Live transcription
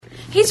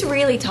He's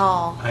really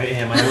tall. I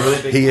am. I'm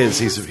really big. He is.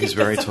 He's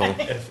very tall.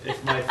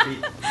 If my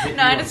feet hit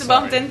No, I you, just I'm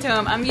bumped sorry. into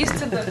him. I'm used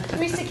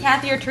to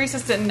Kathy or Teresa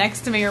sitting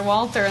next to me or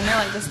Walter, and they're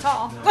like this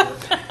tall.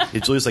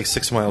 Julie's like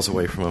 6 miles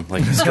away from him,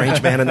 like a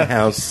strange man in the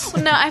house.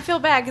 Well, no, I feel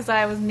bad because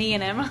I was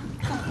kneeing him.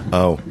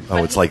 Oh,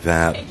 it's like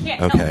that. I can't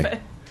help Okay.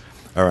 it.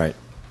 All right.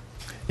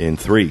 In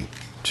 3,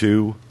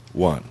 2,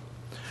 1.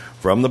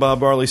 From the Bob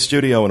Barley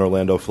Studio in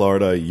Orlando,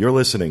 Florida, you're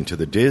listening to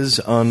the DIS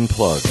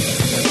Unplugged.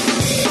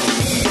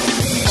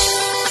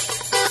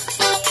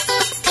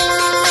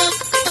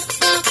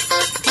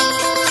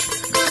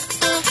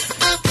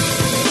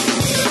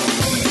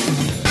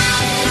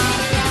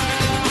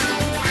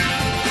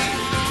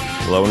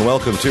 Hello and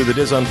welcome to the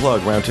DIS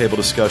Unplugged Roundtable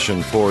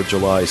discussion for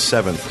July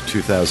 7th,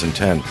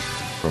 2010.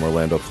 From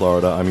Orlando,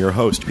 Florida, I'm your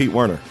host, Pete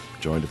Werner,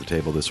 joined at the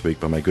table this week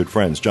by my good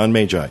friends John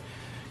Magi,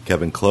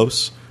 Kevin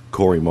Close,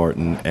 Corey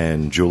Martin,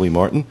 and Julie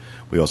Martin.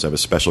 We also have a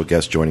special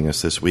guest joining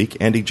us this week,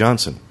 Andy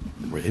Johnson.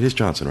 It is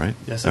Johnson, right?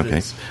 Yes, it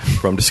is.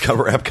 From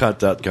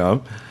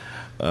DiscoverEpcot.com.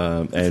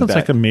 Sounds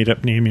like a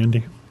made-up name,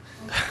 Andy.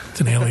 It's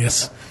an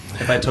alias.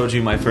 If I told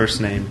you my first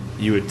name,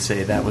 you would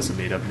say that was a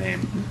made-up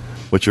name.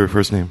 What's your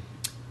first name?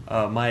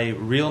 My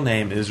real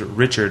name is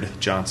Richard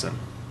Johnson.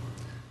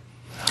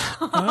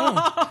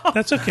 Oh,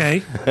 that's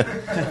okay.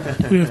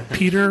 We have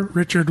Peter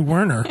Richard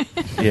Werner.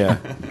 Yeah.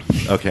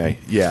 Okay.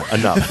 Yeah,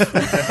 enough.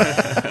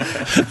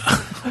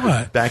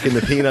 What? Back in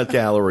the Peanut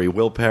Gallery,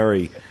 Will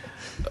Perry,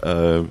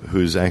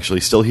 who's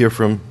actually still here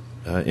from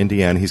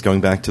Indiana. He's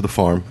going back to the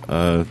farm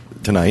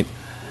tonight.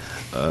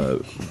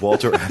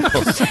 Walter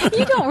Apples.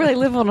 You don't really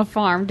live on a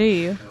farm, do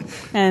you?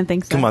 I didn't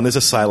think so. Come on, there's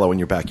a silo in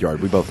your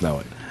backyard. We both know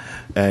it.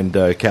 And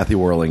Kathy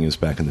Whirling is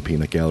back in the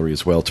Peanut Gallery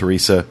as well.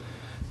 Teresa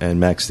and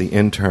Max, the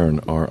intern,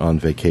 are on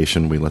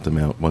vacation. We let them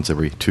out once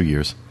every 2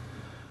 years.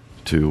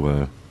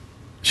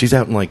 She's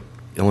out in, like,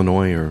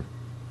 Illinois or...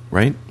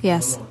 Right?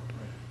 Yes.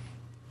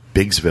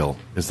 Biggsville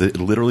is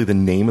literally the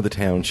name of the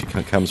town she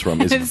comes from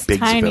is It's Biggsville.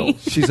 tiny.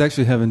 She's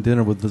actually having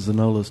dinner with the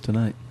Zanolas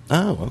tonight.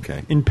 Oh,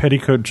 okay. In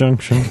Petticoat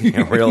Junction.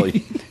 Yeah,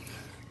 really.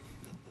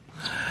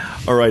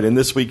 All right, in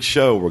this week's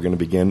show, we're going to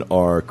begin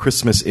our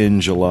Christmas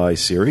in July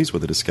series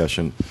with a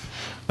discussion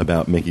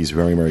about Mickey's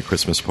Very Merry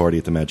Christmas Party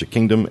at the Magic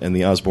Kingdom and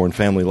the Osborne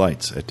Family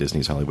Lights at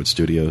Disney's Hollywood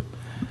Studio.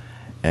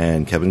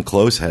 And Kevin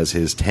Close has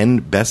his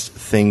 10 best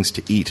things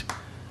to eat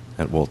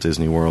at Walt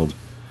Disney World.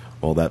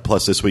 All that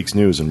plus this week's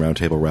news and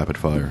Roundtable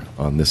Rapid-Fire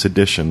on this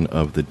edition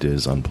of the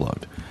DIS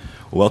Unplugged.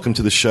 Welcome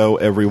to the show,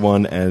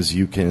 everyone. As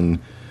you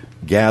can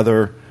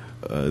gather,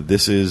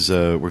 this is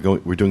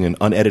we're doing an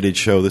unedited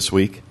show this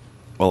week.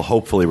 Well,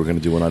 hopefully we're going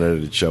to do an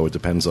unedited show. It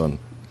depends on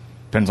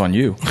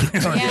you.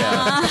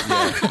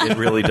 Yeah, it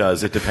really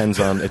does. It depends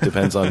on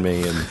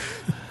me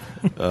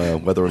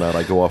and whether or not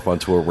I go off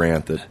onto a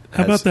rant that.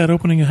 How about that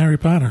opening of Harry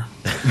Potter?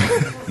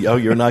 Oh,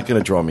 you're not going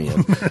to draw me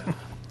in.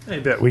 I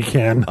bet we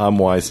can. I'm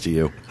wise to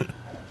you.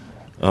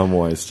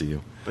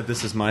 But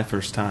this is my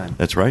first time.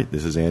 That's right.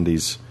 This is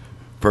Andy's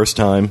first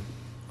time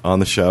on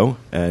the show,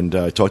 and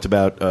I talked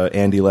about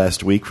Andy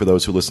last week. For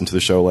those who listened to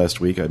the show last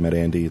week, I met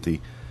Andy at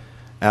the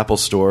Apple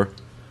Store,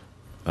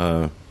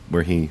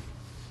 where he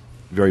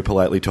very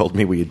politely told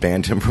me we had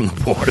banned him from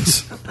the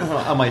boards.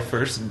 On my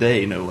first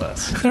day, no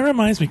less. That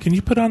reminds me, can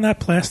you put on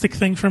that plastic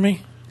thing for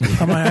me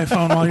on my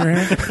iPhone while you're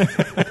here?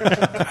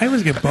 I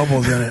always get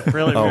bubbles in it.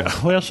 Really? Oh.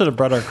 We all should have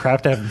brought our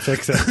crap to have him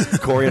fix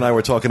it. Corey and I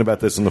were talking about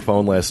this on the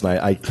phone last night.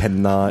 I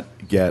cannot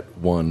get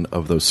one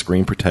of those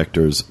screen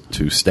protectors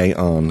to stay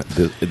on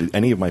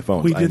any of my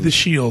phones. We did the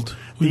shield.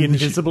 The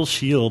invisible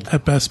shield.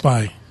 At Best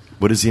Buy.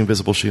 What is the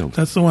invisible shield?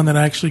 That's the one that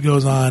actually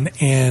goes on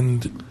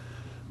and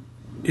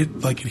it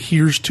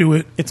adheres to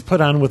it. It's put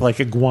on with like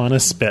iguana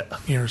spit.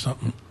 Or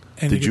something.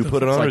 And Did you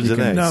put it on, or did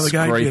they? No, the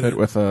guy Scrape did it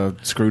with a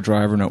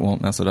screwdriver and it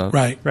won't mess it up.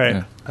 Right.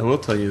 Yeah. I will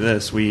tell you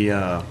this. We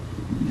found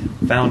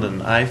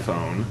an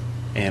iPhone,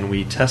 and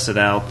we tested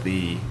out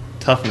the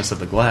toughness of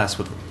the glass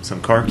with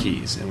some car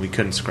keys, and we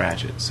couldn't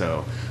scratch it.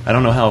 So I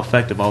don't know how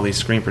effective all these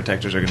screen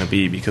protectors are going to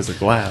be because the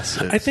glass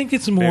is I think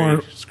it's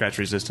more scratch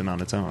resistant on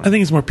its own. I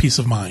think it's more peace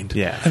of mind.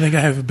 Yeah. I think I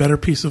have a better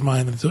peace of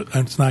mind that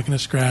it's not going to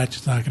scratch,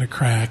 it's not going to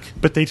crack.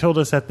 But they told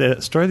us at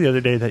the store the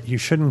other day that you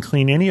shouldn't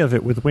clean any of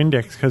it with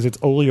Windex because it's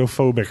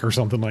oleophobic or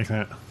something like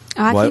that.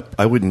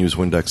 I wouldn't use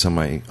Windex on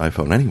my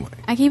iPhone anyway.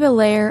 I keep a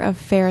layer of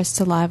ferrous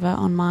saliva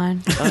on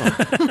mine.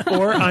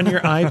 Or on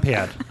your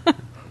iPad.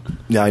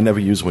 Yeah, I never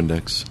use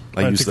Windex.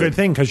 It's a good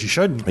thing because you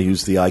shouldn't. I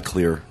use the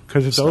iClear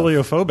Because it's stuff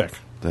oleophobic.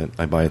 that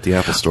I buy at the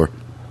Apple Store.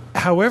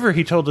 However,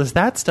 he told us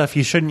that stuff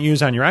you shouldn't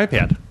use on your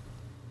iPad.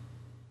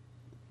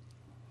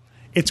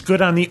 It's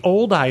good on the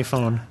old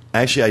iPhone.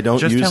 Actually, I don't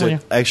Just use telling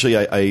it. you. Actually,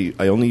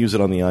 I only use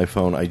it on the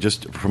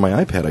iPhone. For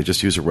my iPad, I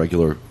just use a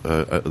regular,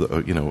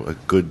 a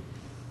good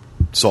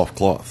soft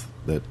cloth.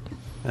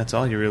 That's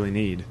all you really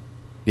need.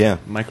 Yeah,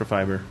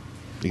 Microfiber.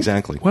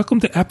 exactly. Welcome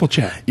to Apple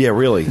Chat. Yeah,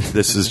 really.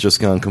 This has just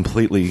gone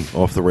completely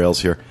off the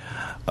rails here.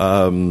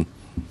 In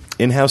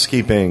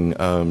housekeeping,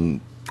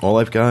 all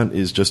I've got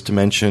is just to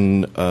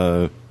mention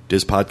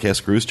DIS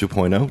Podcast Cruise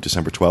 2.0,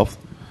 December 12th.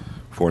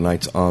 4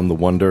 nights on the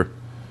Wonder.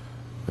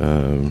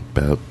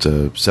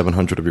 About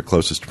 700 of your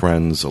closest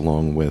friends,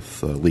 along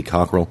with Lee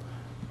Cockrell,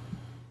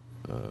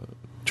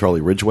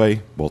 Charlie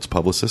Ridgway, Walt's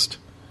publicist,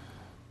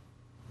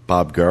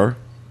 Bob Gurr,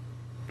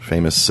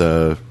 famous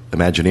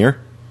Imagineer,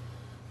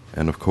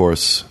 and, of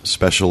course,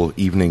 special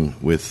evening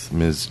with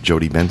Ms.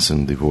 Jodie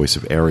Benson, the voice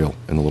of Ariel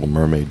in The Little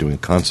Mermaid, doing a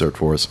concert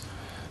for us.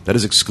 That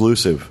is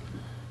exclusive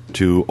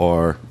to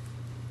our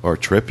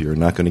trip. You're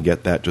not going to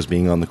get that just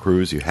being on the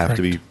cruise. You have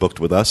to be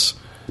booked with us.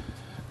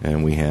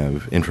 And we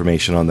have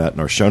information on that in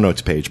our show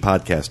notes page,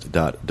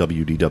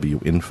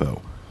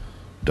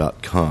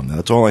 podcast.wdwinfo.com. Now,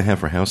 that's all I have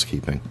for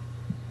housekeeping.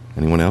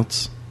 Anyone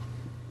else?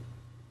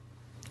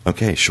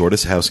 Okay,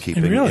 shortest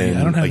housekeeping in I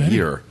don't have a any.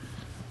 year.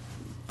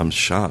 I'm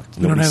shocked.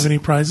 You don't have any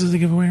prizes to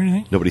give away or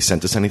anything? Nobody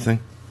sent us anything?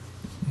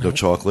 No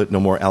chocolate?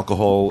 No more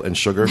alcohol and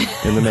sugar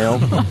in the mail?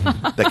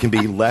 That can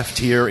be left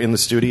here in the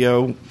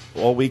studio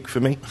all week for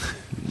me?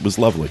 It was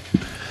lovely.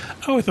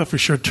 Oh, I thought for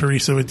sure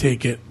Teresa would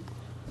take it.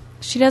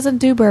 She doesn't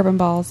do bourbon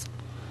balls,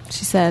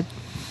 she said.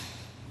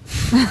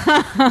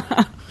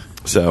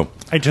 So,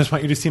 I just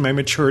want you to see my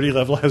maturity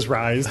level has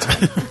rised.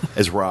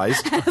 has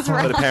rised,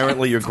 but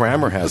apparently your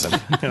grammar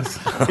hasn't. Yes,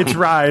 it's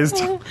rised.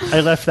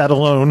 I left that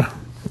alone.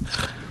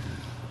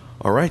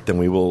 All right, then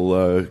we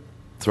will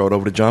throw it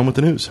over to John with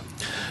the news.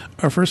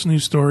 Our first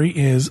news story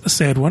is a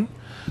sad one.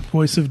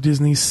 Voice of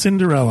Disney's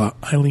Cinderella,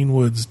 Eileen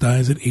Woods,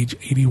 dies at age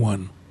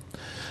 81.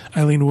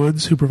 Eileen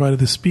Woods, who provided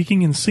the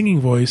speaking and singing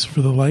voice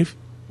for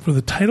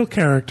the title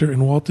character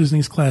in Walt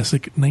Disney's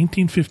classic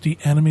 1950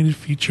 animated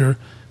feature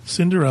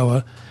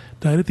Cinderella,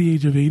 died at the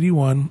age of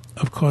 81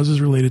 of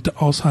causes related to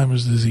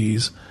Alzheimer's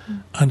disease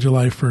on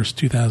July 1st,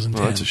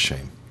 2010. Oh, that's a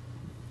shame.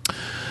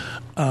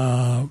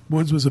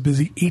 Woods was a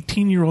busy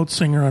 18-year-old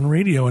singer on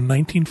radio in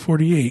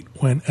 1948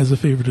 when, as a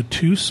favor to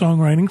two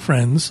songwriting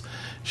friends,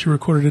 she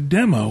recorded a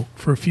demo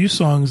for a few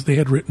songs they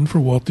had written for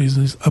Walt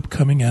Disney's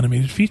upcoming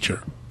animated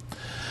feature.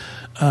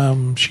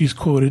 She's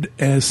quoted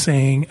as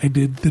saying, "I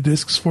did the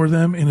discs for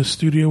them in a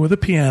studio with a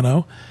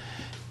piano,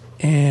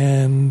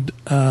 and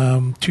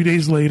 2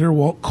 days later,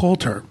 Walt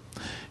called her.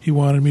 He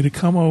wanted me to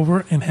come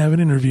over and have an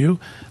interview.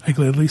 I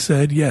gladly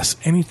said, yes,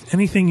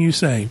 anything you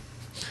say.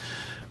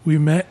 We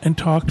met and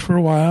talked for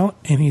a while,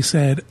 and he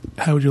said,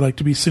 how would you like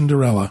to be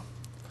Cinderella?"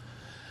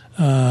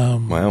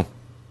 Wow.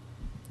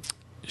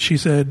 She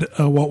said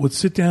Walt would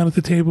sit down at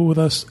the table with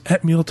us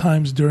at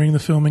mealtimes during the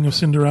filming of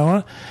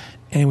Cinderella,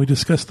 and we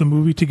discussed the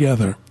movie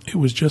together. It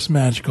was just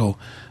magical.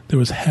 There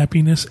was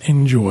happiness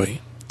and joy.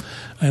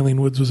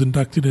 Eileen Woods was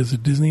inducted as a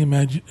Disney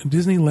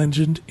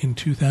legend in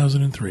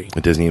 2003.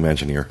 A Disney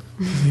Imagineer.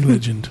 Disney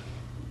legend.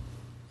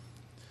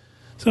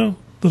 So,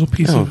 little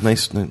piece of...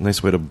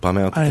 Nice way to bum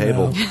out the I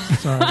table know.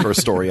 Sorry. for a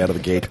story out of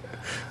the gate.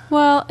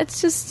 Well,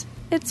 it's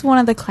one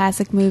of the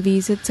classic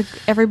movies.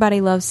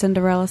 Everybody loves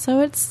Cinderella,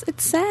 so it's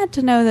sad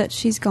to know that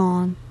she's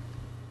gone.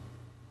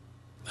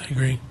 I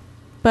agree.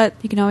 But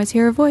you can always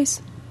hear her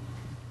voice.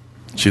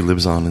 She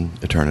lives on in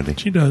eternity.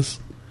 She does.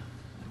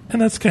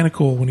 And that's kind of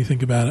cool when you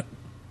think about it.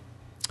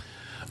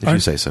 If you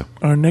say so.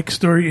 Our next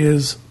story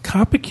is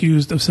cop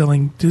accused of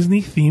selling Disney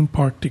theme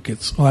park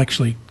tickets. Well,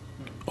 actually,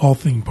 all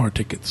theme park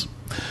tickets.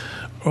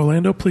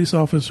 Orlando police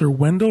officer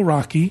Wendell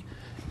Rocky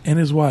and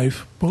his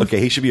wife both... Okay,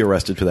 he should be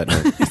arrested for that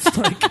name.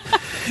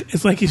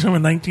 It's like he's from a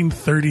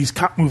 1930s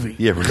cop movie.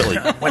 Yeah, really.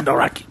 Wendell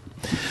Rocky.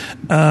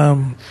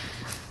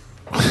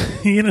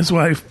 He and his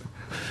wife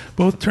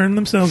both turned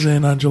themselves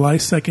in on July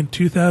 2nd,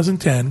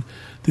 2010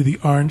 to the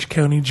Orange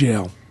County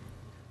Jail.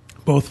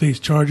 Both face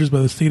charges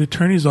by the state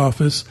attorney's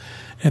office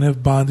and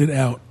have bonded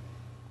out.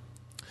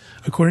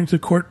 According to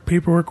court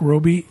paperwork,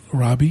 Roby,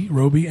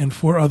 and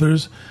four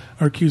others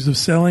are accused of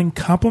selling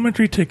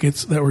complimentary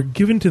tickets that were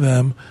given to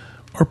them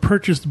or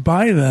purchased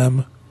by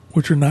them,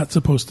 which are not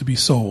supposed to be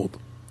sold.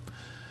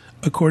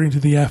 According to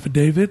the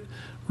affidavit,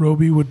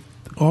 Roby would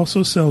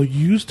also sell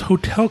used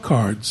hotel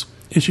cards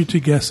issued to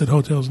guests at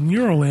hotels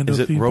near Orlando. Is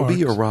it theme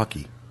Roby parks. or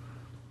Rocky?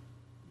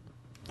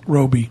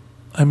 Roby.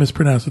 I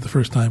mispronounced it the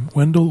first time.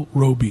 Wendell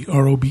Roby,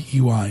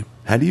 R-O-B-E-Y.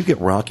 How do you get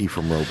Rocky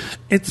from Roby?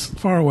 It's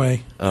far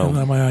away. Oh.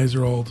 And my eyes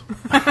are old.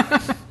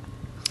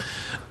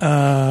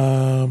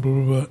 Blah, blah,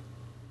 blah.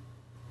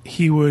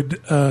 He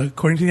would,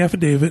 according to the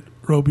affidavit,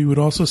 Roby would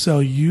also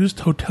sell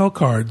used hotel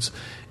cards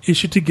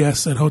issued to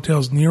guests at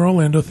hotels near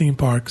Orlando theme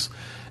parks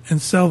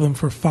and sell them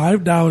for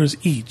 $5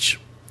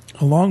 each,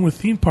 along with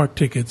theme park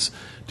tickets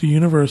to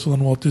Universal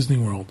and Walt Disney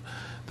World.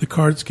 The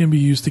cards can be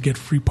used to get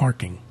free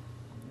parking.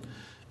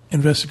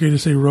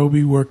 Investigators say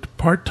Roby worked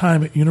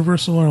part-time at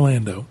Universal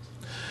Orlando.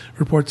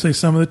 Reports say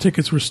some of the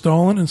tickets were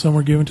stolen and some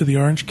were given to the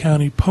Orange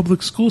County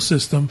public school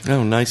system.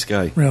 Oh, nice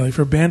guy. Really,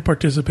 for band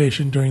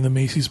participation during the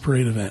Macy's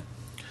Parade event.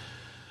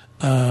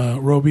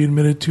 Roby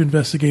admitted to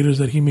investigators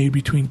that he made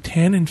between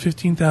 $10,000 and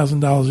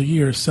 $15,000 a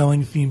year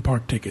selling theme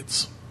park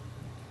tickets.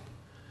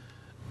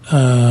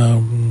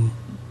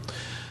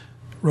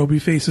 Roby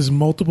faces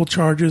multiple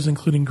charges,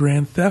 including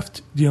grand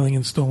theft, dealing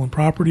in stolen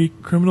property,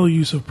 criminal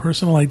use of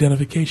personal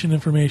identification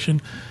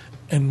information,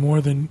 and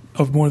more than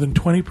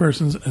 20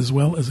 persons, as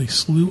well as a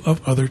slew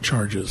of other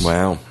charges.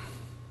 Wow.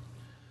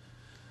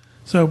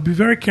 So be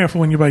very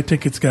careful when you buy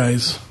tickets,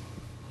 guys.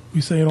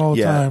 We say it all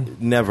the time.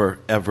 Never,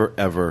 ever,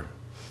 ever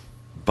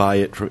buy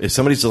it from. If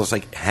somebody's just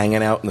like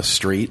hanging out in the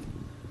street,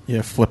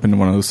 Flipping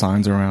one of those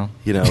signs around.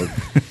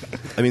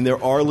 I mean,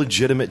 there are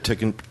legitimate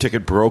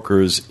ticket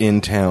brokers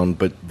in town,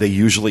 but they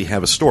usually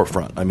have a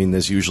storefront. I mean,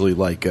 there's usually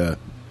like, they're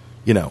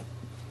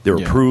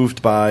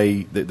approved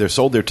by. They're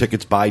sold their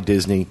tickets by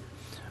Disney.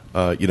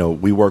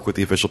 We work with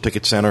the official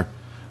ticket center.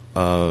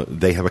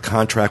 They have a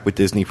contract with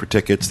Disney for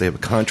tickets. They have a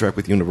contract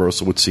with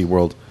Universal, with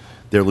SeaWorld.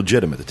 They're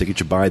legitimate. The tickets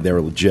you buy,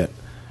 they're legit.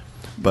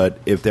 But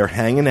if they're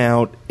hanging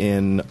out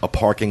in a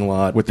parking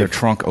lot With their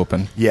trunk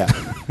open.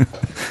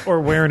 Or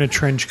wearing a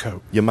trench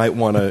coat. you might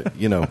want to,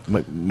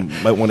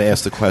 might want to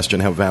ask the question,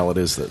 how valid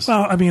is this?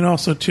 Well, I mean,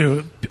 also,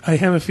 too, I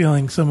have a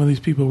feeling some of these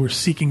people were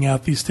seeking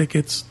out these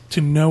tickets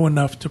to know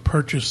enough to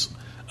purchase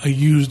a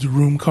used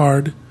room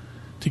card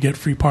to get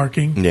free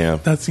parking. Yeah.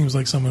 That seems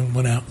like someone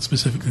went out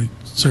specifically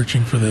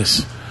searching for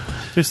this.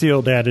 Just the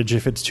old adage,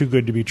 if it's too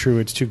good to be true,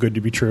 it's too good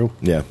to be true.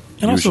 Yeah,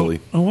 And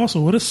usually.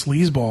 Also, what a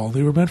sleazeball.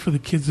 They were meant for the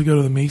kids to go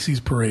to the Macy's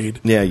parade.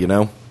 Yeah,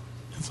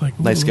 It's like,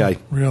 Nice guy.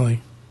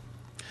 Really?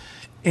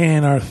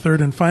 And our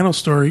third and final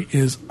story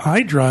is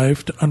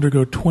iDrive to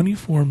undergo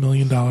 $24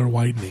 million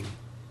widening.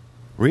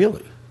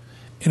 Really?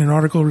 In an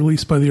article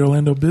released by the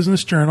Orlando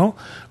Business Journal,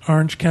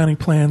 Orange County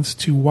plans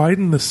to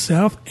widen the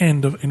south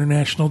end of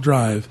International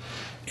Drive,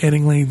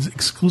 adding lanes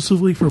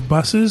exclusively for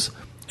buses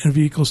and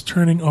vehicles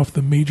turning off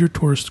the major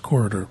tourist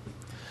corridor.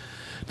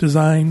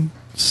 Design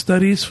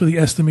studies for the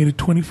estimated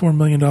 $24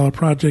 million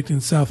project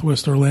in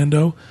southwest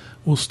Orlando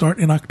will start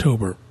in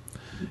October.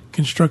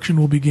 Construction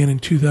will begin in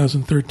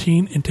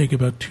 2013 and take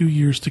about 2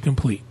 years to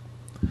complete.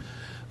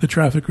 The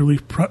traffic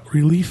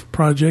relief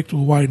project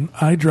will widen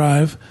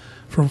iDrive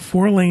from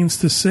 4 lanes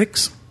to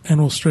 6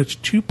 and will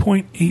stretch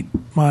 2.8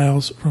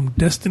 miles from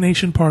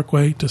Destination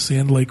Parkway to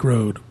Sand Lake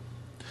Road.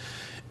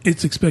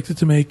 It's expected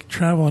to make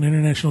travel on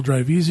International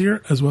Drive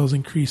easier, as well as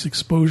increase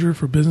exposure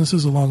for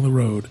businesses along the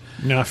road.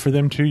 Not for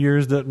them 2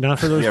 years. Not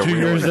for those 2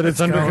 years that it's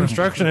under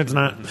construction. It's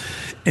not.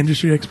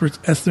 Industry experts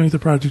estimate the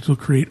project will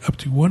create up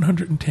to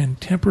 110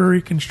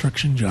 temporary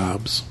construction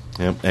jobs.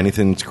 Yep.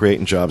 Anything that's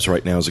creating jobs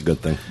right now is a good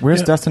thing.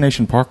 Where's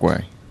Destination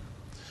Parkway?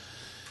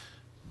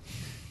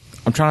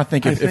 I'm trying to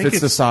think if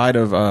it's the side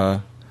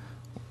of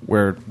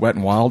where Wet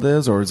and Wild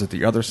is, or is it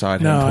the other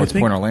side heading towards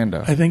Point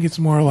Orlando? I think it's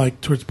more like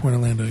towards Point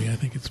Orlando. Yeah, I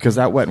think it's Because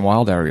that Wet and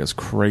Wild area is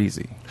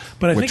crazy.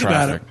 But I with think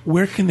traffic. about it.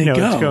 Where can they No,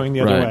 go? it's going the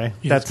other Right. way.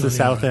 Yeah, That's it's the going the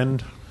south other way.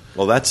 end.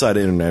 Well, that side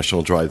of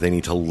International Drive, they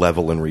need to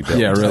level and rebuild.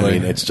 Yeah, really. I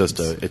mean, it's just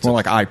It's more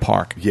like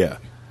iPark. Yeah.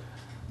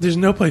 There's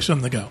no place for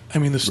them to go. I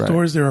mean, the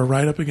stores there are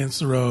right up against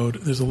the road.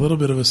 There's a little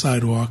bit of a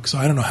sidewalk, so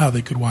I don't know how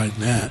they could widen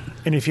that.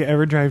 And if you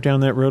ever drive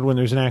down that road when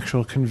there's an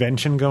actual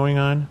convention going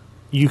on,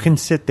 you can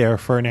sit there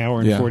for an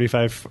hour and 2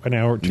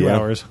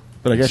 hours.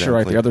 But I guess you're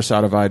right. Exactly. The other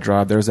side of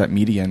iDrive, there's that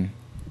median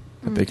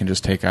that they can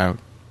just take out.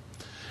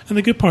 And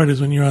the good part is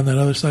when you're on that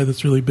other side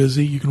that's really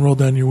busy, you can roll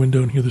down your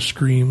window and hear the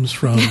screams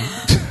from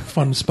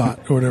Fun Spot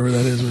or whatever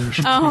that is.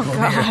 Oh,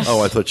 gosh.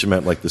 Oh, I thought you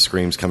meant like the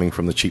screams coming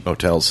from the cheap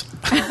motels.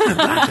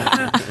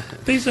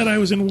 They said I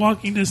was in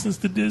walking distance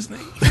to Disney.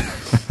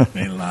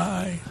 They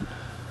lie.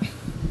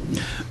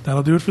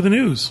 That'll do it for the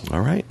news.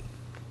 All right.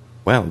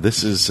 Wow,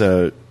 this is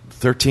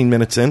 13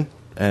 minutes in,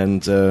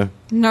 and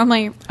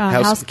Normally,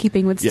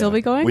 housekeeping would still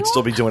be going We'd on?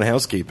 still be doing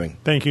housekeeping.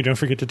 Thank you. Don't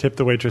forget to tip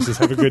the waitresses.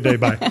 Have a good day.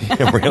 Bye.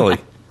 Yeah, really.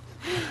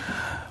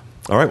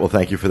 All right, well,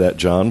 thank you for that,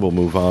 John. We'll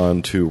move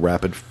on to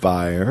Rapid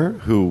Fire.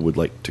 Who would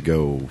like to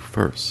go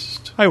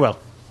first? I will.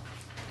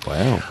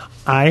 Wow.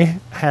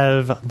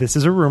 This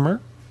is a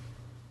rumor,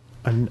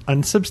 an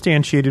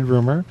unsubstantiated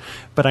rumor,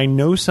 but I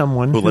know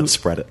someone Let's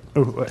spread it.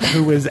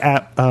 who was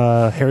at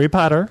Harry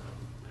Potter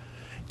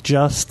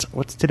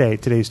what's today?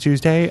 Today's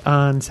Tuesday,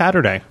 on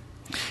Saturday,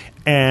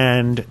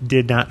 and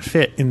did not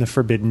fit in the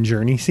Forbidden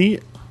Journey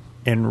seat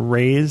and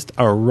raised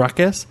a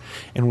ruckus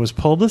and was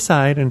pulled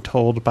aside and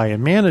told by a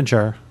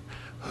manager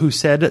who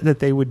said that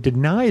they would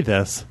deny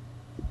this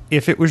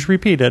if it was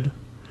repeated,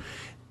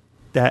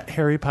 that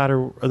Harry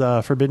Potter,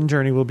 the Forbidden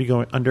Journey, will be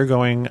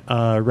undergoing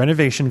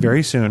renovation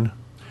very soon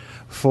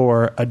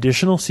for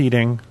additional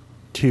seating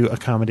to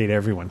accommodate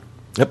everyone.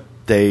 Yep.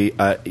 They,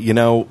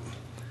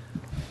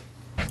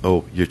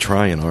 oh, you're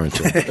trying, aren't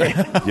you?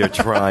 You're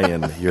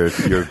trying.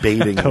 You're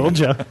baiting me. Told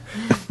you.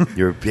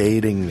 You're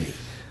baiting me.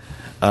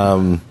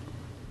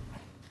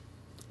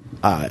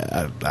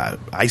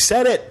 I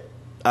said it.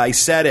 I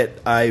said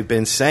it. I've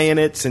been saying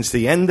it since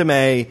the end of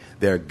May.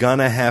 They're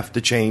gonna have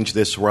to change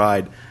this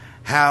ride.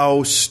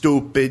 How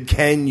stupid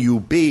can you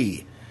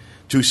be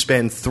to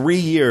spend 3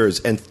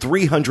 years and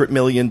 $300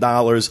 million,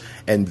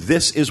 and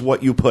this is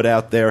what you put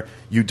out there?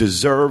 You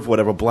deserve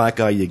whatever black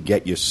eye you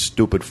get, you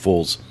stupid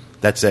fools.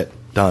 That's it.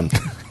 Done.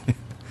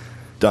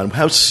 Done.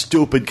 How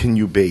stupid can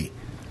you be?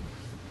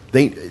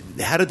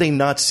 How did they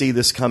not see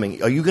this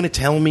coming? Are you going to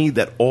tell me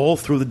that all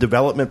through the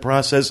development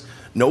process,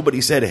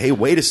 nobody said, hey,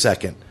 wait a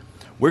second,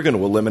 we're going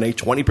to eliminate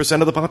 20%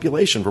 of the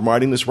population from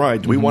riding this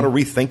ride. Do we want to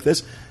rethink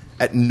this?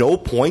 At no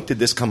point did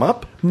this come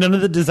up? None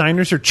of the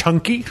designers are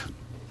chunky.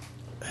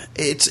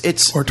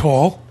 It's Or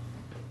tall.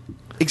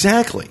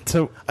 exactly.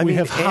 So we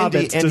have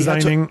hobbits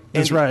designing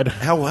this ride.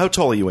 How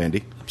tall are you,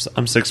 Andy?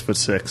 I'm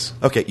 6'6".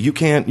 Okay, you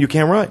can't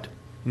ride.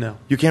 No.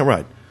 You can't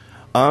ride.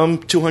 I'm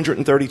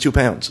 232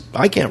 pounds.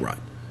 I can't ride.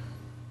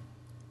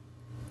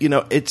 You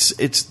know,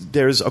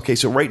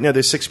 so right now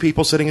there's 6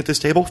 people sitting at this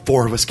table.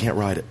 4 of us can't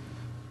ride it.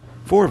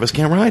 4 of us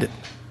can't ride it.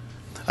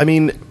 I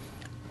mean,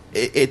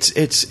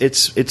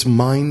 it's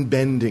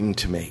mind-bending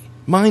to me.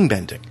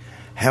 Mind-bending.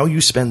 How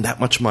you spend that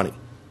much money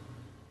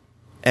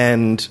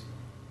and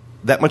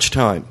that much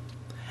time.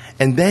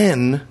 And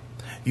then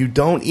you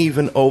don't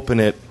even open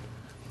it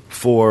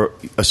for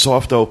a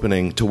soft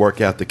opening to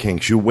work out the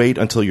kinks. You wait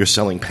until you're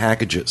selling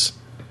packages,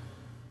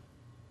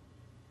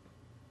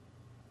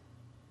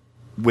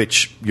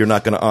 which you're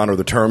not going to honor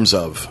the terms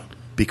of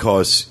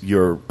because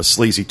you're a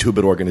sleazy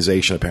 2-bit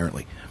organization,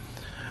 apparently.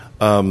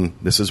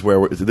 This is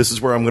where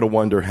I'm going to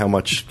wonder how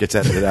much gets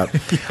edited out.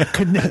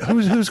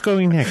 Who's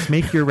going next?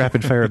 Make your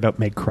rapid fire about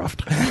Meg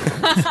Croft.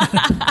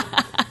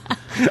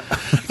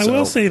 I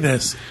will say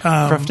this.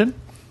 Crofton?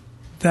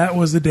 That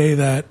was the day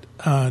that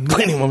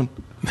Cleaning woman.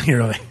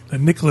 that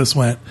Nicholas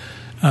went,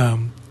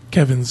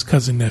 Kevin's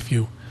cousin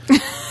nephew.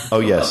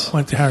 Oh, yes.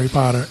 Went to Harry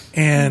Potter,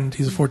 and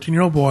he's a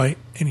 14-year-old boy,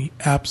 and he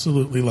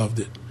absolutely loved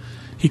it.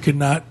 He could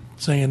not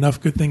say enough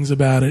good things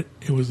about it.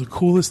 It was the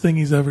coolest thing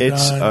he's ever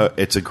done.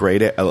 It's a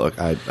great. Look,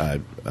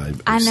 I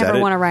never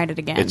want to ride it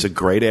again. It's a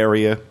great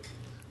area.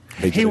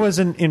 He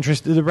wasn't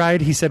interested. The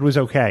ride, he said, was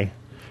okay.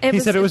 He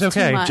said it was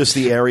okay. Just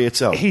the area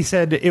itself. He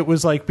said it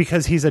was like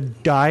because he's a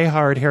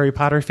diehard Harry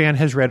Potter fan,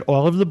 has read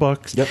all of the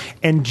books,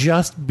 and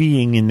just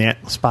being in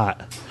that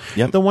spot.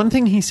 Yep. The one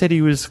thing he said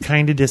he was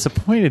kind of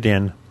disappointed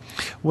in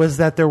was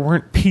that there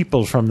weren't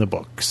people from the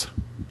books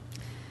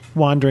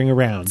wandering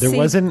around. It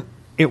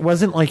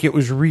wasn't like it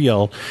was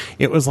real.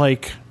 It was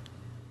like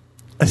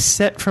a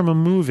set from a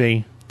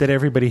movie that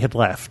everybody had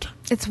left.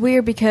 It's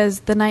weird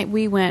because the night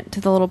we went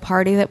to the little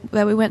party that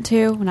we went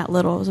to, well, not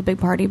little, it was a big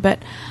party, but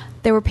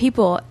there were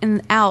people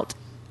out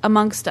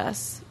amongst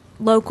us.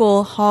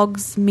 Local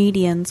hogs,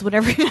 medians,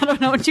 whatever, I don't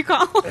know what you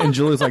call them. And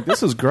Julie's like,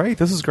 this is great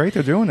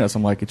they're doing this.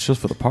 I'm like, it's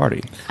just for the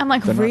party. I'm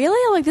like,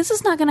 really? I'm like, this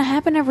is not going to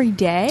happen every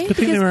day? Good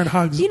thing they weren't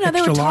hogs. You know,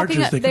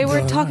 they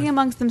were talking about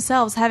amongst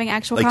themselves, having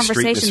actual Like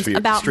conversations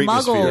about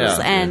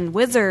muggles and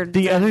wizards.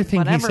 The other thing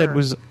whatever.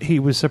 he said he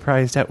was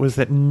surprised at was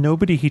that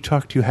nobody he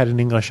talked to had an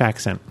English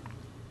accent.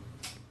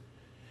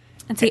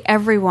 And see,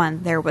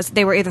 everyone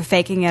they were either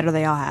faking it or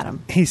they all had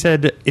them. He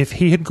said if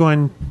he had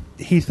gone,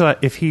 he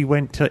thought if he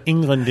went to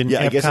England in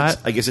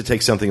Epcot... I guess it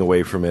takes something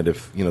away from it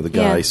if, the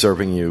guy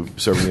serving you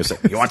saying,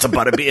 you want some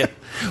butterbeer?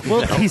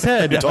 Well, he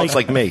said... He talks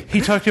like me.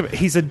 He's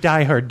a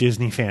diehard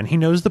Disney fan. He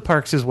knows the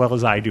parks as well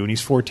as I do, and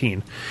he's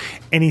 14.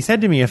 And he said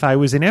to me, if I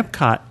was in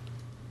Epcot,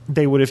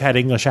 they would have had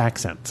English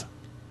accents.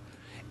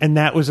 And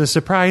that was a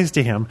surprise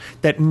to him,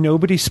 that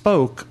nobody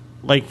spoke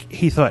like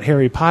he thought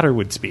Harry Potter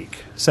would speak.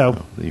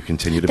 So you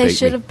continue to They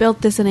should have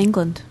built this in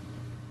England.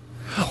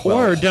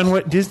 Or done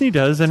what Disney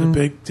does and a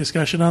big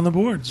discussion on the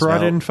boards.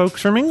 Brought in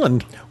folks from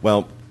England.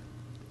 Well,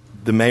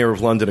 the mayor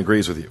of London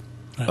agrees with you.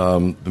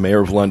 The mayor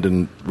of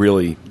London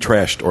really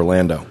trashed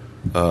Orlando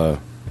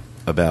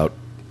about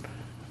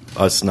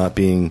us not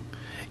being...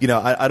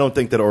 I don't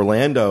think that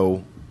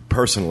Orlando,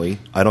 personally,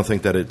 I don't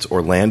think that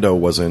Orlando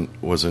wasn't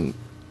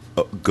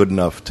good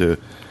enough to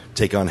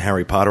take on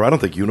Harry Potter. I don't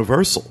think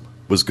Universal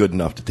was good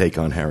enough to take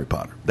on Harry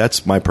Potter.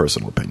 That's my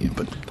personal opinion,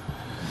 but...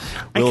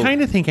 I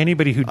kind of think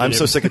anybody who did I'm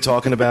so sick of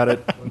talking about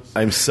it.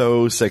 I'm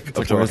so sick of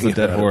talking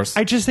about it.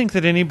 I just think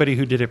that anybody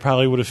who did it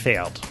probably would have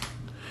failed.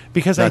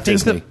 Because not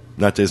Disney.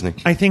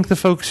 I think the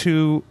folks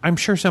who... I'm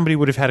sure somebody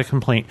would have had a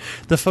complaint.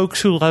 The folks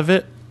who love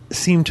it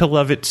seem to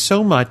love it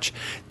so much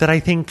that I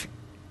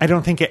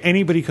don't think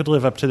anybody could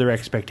live up to their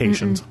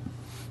expectations.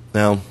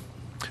 Now,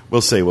 we'll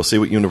see. We'll see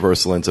what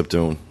Universal ends up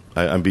doing.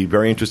 I'd be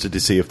very interested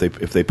to see if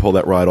they pull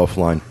that ride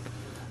offline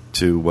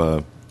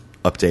to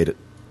update it.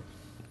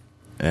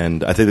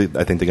 And I think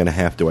they're going to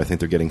have to. I think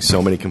they're getting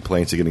so many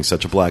complaints. They're getting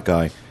such a black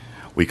eye.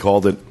 We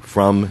called it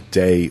from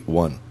day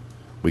one.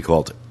 We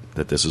called it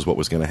that this is what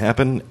was going to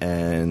happen,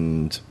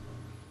 and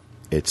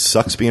it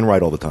sucks being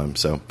right all the time.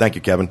 So thank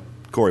you, Kevin.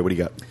 Corey, what do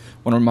you got? I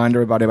want to remind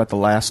everybody about the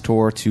last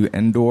tour to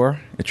Endor.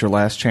 It's your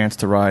last chance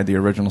to ride the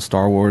original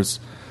Star Wars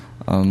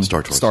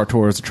Star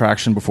Tours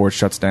attraction before it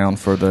shuts down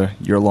for the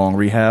year-long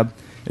rehab.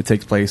 It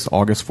takes place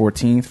August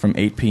 14th from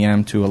 8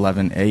 p.m. to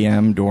 11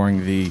 a.m.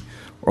 during the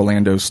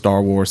Orlando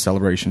Star Wars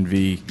Celebration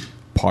V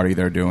party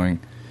they're doing.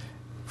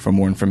 For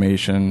more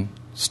information,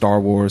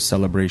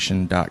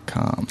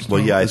 StarWarsCelebration.com. Well,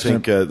 yeah, I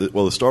think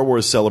the Star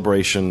Wars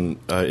Celebration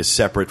is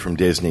separate from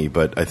Disney,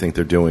 but I think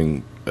they're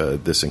doing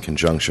this in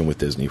conjunction with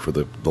Disney for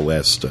the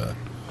last...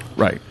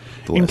 right.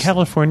 In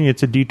California,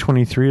 it's a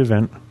D23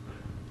 event.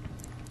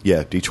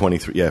 Yeah,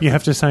 D23. Yeah, you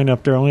have to sign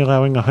up. They're only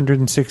allowing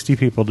 160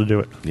 people to do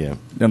it. Yeah.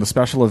 Now, the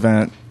special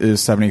event is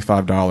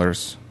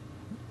 $75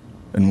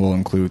 and will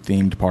include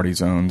themed party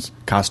zones.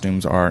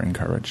 Costumes are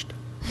encouraged.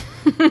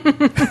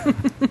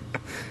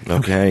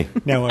 Okay.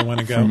 Now I want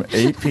to go. From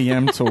 8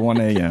 p.m. to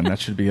 1 a.m. That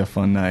should be a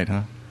fun night,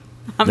 huh?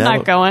 I'm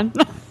not going.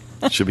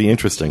 Should be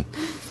interesting.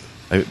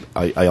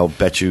 I'll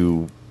bet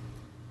you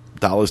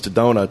dollars to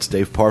donuts.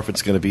 Dave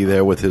Parfitt's going to be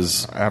there with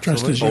his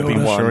Absolutely.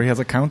 Obi-Wan. I'm sure he has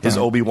a countdown. His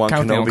Obi-Wan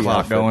countdown Kenobi clock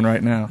outfit. going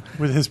right now.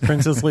 With his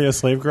Princess Leia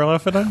slave girl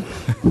outfit on?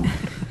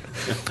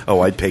 Oh,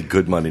 I'd pay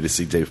good money to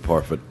see Dave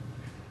Parfitt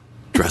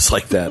dressed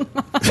like that.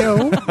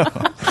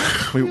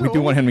 We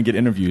do want him to get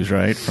interviews,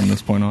 right, from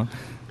this point on?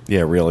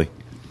 Yeah, really.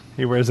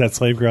 He wears that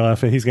slave girl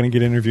outfit. He's going to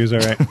get interviews, all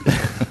right.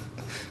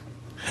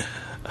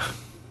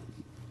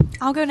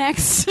 I'll go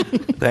next.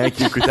 Thank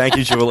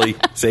you, Julie.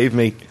 Save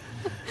me.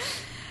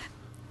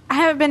 I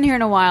haven't been here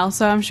in a while,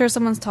 so I'm sure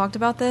someone's talked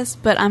about this,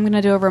 but I'm going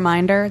to do a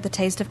reminder. The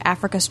Taste of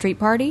Africa Street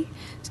Party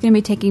is going to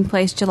be taking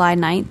place July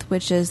 9th,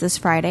 which is this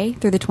Friday,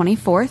 through the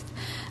 24th.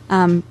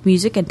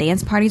 Music and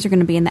dance parties are going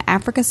to be in the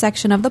Africa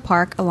section of the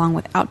park, along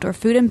with outdoor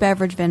food and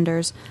beverage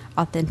vendors.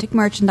 Authentic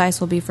merchandise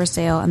will be for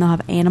sale, and they'll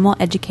have animal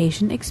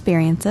education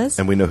experiences.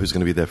 And we know who's going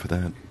to be there for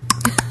that.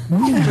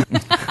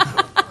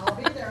 I'll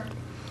be there.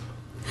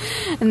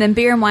 And then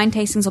beer and wine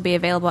tastings will be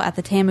available at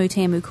the Tamu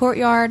Tamu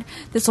Courtyard.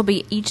 This will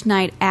be each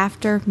night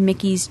after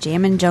Mickey's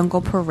Jammin'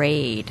 Jungle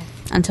Parade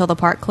until the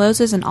park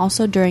closes, and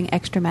also during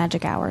extra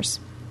magic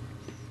hours.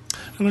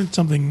 I learned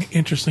something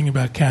interesting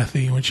about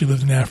Kathy when she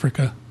lived in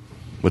Africa.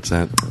 What's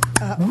that?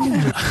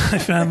 I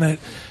found that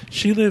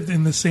she lived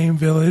in the same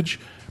village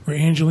where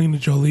Angelina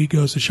Jolie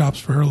goes to shops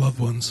for her loved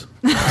ones.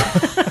 You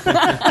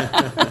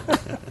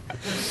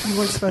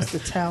weren't supposed to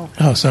tell.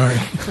 Oh, sorry.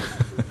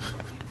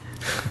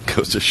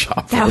 Goes to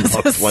shop for That the was a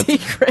loved ones.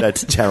 secret.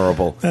 That's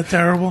terrible. That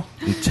terrible?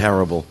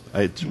 Terrible.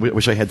 I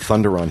wish I had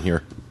thunder on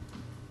here.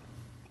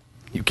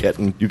 You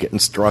getting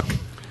struck.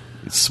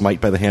 Smite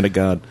by the hand of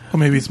God. Well,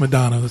 maybe it's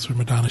Madonna. That's where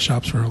Madonna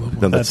shops for her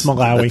loved No, ones. That's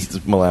Malawi.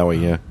 That's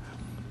Malawi, yeah.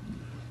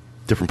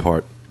 Different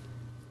part.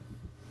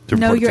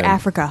 Different Know part of your town.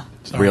 Africa.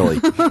 Sorry. Really.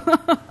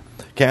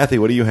 Kathy,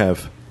 what do you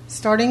have?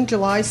 Starting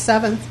July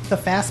 7th, the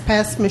Fast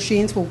Pass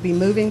machines will be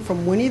moving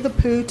from Winnie the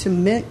Pooh to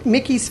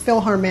Mickey's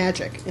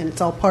PhilharMagic, and it's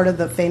all part of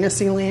the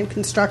Fantasyland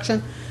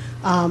construction.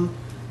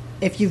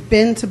 If you've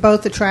been to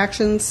both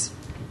attractions,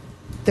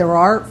 there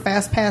are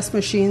Fast Pass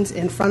machines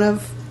in front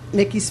of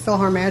Mickey's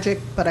PhilharMagic,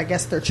 but I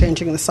guess they're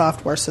changing the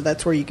software, so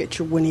that's where you get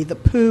your Winnie the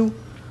Pooh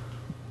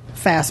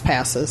Fast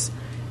Passes.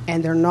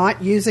 And they're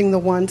not using the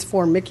ones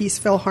for Mickey's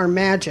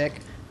PhilharMagic,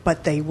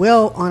 but they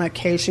will on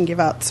occasion give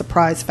out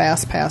surprise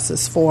Fast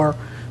Passes for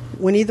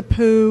Winnie the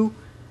Pooh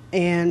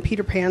and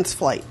Peter Pan's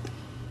Flight.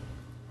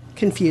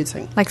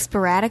 Confusing. Like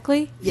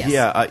sporadically? Yes.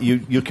 Yeah,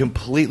 you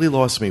completely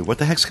lost me. What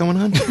the heck's going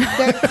on?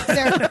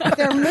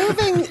 They're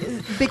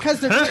moving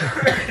because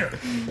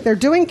they're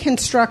doing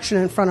construction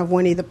in front of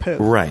Winnie the Pooh.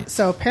 Right.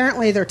 So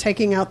apparently they're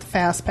taking out the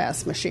Fast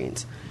Pass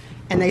machines.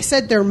 And they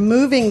said they're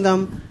moving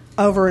them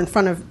over in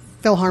front of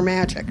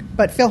PhilharMagic.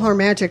 But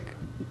PhilharMagic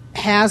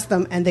has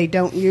them and they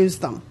don't use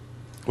them.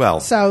 Well,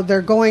 So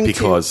they're going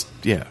because,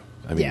 yeah.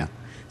 I mean, yeah.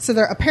 So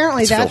they're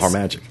apparently it's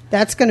PhilharMagic.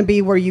 That's going to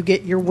be where you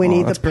get your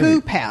Winnie the that's Pooh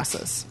great.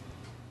 passes.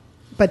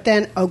 But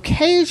then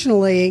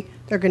occasionally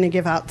they're going to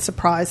give out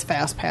surprise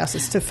Fast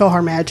Passes to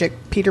PhilharMagic,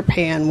 Peter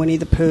Pan, Winnie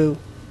the Pooh.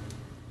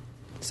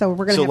 So we're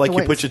going to So, have like, to you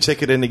wait. put your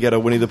ticket in to get a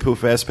Winnie the Pooh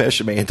Fast Pass,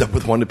 you may end up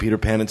with one to Peter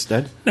Pan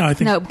instead? No, I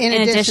think No,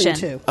 in addition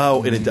to.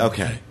 Oh,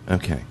 okay.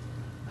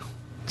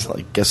 It's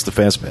like, guess the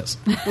Fast Pass.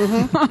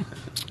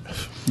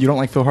 You don't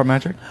like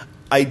PhilharMagic?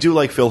 I do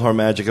like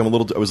PhilharMagic.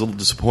 I was a little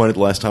disappointed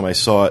last time I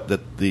saw it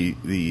that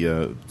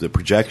the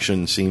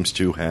projection seems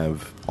to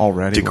have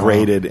Already?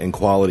 degraded in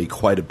quality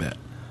quite a bit.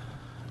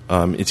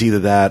 It's either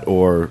that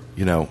or,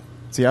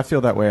 See, I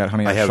feel that way at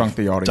Honey, I I have Shrunk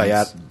the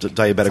Audience.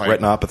 diabetic Sorry.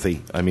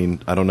 retinopathy. I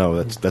mean, I don't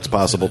know. That's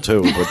possible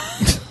too.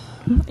 But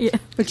Yeah.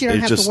 But you don't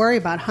It have just- to worry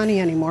about Honey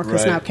anymore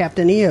because Right. now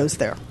Captain EO's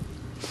there.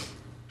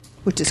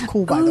 Which is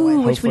cool, by the Ooh, way.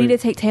 which we Hopefully- need to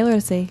take Taylor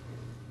to see.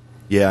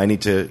 yeah, I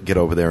need to get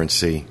over there and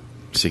see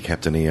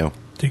Captain EO.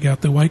 dig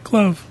out the white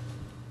glove.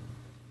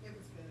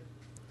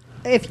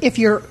 If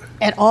you're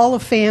at all a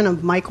fan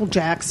of Michael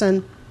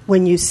Jackson,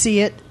 when you see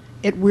it,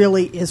 it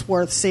really is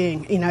worth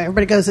seeing.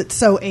 Everybody goes, it's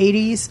so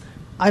 80s.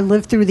 I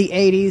lived through the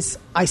 80s.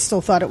 I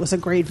still thought it was a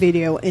great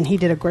video, and he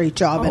did a great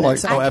job in like-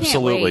 it. So I can't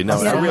absolutely. wait.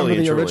 No, Yeah. I really The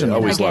enjoyed it. original.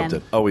 Always Again. loved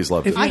it. Always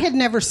loved it. I had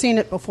never seen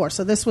it before,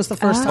 so this was the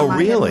first time. Oh,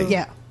 really?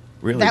 Yeah,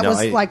 Really? That No,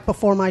 was like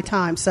before my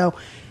time. So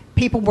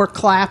people were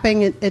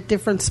clapping at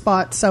different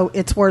spots, so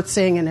it's worth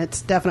seeing, and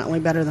it's definitely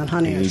better than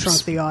Honey, I He's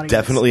Shrunk the Audience.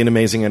 definitely an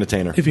amazing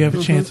entertainer. If you have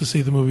a chance to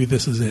see the movie,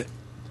 this is it.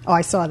 Oh,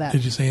 I saw that.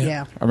 Did you see it?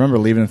 Yeah. I remember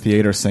leaving the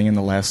theater singing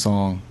the last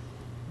song.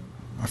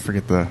 I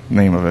forget the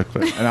name of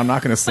it, and I'm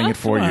not going to sing it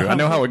for you. I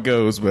know how it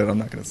goes, but I'm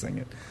not going to sing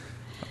it.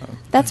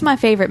 That's my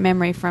favorite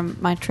memory from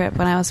my trip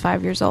when I was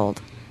 5 years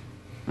old.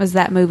 Was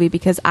that movie,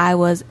 because I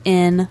was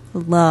in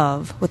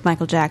love with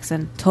Michael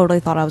Jackson. Totally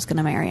thought I was going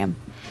to marry him.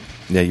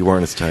 Yeah, you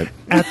weren't his type.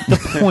 At the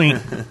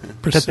point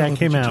that Priscilla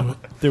came beat you to out,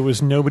 it. there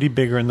was nobody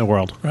bigger in the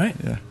world. Right?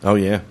 Yeah. Oh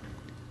yeah.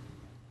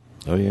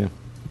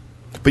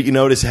 But you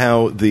notice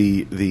how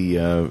the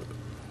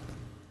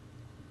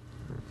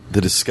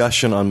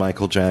discussion on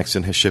Michael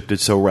Jackson has shifted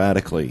so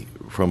radically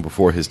from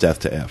before his death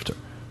to after.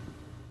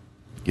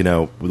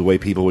 The way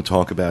people would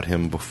talk about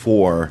him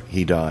before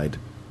he died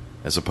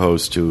as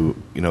opposed to,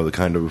 the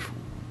kind of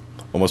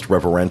almost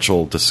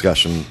reverential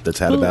discussion that's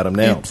had about him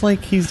now. It's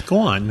like he's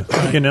gone.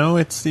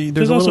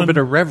 There's a little bit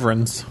of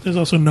reverence. There's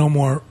also no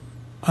more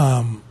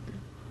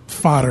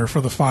fodder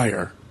for the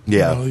fire.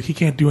 Yeah. He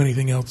can't do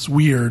anything else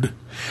weird.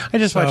 I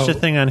just watched a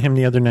thing on him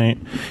the other night,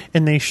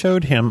 and they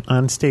showed him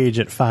on stage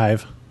at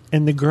 5,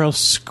 and the girl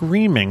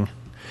screaming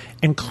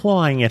and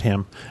clawing at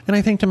him. And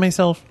I think to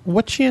myself,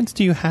 what chance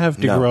do you have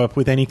to grow up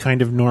with any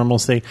kind of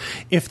normalcy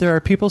if there are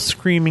people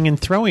screaming and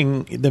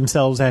throwing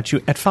themselves at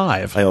you at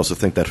 5? I also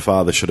think that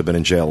father should have been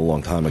in jail a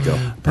long time ago,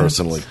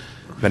 personally.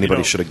 If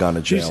anybody should have gone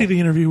to jail. Did you see the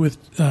interview with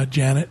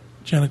Janet?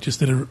 Janet just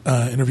did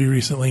an interview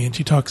recently, and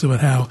she talks about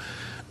how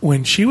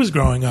when she was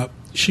growing up,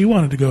 she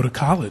wanted to go to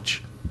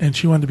college, and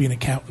she wanted to be an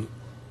accountant.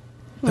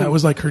 That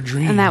was like her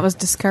dream. And that was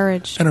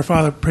discouraged. And her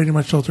father pretty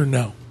much told her,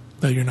 no,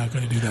 that you're not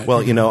going to do that. Well,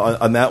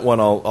 on that one,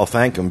 I'll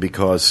thank him,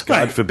 because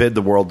God forbid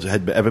the world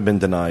had ever been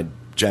denied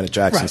Janet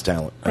Jackson's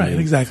talent. Right,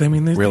 exactly. I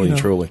mean, really,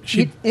 truly.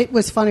 It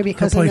was funny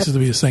because her place is to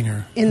be a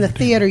singer. In the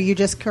theater, you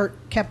just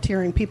kept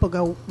hearing people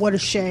go, what a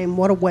shame,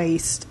 what a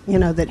waste,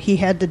 that he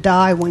had to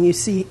die, when you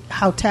see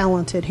how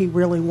talented he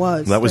really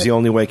was. That was the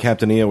only way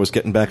Captain EO was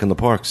getting back in the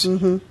parks.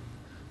 Mm-hmm.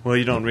 Well,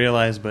 you don't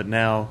realize, but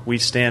now we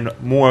stand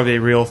more of a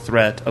real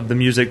threat of the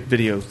music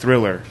video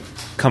Thriller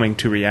coming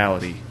to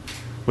reality,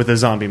 with a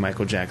zombie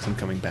Michael Jackson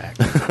coming back.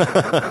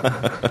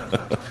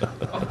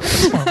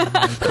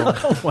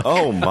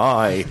 Oh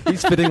my!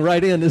 He's fitting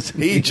right in,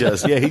 isn't he? He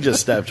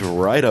just stepped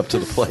right up to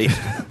the plate.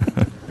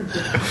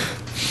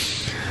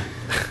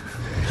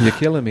 You're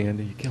killing me,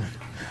 Andy. You're killing me.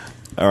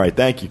 All right,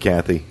 thank you,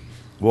 Kathy.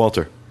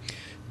 Walter.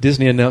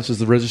 Disney announces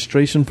the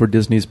registration for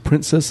Disney's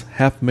Princess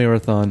Half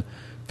Marathon,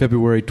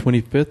 February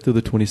 25th through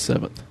the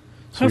 27th.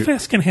 How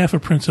fast can half a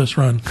princess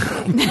run?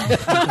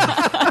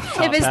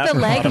 If it's the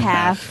leg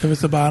half. If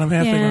it's the bottom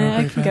half, they Yeah,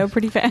 run it can go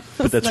pretty fast.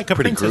 But that's like a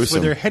pretty princess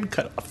gruesome. with her head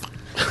cut off.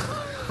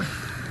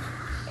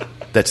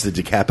 That's the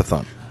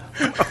decapathon.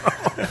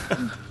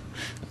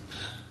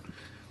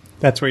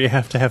 That's where you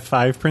have to have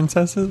 5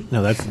 princesses?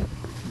 No, that's...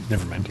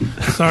 Never mind.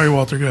 Sorry,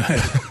 Walter, go ahead.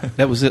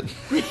 That was it.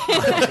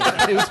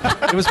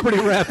 It was pretty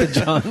rapid,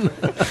 John.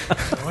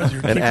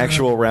 An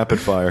actual rapid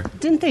fire.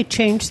 Didn't they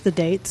change the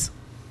dates?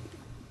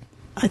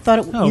 I thought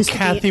it used to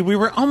Kathy, be... we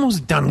were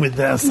almost done with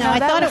this. No, I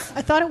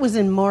thought it was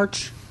in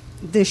March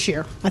this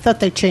year. I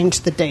thought they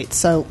changed the date,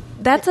 so...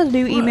 That's a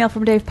new email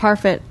from Dave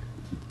Parfit.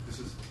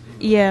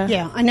 Yeah.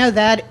 Yeah, I know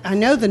that. I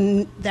know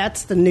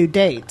that's the new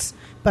dates,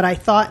 but I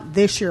thought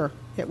this year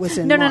it was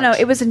in March. No.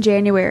 It was in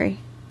January.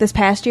 This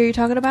past year you're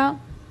talking about?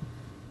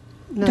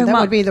 No, that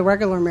would be the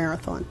regular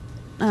marathon.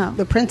 Oh.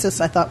 The Princess,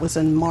 I thought, was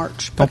in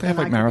March. Don't they have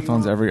like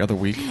marathons every other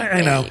week?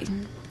 I know.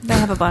 They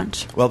have a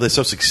bunch. Well, they're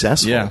so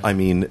successful. Yeah. I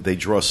mean, they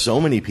draw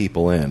so many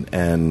people in,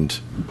 and...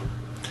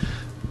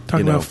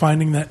 Talking about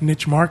finding that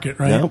niche market,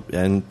 right? Yeah,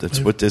 and that's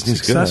what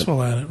Disney's good at.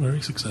 Successful at it. Very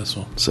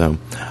successful. So,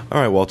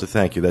 all right, Walter,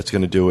 thank you. That's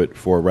going to do it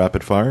for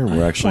Rapid Fire. And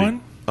we're actually...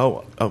 One?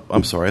 Oh,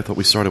 I'm sorry. I thought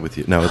we started with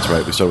you. No, that's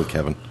right. We started with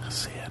Kevin. Let's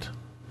see it.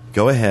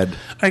 Go ahead.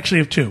 I actually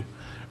have 2.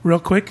 Real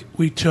quick,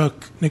 we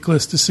took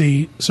Nicholas to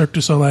see Cirque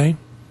du Soleil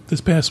this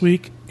past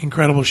week.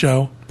 Incredible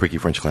show. Freaky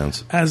French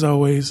Clowns. As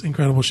always,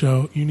 incredible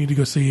show. You need to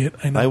go see it.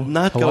 I know. I'm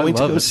not going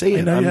to go see I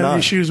it. know I'm you have not.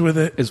 issues with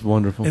it. It's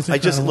wonderful. It's I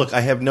just incredible. look.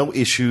 I have no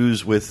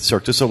issues with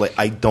Cirque du Soleil.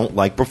 I don't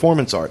like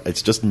performance art.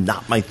 It's just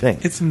not my thing.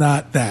 It's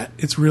not that.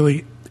 It's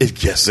really...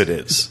 Yes, it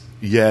is.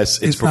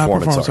 Yes, it's not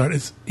performance art.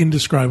 It's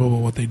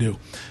indescribable what they do.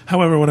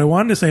 However, what I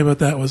wanted to say about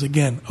that was,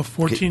 again, a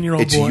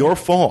 14-year-old It's boy... your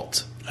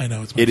fault. I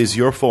know. It is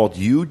your fault.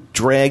 You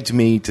dragged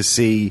me to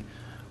see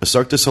a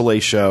Cirque du Soleil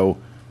show.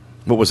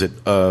 What was it?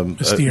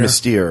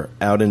 Mystere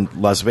out in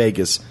Las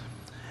Vegas.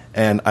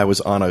 And I was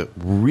on a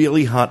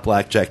really hot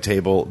blackjack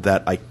table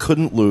that I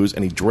couldn't lose.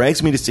 And he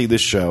drags me to see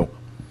this show.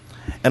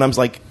 And I was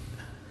like,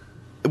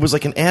 it was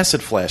like an acid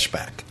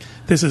flashback.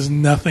 This is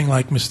nothing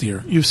like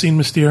Mystere. You've seen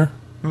Mystere?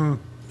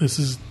 This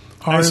is...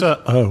 I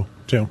saw...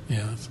 Joe.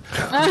 Yeah.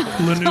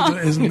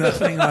 Lanuga is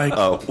nothing like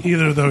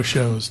either of those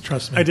shows.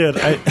 Trust me. I did.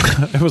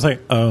 I was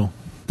like, oh.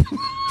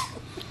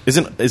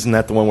 Isn't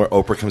that the one where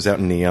Oprah comes out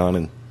in neon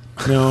and...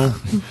 No.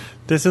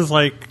 This is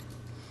like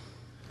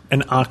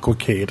an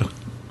aquacade.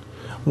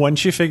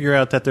 Once you figure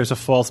out that there's a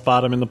false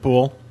bottom in the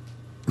pool,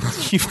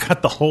 you've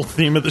got the whole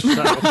theme of the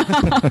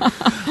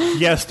show.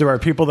 Yes, there are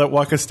people that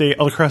walk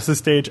across the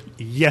stage.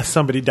 Yes,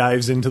 somebody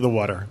dives into the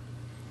water.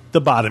 The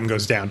bottom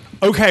goes down.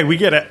 Okay, we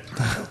get it.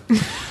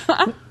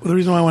 Well, the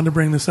reason why I wanted to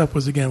bring this up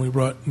was, again, we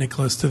brought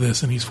Nicholas to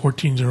this, and he's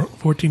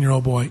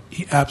 14-year-old boy.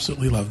 He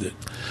absolutely loved it.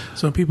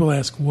 So when people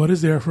ask, what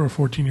is there for a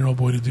 14-year-old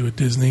boy to do at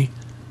Disney?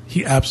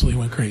 He absolutely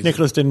went crazy.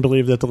 Nicholas didn't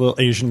believe that the little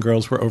Asian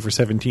girls were over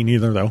 17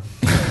 either, though.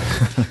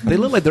 They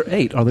look like they're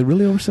 8. Are they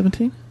really over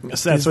 17?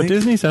 Yes, that's what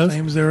Disney says.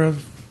 Claims they're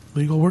of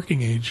legal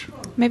working age.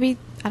 Maybe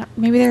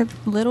they're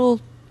little.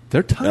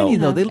 They're tiny,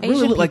 though. They Asian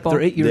really look like people.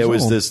 they're 8 years There old.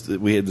 was this.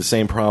 We had the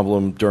same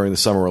problem during the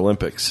Summer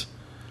Olympics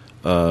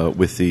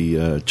with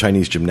the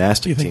Chinese Do you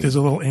gymnastics think team. there's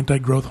a little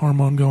anti-growth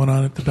hormone going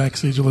on at the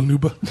backstage of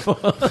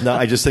Lanuba? No,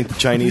 I just think the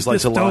Chinese like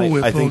This to lie. Dole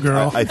Whip, I think. little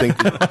girl. I think.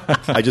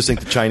 I just think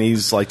the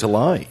Chinese like to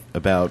lie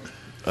about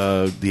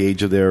the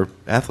age of their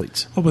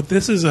athletes. Oh, but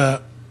this is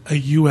a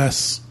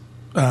U.S.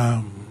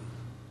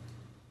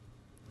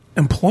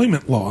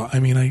 Employment law. I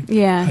mean, you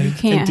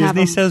can't And have Disney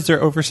them. says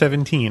they're over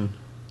 17.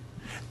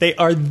 They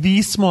are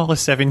the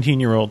smallest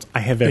 17-year-olds I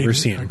have ever They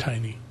seen. are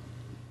tiny,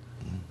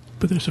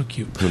 but they're so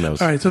cute. Who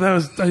knows? All right, so that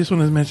was. I just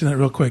wanted to mention that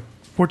real quick.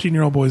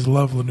 14-year-old boys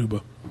love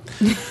Lanuba.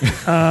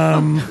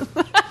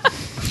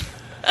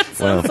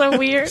 Well, so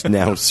weird.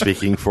 now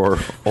speaking for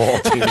all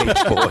teenage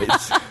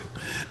boys.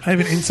 I have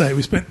an insight.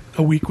 We spent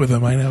a week with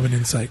them. I have an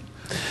insight.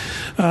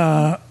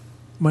 My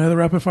other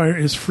rapid fire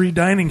is free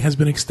dining has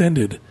been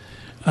extended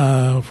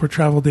for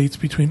travel dates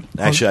between.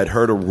 Actually, I'd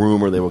heard a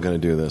rumor they were going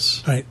to do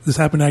this. All right, this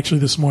happened actually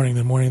this morning,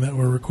 the morning that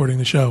we're recording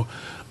the show.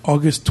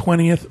 August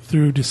 20th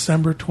through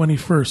December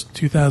 21st,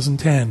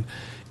 2010.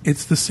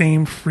 It's the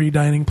same free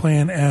dining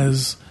plan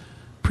as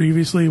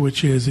previously,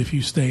 which is if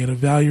you stay at a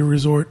value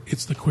resort,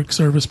 it's the quick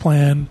service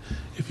plan.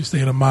 If you stay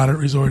at a moderate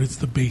resort, it's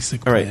the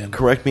basic All plan. right,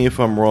 correct me if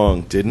I'm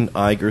wrong. Didn't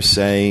Iger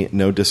say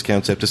no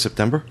discounts after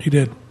September? He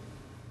did,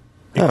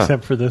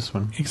 Except for this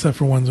one. except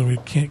for ones that we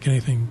can't get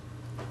anything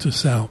to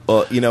sell.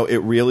 Well, it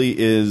really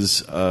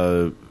is.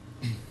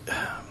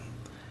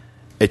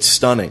 It's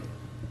stunning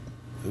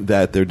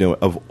that they're doing.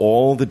 Of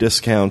all the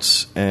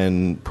discounts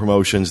and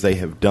promotions they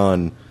have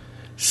done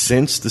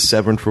since the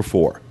 7 for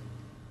 4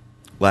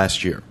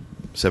 last year,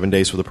 7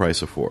 days for the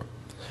price of 4,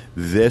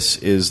 this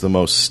is the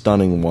most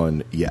stunning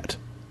one yet.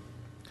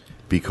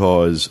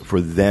 Because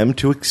for them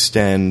to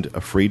extend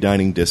a free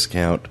dining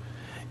discount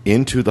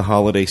into the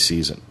holiday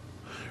season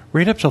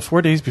Right up till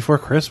 4 days before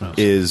Christmas.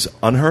 is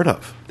unheard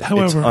of.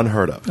 However- it's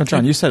unheard of. Oh,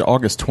 John, you said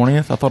August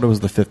 20th? I thought it was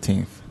the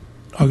 15th.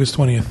 August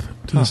 20th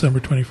to December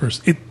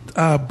 21st.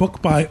 It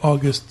booked by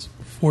August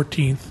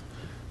 14th,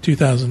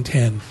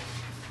 2010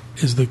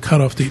 is the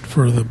cutoff date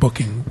for the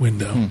booking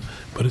window.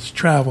 But it's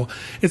travel.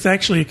 It's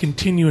actually a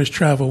continuous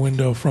travel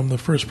window from the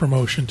first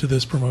promotion to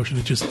this promotion.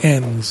 It just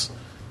ends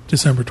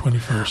December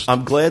 21st.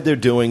 I'm glad they're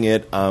doing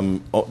it.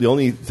 The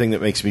only thing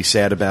that makes me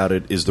sad about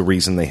it is the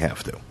reason they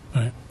have to.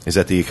 Right. Is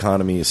that the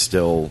economy is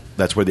still,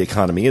 that's where the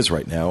economy is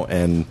right now.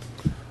 And,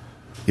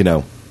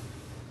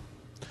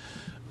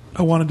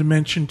 I wanted to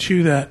mention,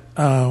 too, that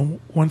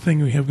one thing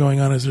we have going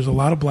on is there's a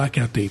lot of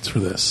blackout dates for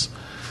this.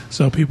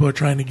 So people are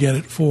trying to get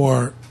it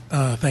for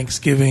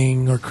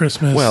Thanksgiving or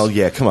Christmas. well,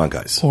 yeah, come on,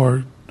 guys.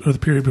 Or the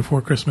period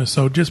before Christmas.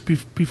 So just be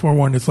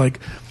forewarned, it's like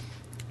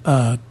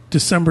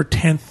December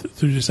 10th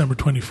through December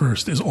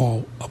 21st is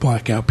all a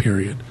blackout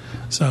period.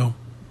 So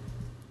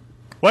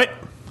What?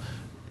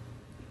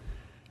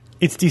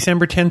 It's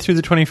December 10th through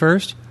the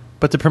 21st,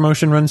 but the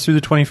promotion runs through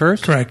the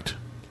 21st? correct.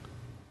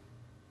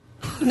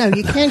 No,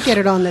 you can't get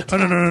it on the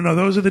 10th. Oh, no.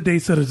 Those are the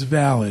dates that it's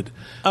valid.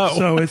 Oh.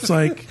 So it's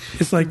like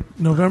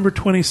November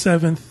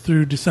 27th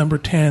through December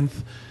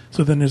 10th.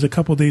 So then there's a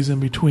couple days in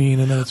between,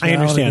 and then it's I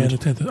valid understand.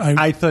 again the 10th.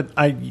 I thought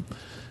I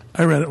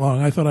read it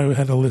wrong. I thought I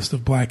had a list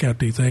of blackout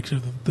dates.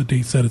 Actually, the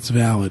date said it's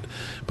valid,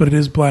 but it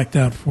is blacked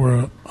out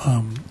for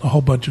a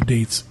whole bunch of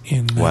dates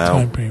in that Wow.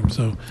 time frame.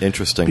 So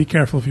Interesting. be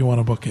careful if you want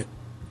to book it.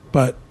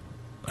 But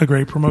a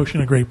great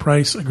promotion, a great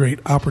price, a great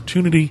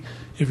opportunity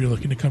if you're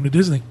looking to come to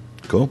Disney.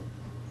 Cool.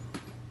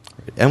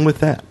 And with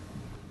that,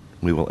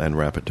 we will end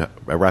rapid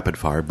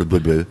fire. Blah, blah,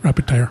 blah.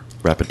 Rapid Tire.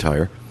 Rapid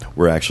tire.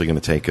 We're actually going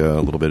to take a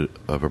little bit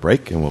of a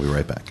break, and we'll be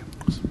right back.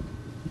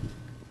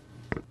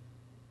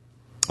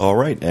 All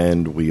right,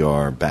 and we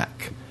are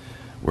back.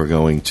 We're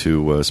going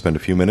to spend a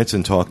few minutes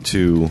and talk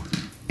to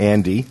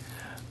Andy.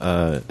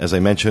 As I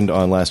mentioned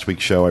on last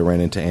week's show, I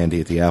ran into Andy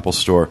at the Apple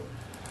Store.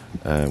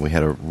 We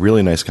had a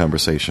really nice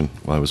conversation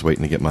while I was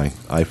waiting to get my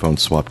iPhone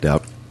swapped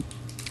out.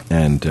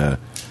 And,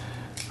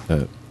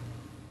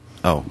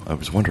 I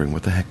was wondering,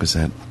 what the heck was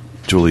that?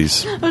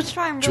 Julie's I was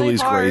trying really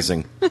Julie's hard.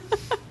 grazing.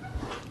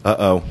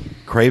 Uh-oh.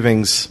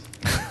 Cravings.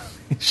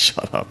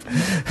 Shut up.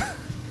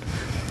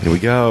 Here we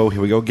go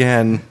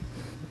again.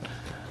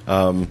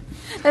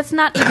 That's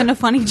not even a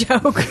funny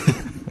joke.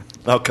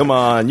 Oh, come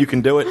on. You can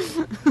do it.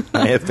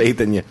 I have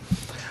faith in you.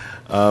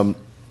 As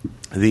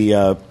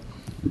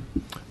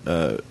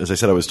I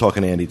said, I was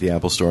talking to Andy at the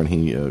Apple Store, and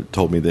he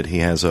told me that he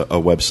has a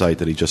website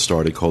that he just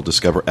started called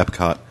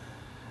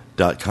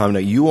DiscoverEpcot.com. Now,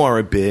 you are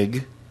a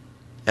big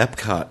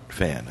Epcot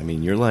fan. I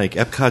mean, you're like,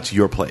 Epcot's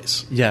your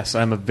place. Yes,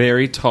 I'm a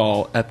very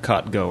tall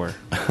Epcot goer.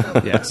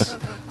 Yes.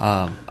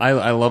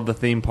 I love the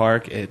theme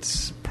park.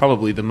 It's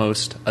probably the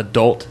most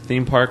adult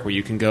theme park where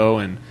you can go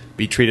and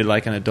be treated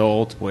like an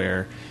adult,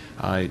 where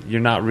you're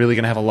not really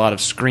going to have a lot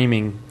of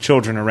screaming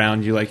children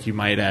around you like you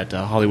might at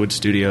Hollywood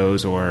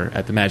Studios or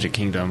at the Magic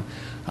Kingdom.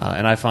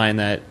 And I find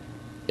that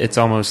it's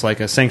almost like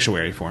a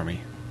sanctuary for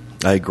me.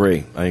 I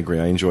agree. I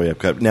enjoy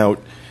Epcot. Now,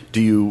 do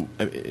you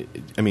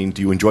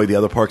enjoy the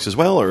other parks as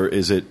well, or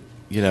is it,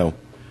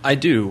 I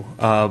do,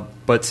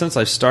 but since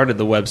I've started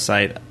the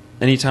website,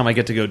 anytime I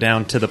get to go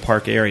down to the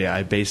park area,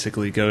 I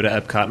basically go to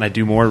Epcot and I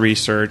do more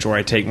research, or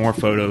I take more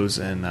photos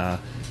and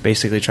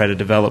basically try to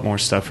develop more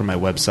stuff for my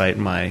website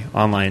and my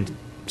online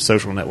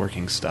social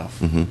networking stuff.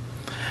 Mm-hmm.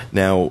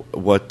 Now,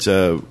 when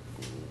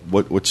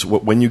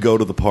you go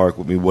to the park,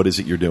 what is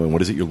it you're doing?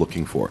 What is it you're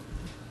looking for?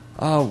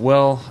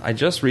 Well, I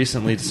just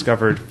recently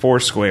discovered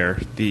Foursquare,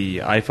 the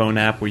iPhone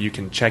app where you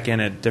can check in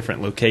at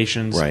different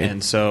locations. Right.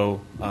 And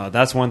so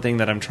that's one thing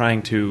that I'm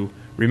trying to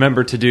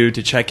remember to do,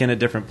 to check in at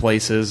different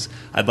places.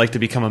 I'd like to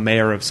become a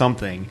mayor of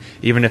something,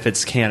 even if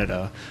it's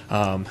Canada.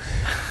 I'm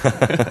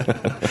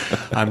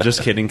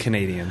just kidding,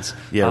 Canadians.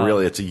 Yeah,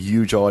 really, it's a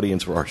huge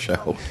audience for our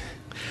show.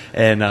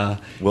 And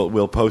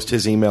we'll post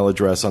his email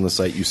address on the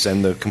site. You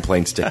send the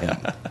complaints to him.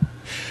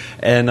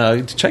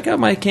 And check out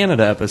my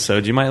Canada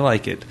episode. You might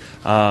like it.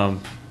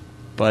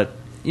 But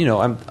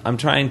I'm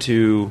trying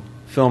to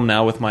film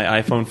now with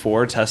my iPhone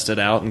 4, test it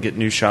out, and get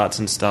new shots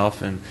and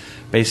stuff, and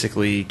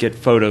basically get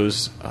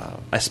photos.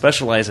 I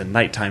specialize in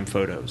nighttime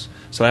photos.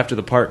 So after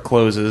the park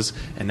closes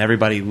and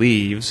everybody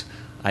leaves,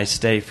 I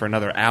stay for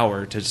another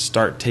hour to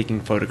start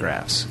taking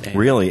photographs. And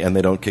really? And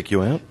they don't kick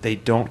you out? They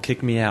don't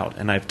kick me out.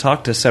 And I've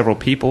talked to several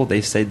people.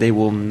 They say they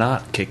will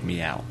not kick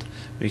me out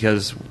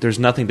because there's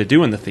nothing to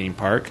do in the theme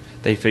park.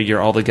 They figure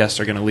all the guests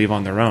are going to leave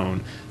on their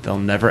own. They'll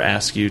never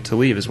ask you to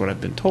leave, is what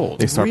I've been told.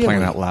 They start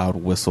playing that loud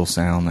whistle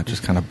sound that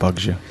just kind of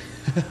bugs you.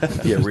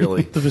 Yeah,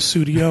 really. The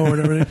Vesudio or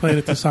whatever they played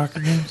at the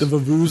soccer games. The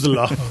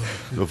Vuvuzela.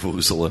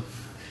 Vuvuzela.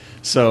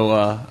 So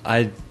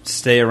I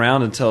stay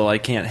around until I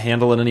can't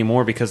handle it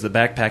anymore because the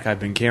backpack I've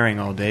been carrying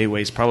all day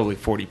weighs probably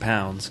 40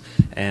 pounds.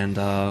 And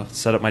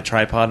set up my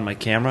tripod and my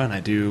camera, and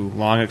I do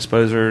long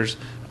exposures.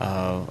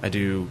 I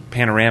do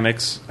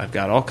panoramics. I've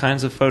got all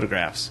kinds of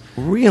photographs.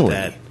 Really?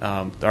 That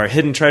are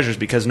hidden treasures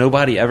because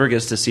nobody ever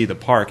gets to see the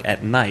park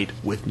at night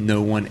with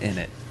no one in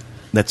it.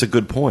 That's a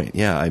good point.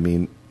 Yeah, I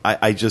mean,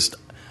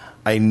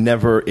 it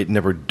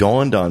never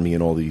dawned on me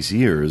in all these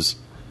years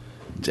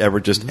to ever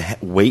just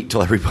wait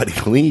till everybody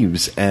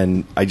leaves,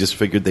 and I just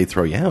figured they'd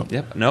throw you out.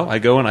 Yep. No, I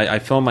go and I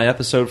film my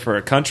episode for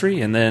a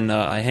country, and then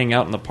I hang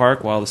out in the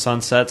park while the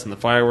sun sets and the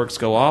fireworks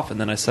go off,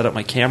 and then I set up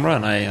my camera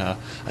and I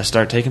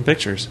start taking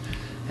pictures.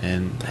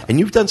 And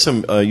you've done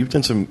some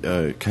kind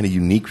of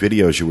unique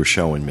videos you were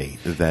showing me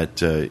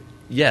that.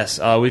 Yes,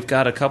 we've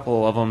got a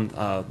couple of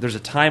them. There's a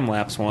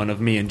time-lapse one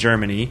of me in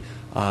Germany,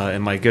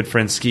 and my good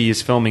friend Ski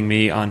is filming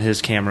me on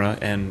his camera,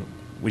 and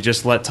we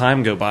just let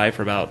time go by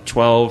for about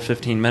 12,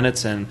 15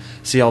 minutes and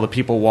see all the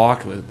people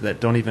walk that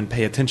don't even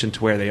pay attention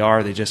to where they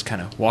are. They just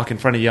kind of walk in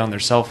front of you on their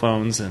cell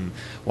phones and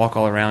walk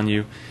all around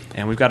you.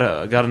 And we've got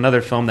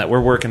another film that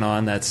we're working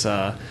on that's...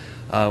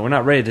 we're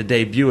not ready to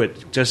debut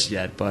it just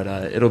yet, but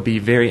it'll be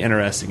very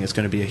interesting. It's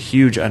going to be a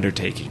huge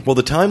undertaking. Well,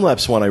 the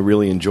time-lapse one I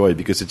really enjoyed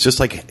because it's just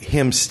like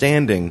him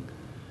standing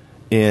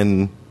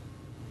in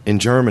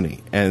Germany,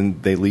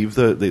 and they leave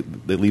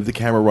the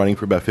camera running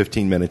for about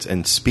 15 minutes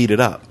and speed it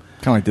up.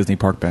 Kind of like Disney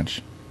Park Bench.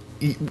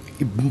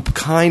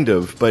 Kind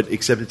of, but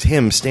except it's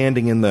him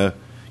standing in the,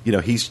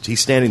 he's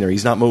standing there,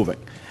 he's not moving.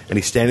 And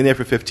he's standing there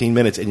for 15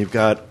 minutes, and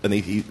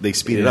they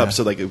speed it up,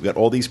 so like you've got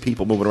all these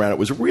people moving around. It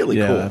was really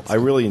cool. I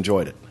really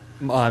enjoyed it.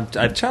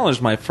 I've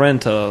challenged my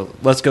friend to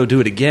let's go do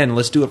it again.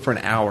 Let's do it for an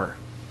hour.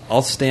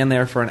 I'll stand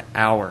there for an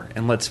hour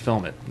and let's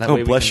film it. That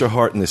way bless your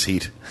heart in this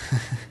heat.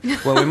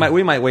 Well,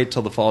 we might wait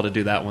till the fall to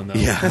do that one though.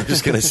 Yeah, I'm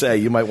just gonna say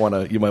you might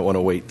want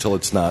to wait till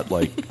it's not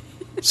like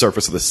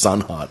surface of the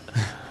sun hot.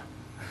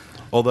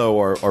 Although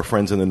our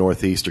friends in the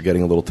Northeast are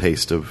getting a little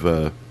taste of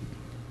the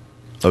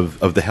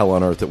hell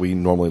on earth that we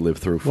normally live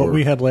through. For what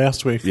we had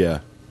last week. Yeah.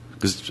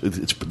 Because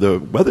the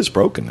weather's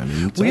broken. I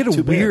mean, we had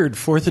a weird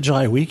 4th of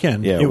July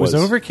weekend. Yeah, it was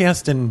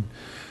overcast and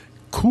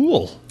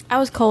cool. I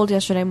was cold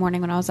yesterday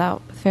morning when I was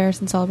out with Ferris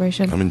and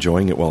Celebration. I'm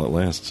enjoying it while it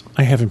lasts.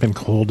 I haven't been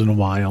cold in a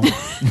while.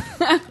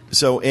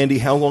 So, Andy,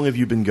 how long have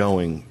you been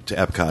going to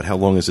Epcot? How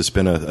long has this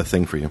been a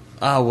thing for you?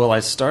 Well, I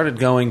started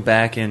going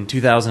back in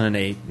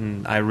 2008,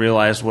 and I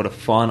realized what a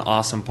fun,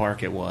 awesome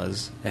park it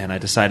was, and I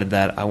decided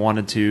that I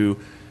wanted to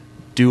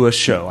do a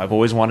show. I've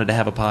always wanted to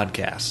have a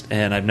podcast,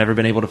 and I've never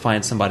been able to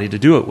find somebody to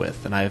do it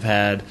with. And I've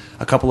had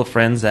a couple of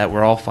friends that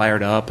were all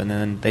fired up, and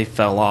then they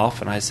fell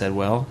off, and I said,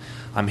 well,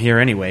 I'm here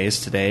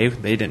anyways today.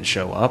 They didn't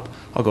show up.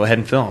 I'll go ahead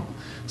and film.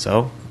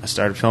 So I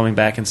started filming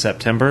back in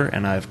September,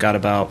 and I've got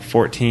about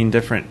 14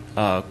 different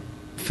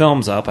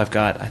films up. I've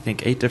got, I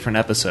think, 8 different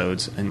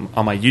episodes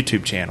on my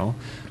YouTube channel,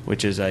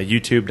 which is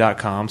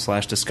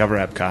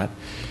youtube.com/DiscoverEpcot.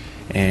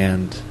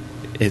 And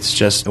it's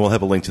just... And we'll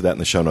have a link to that in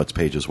the show notes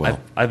page as well.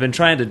 I've been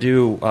trying to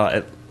do...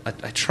 I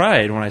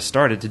tried when I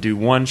started to do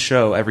one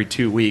show every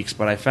 2 weeks,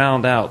 but I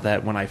found out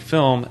that when I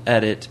film,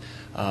 edit,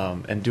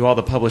 and do all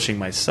the publishing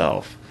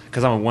myself,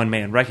 because I'm a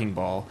one-man wrecking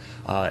ball,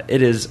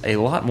 it is a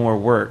lot more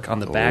work on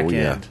the back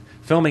end.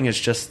 Filming is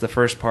just the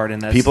first part,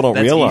 and that's people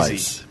don't realize.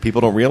 Easy.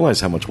 People don't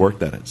realize how much work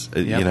that is.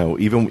 Yep.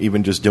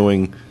 Even just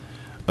doing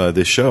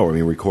this show. I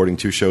mean, recording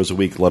 2 shows a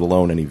week, let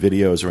alone any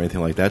videos or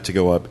anything like that to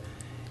go up.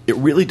 It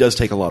really does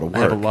take a lot of work. I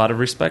have a lot of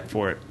respect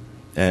for it.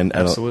 And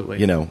absolutely,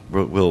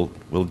 we'll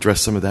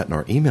address some of that in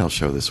our email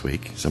show this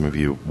week. Some of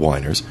you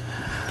whiners,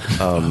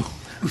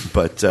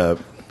 but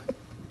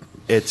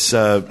it's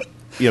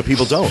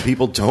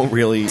people don't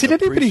really. Did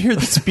anybody hear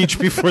the speech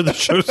before the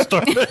show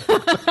started?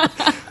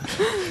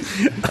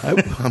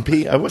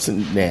 I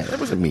wasn't mad. That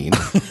wasn't mean.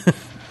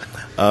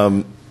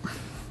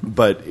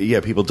 But yeah,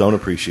 people don't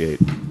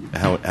appreciate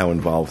how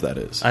involved that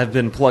is. I've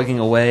been plugging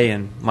away,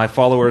 and my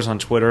followers on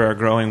Twitter are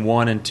growing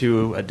 1 and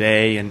 2 a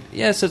day. And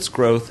yes, it's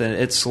growth, and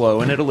it's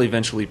slow, and it'll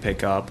eventually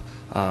pick up.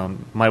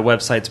 My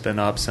website's been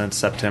up since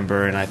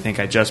September, and I think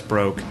I just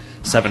broke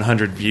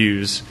 700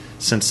 views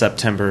since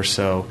September.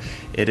 So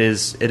it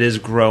is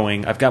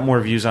growing. I've got more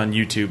views on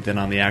YouTube than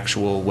on the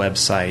actual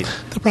website.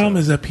 The problem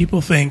is that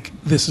people think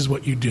this is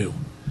what you do.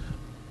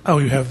 Oh,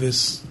 you have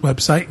this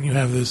website and you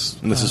have this.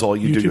 And this is all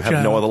you YouTube do. You have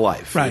channel. no other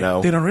life. Right. You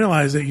know? They don't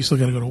realize that you still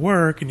got to go to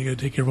work and you got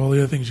to take care of all the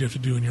other things you have to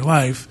do in your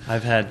life.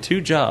 I've had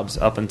 2 jobs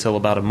up until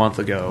about a month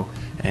ago,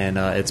 and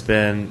it's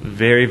been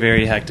very,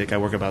 very hectic. I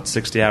work about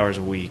 60 hours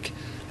a week.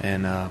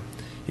 And, I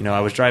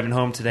was driving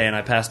home today and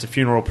I passed a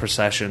funeral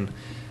procession,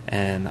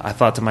 and I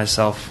thought to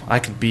myself, I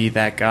could be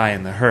that guy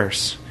in the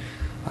hearse.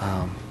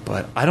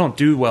 But I don't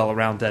do well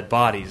around dead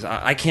bodies.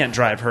 I can't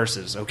drive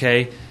hearses,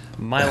 okay?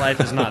 My life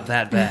is not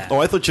that bad. Oh,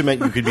 I thought you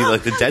meant you could be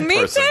like the dead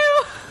Me person.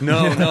 too. No.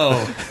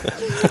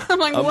 I'm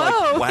like,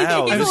 whoa,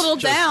 wow, he's a this little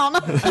down.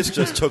 This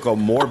just took a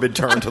morbid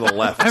turn to the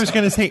left. I was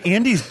going to say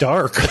Andy's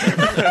dark.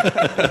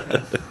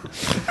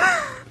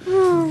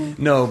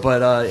 No,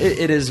 but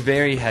it is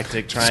very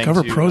hectic trying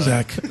Discover to...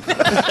 Prozac.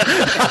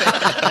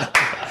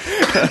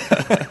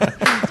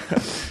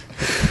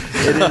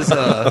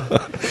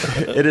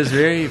 It is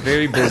very,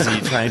 very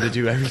busy trying to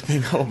do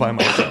everything all by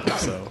myself.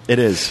 So It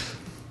is.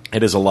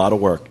 It is a lot of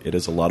work. It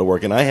is a lot of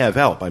work, and I have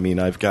help. I mean,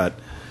 I've got,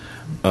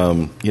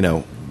 I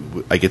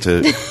get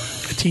to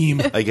A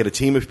team. I get a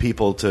team of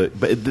people to.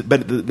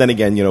 But then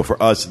again,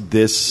 for us,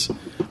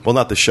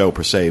 not the show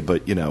per se,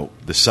 but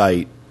the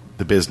site,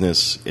 the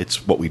business,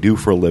 it's what we do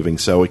for a living,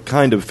 so it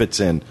kind of fits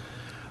in.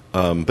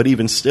 But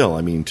even still,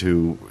 I mean,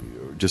 to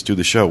just do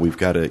the show, I've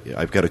got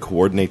to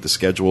coordinate the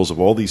schedules of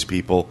all these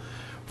people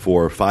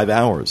for 5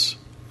 hours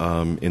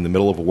in the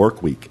middle of a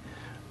work week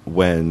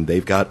when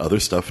they've got other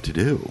stuff to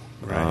do.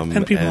 Right.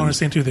 And people don't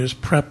understand, too, there's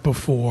prep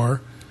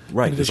before.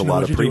 Right. There's a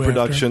lot of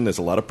pre-production. There's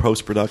a lot of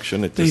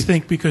post-production. They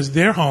think because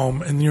they're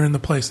home and you're in the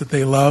place that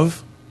they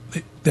love,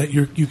 that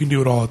you can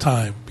do it all the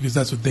time because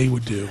that's what they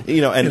would do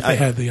and if they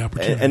had the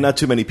opportunity. And not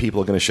too many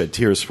people are going to shed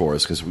tears for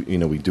us because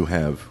we do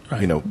have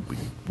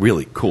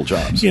really cool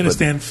jobs. You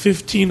understand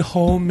 15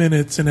 whole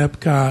minutes in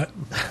Epcot.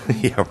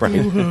 Yeah,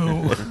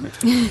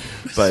 right.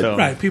 But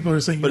right, people are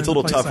saying. But it's a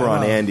little tougher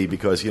on Andy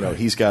because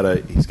he's got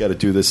to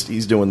do this.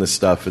 He's doing this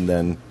stuff, and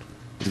then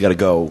he's got to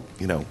go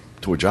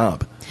to a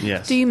job.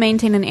 yes, Do you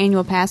maintain an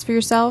annual pass for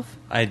yourself?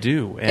 I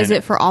do. And Is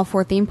it for all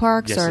 4 theme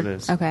parks? Yes, or? it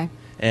is. Okay.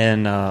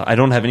 And I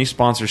don't have any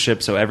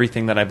sponsorship, so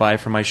everything that I buy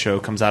for my show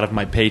comes out of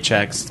my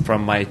paychecks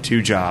from my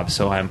 2 jobs.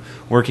 So I'm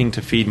working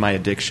to feed my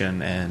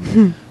addiction,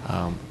 and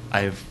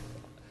I've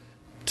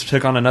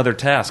took on another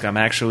task. I'm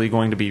actually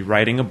going to be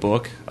writing a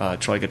book,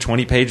 like a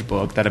 20-page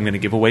book that I'm going to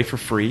give away for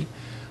free.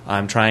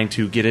 I'm trying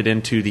to get it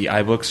into the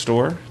iBook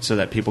store so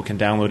that people can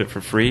download it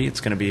for free. It's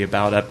going to be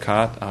about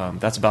Epcot.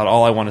 That's about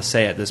all I want to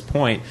say at this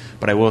point,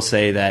 but I will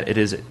say that it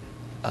is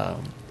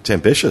it's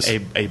ambitious.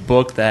 A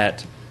book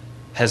that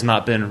has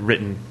not been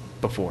written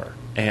before,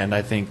 and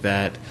I think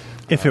that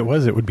If it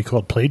was, it would be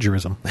called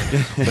plagiarism.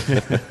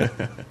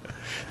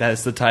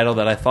 that's the title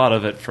that I thought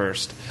of at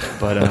first,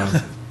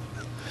 but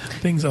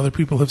Things other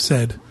people have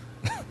said.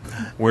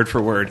 word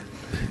for word.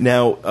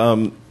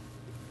 Now,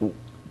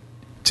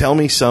 tell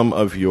me some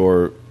of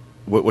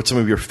what's some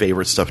of your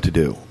favorite stuff to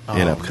do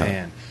in Epcot.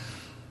 Man.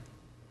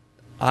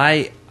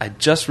 I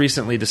just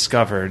recently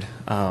discovered,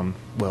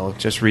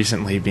 just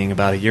recently being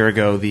about a year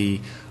ago,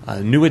 the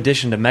new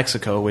addition to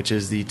Mexico, which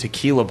is the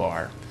tequila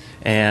bar.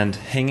 And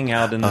hanging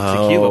out in the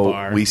tequila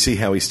bar. We see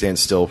how he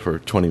stands still for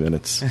 20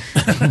 minutes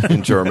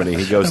in Germany.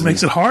 He goes. That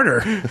makes it harder.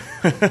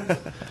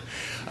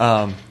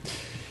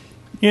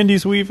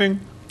 Andy's weaving.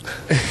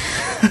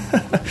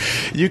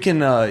 You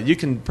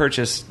can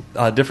purchase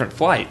different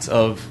flights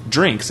of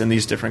drinks in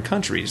these different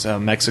countries: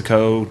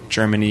 Mexico,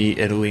 Germany,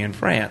 Italy, and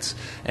France.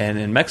 And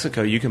in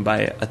Mexico, you can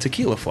buy a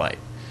tequila flight.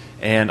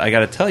 And I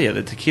got to tell you,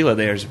 the tequila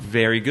there is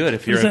very good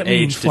if you're does of that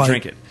mean, age to flight?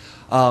 drink it.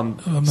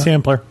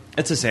 Sampler.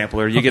 It's a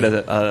sampler. You get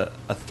a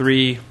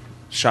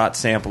 3-shot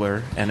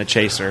sampler and a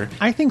chaser.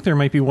 I think there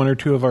might be 1 or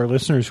 2 of our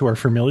listeners who are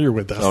familiar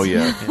with this. Oh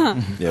yeah,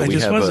 yeah. I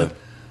just wasn't.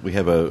 We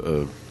have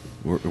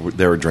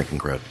they're a drinking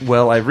crowd.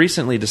 Well, I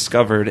recently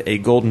discovered a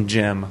golden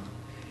gem.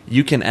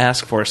 You can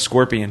ask for a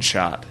scorpion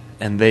shot,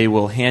 and they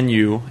will hand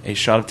you a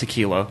shot of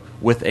tequila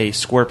with a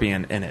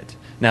scorpion in it.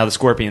 Now, the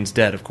scorpion's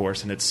dead, of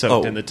course, and it's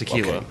soaked in the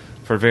tequila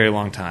for a very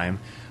long time.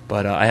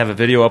 But I have a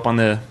video up on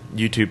the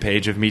YouTube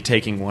page of me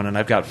taking one, and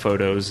I've got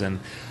photos. And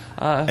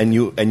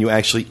you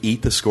actually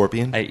eat the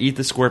scorpion? I eat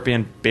the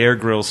scorpion Bear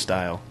Grylls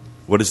style.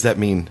 What does that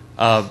mean?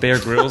 Bear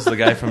Grylls, the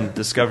guy from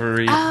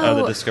Discovery,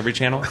 the Discovery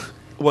Channel.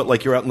 What,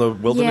 like you're out in the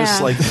wilderness,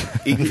 Yeah. like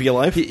eating for your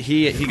life?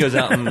 He goes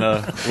out in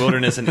the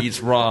wilderness and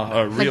eats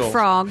raw, real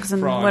frogs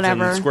and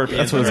whatever. and scorpions.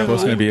 That's what it's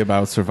supposed to be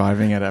about,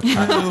 surviving at Epcot.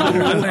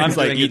 I'm like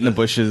doing eating it the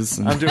bushes.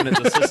 I'm doing it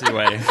the sissy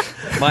way.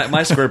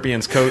 My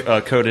scorpion's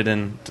coated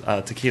in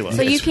tequila.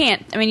 So you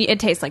can't. I mean, it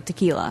tastes like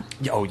tequila.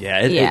 Oh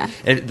yeah, Yeah.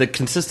 The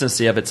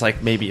consistency of it's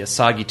like maybe a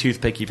soggy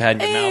toothpick you've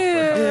had in your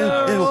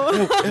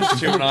mouth.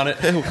 Chewing on it.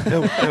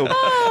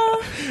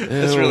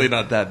 It's really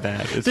not that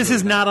bad. This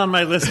is not on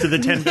my list of the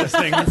 10 best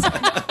things.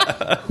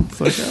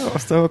 It's like, oh,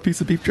 throw a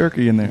piece of beef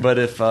jerky in there. But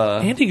if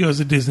Andy goes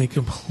to Disney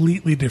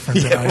completely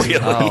different than I do.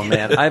 oh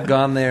man, I've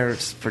gone there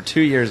for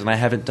 2 years and I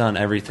haven't done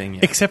everything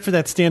yet. Except for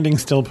that standing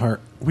still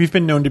part. We've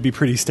been known to be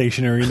pretty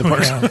stationary in the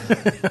parks.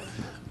 Yeah.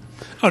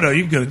 Oh no,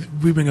 you can go.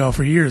 We've been going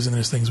for years, and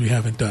there's things we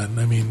haven't done.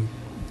 I mean,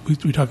 we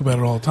talk about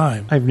it all the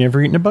time. I've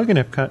never eaten a bug in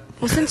Epcot.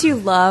 Well, since you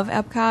love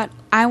Epcot,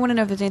 I want to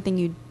know if there's anything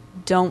you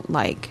don't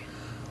like.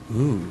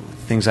 Ooh,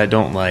 things I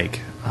don't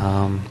like.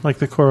 Like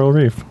the coral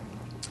reef.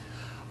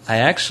 I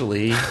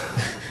actually,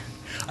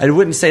 I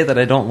wouldn't say that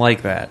I don't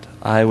like that.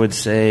 I would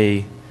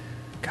say,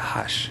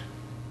 gosh,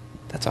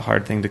 that's a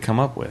hard thing to come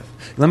up with.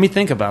 Let me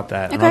think about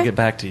that, and Okay. I'll get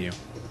back to you.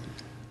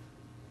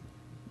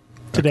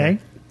 Today?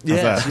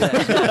 Yeah. Is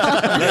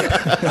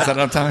that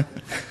enough time?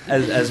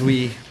 As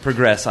we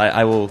progress,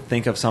 I will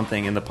think of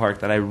something in the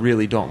park that I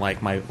really don't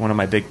like. One of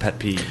my big pet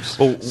peeves.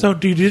 Oh, So,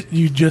 do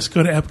you just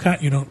go to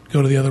Epcot? You don't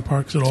go to the other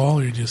parks at all,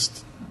 or you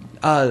just?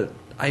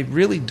 I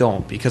really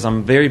don't, because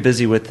I'm very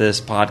busy with this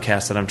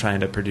podcast that I'm trying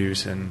to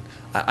produce, and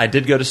I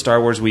did go to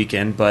Star Wars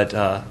weekend, but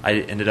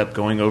I ended up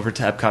going over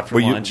to Epcot for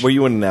lunch. were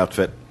you in an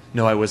outfit?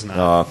 No, I was not.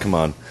 Oh, come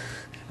on.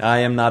 I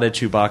am not a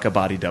Chewbacca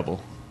body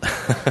double.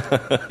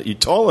 You're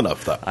tall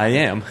enough, though. I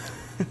am.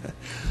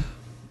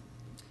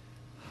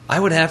 I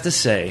would have to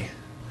say,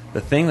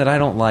 the thing that I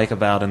don't like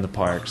about in the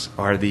parks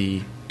are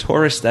the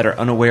tourists that are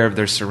unaware of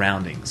their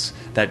surroundings,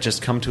 that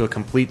just come to a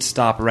complete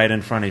stop right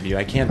in front of you.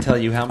 I can't tell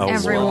you how many.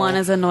 Everyone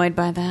is annoyed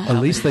by that.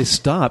 At least they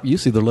stop.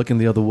 Usually they're looking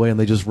the other way and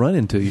they just run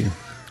into you.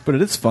 But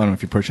it is fun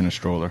if you're pushing a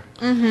stroller.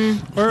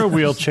 Or a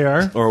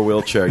wheelchair. Or a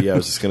wheelchair. Yeah, I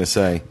was just going to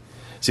say.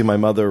 See, my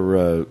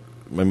mother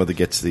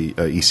gets the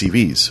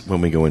ECVs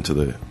when we go into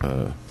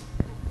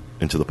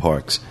the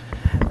parks,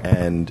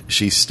 and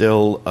she's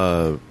still,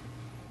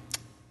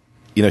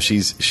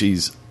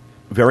 she's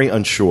very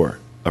unsure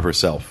of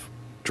herself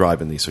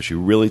driving these, so she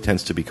really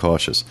tends to be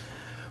cautious.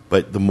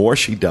 But the more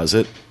she does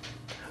it,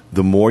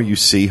 the more you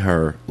see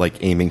her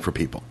like aiming for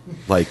people,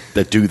 like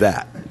that do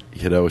that.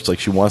 It's like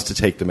she wants to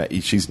take them.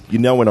 She's,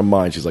 in her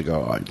mind, she's like,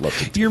 "Oh, I'd love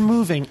to." You're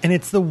moving, and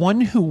it's the one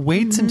who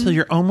waits until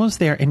you're almost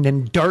there and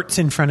then darts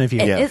in front of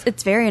you.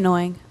 It's very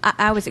annoying.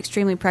 I was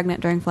extremely pregnant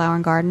during Flower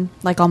and Garden,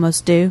 like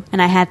almost due,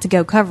 and I had to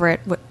go cover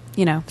it,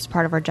 as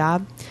part of our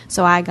job.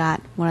 So I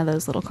got one of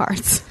those little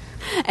carts.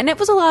 And it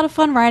was a lot of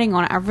fun riding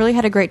on it. I really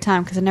had a great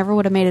time because I never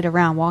would have made it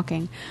around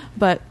walking.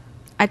 But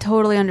I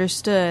totally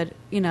understood,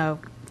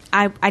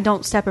 I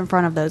don't step in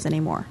front of those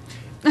anymore.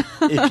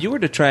 If you were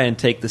to try and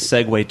take the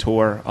Segway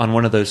tour on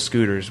one of those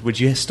scooters, would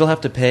you still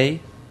have to pay,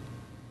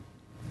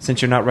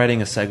 since you're not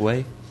riding a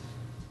Segway?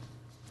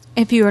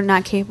 If you are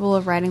not capable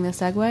of riding the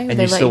Segway? And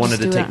you still wanted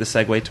to take the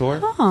Segway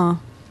tour? Huh.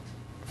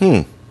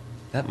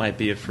 That might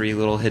be a free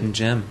little hidden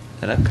gem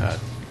at Epcot.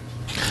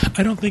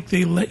 I don't think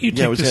they let you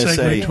Yeah, I take was the gonna Segway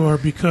say, tour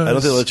because I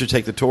don't think they let you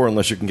take the tour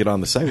unless you can get on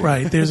the Segway.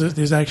 right.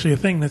 There's actually a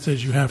thing that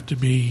says you have to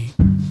be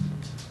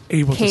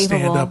able to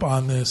stand Capable. up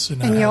on this,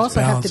 and And you has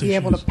also have balance to be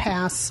able to issues.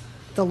 pass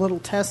the little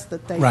test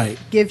that they Right.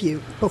 give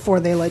you before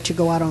they let you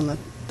go out on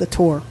the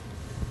tour.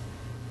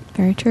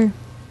 Very true.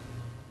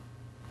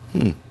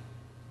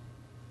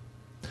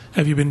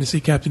 Have you been to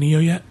see Captain EO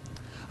yet?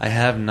 I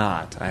have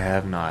not.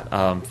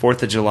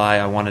 4th of July,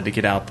 I wanted to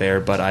get out there,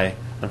 but I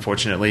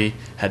unfortunately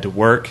had to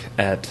work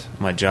at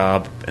my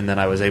job, and then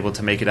I was able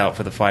to make it out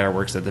for the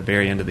fireworks at the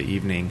very end of the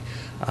evening.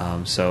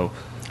 So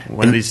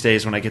one of these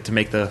days when I get to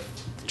make the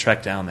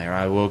trek down there,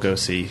 I will go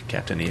see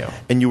Captain EO.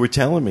 And you were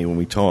telling me when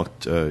we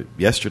talked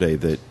yesterday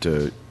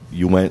that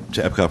you went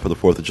to Epcot for the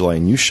 4th of July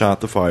and you shot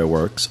the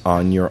fireworks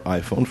on your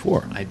iPhone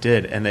 4. I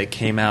did, and they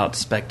came out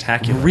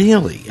spectacular.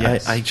 Really?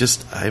 Yes.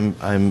 I'm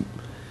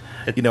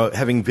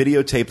having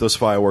videotaped those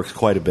fireworks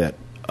quite a bit.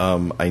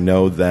 I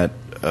know that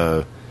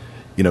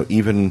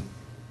even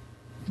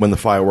when the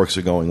fireworks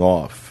are going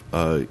off,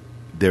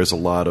 there's a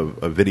lot of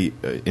video.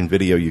 In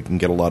video, you can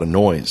get a lot of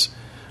noise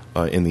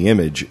in the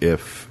image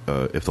if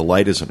the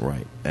light isn't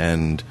right,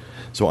 and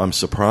so I'm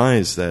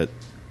surprised that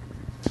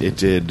it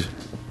did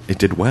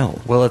well.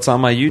 Well, it's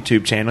on my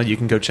YouTube channel. You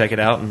can go check it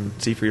out and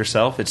see for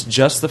yourself. It's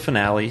just the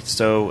finale.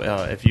 So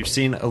if you've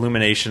seen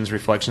Illuminations,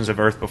 Reflections of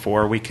Earth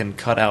before, we can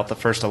cut out the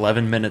first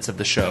 11 minutes of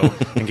the show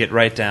and get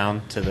right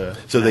down to the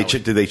So finale.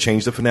 did they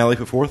change the finale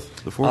for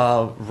the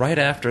fourth? Right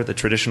after the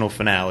traditional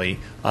finale,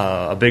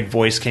 a big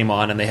voice came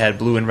on, and they had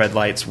blue and red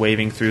lights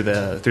waving through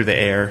the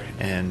air,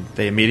 and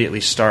they immediately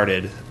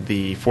started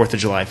the 4th of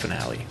July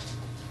finale.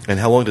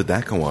 And how long did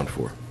that go on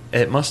for?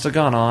 It must have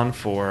gone on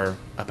for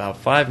about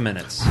 5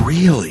 minutes.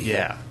 Really?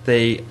 Yeah.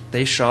 They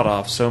shot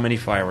off so many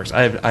fireworks.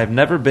 I've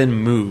never been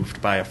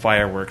moved by a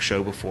fireworks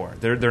show before.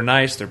 They're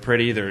nice, they're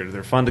pretty,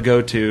 they're fun to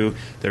go to.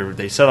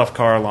 They set off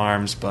car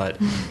alarms, but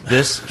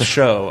this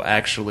show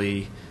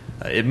actually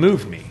it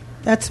moved me.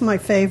 That's my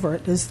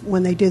favorite, is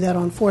when they do that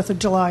on 4th of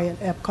July at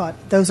Epcot.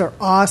 Those are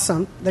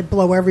awesome. They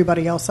blow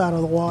everybody else out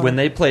of the water. When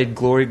they played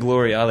Glory,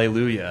 Glory,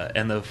 Alleluia,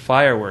 and the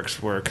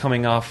fireworks were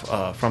coming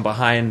off from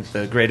behind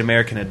the Great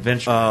American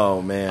Adventure.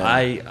 Oh, man.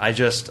 I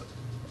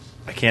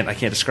can't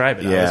describe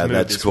it. I Yeah, was moved.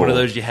 that's It's cool. one of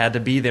those you had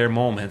to be there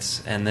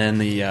moments, and then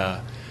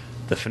the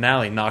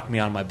finale knocked me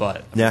on my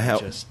butt. Now,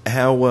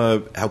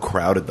 how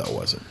crowded, though,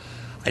 was it?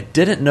 I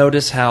didn't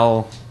notice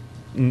how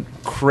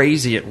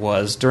crazy it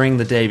was during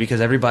the day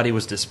because everybody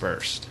was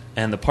dispersed.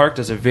 And the park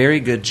does a very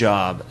good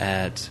job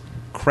at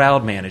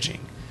crowd managing.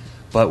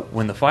 But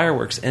when the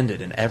fireworks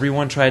ended and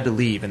everyone tried to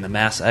leave in the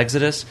mass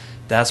exodus,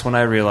 that's when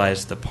I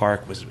realized the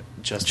park was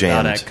just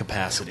Jammed. about at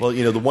capacity. Well,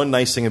 the one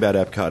nice thing about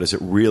Epcot is it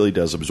really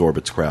does absorb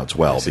its crowds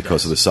well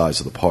because of the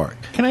size of the park.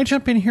 Can I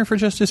jump in here for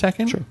just a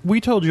second? Sure.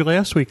 We told you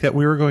last week that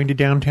we were going to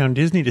Downtown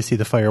Disney to see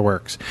the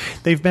fireworks.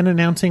 They've been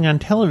announcing on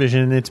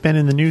television, and it's been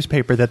in the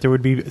newspaper, that there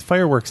would be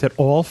fireworks at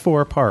all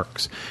 4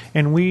 parks.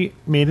 And we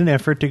made an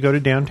effort to go to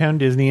Downtown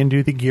Disney and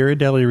do the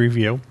Ghiradelli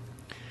review.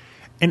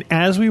 And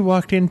as we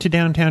walked into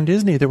Downtown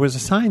Disney, there was a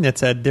sign that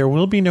said, "There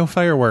will be no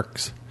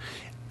fireworks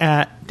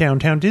at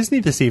Downtown Disney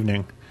this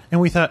evening." And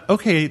we thought,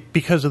 okay,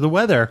 because of the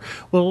weather.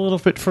 Well, a little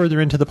bit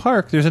further into the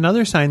park, there's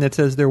another sign that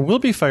says there will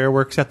be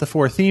fireworks at the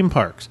 4 theme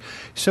parks.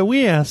 So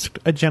we asked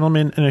a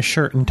gentleman in a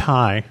shirt and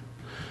tie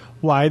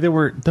why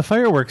the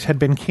fireworks had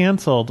been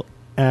canceled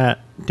at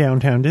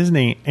Downtown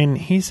Disney, and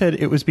he said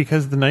it was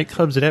because the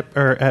nightclubs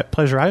at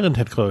Pleasure Island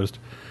had closed.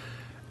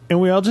 And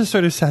we all just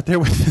sort of sat there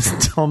with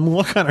this dumb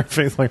look on our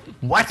face, like,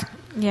 what?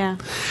 Yeah.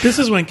 This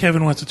is when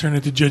Kevin wants to turn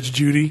into Judge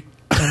Judy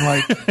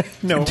and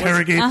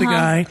interrogate the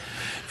guy.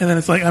 And then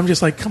it's like, I'm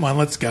just like, come on,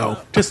 let's go.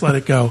 Just let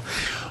it go.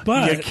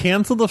 But you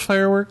cancel the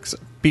fireworks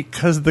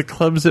because the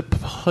clubs at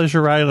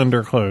Pleasure Island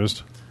are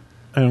closed.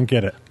 I don't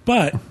get it.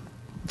 But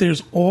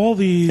there's all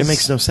these It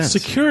makes no sense.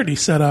 security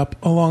set up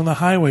along the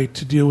highway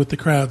to deal with the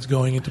crowds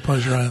going into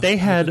Pleasure Island. They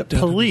had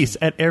police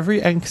at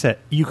every exit.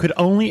 You could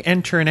only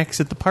enter and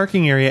exit the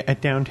parking area at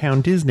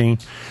Downtown Disney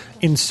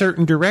in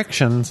certain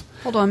directions.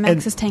 Hold on,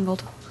 Max is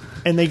tangled.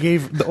 And they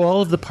gave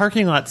all of the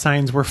parking lot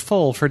signs were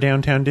full for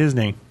Downtown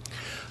Disney,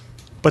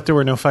 but there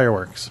were no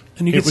fireworks.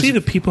 And you could see the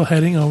people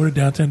heading over to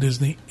Downtown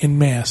Disney en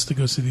masse to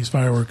go see these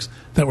fireworks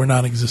that were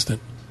non-existent.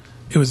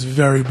 It was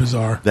very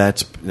bizarre.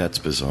 That's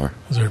bizarre.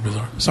 It was very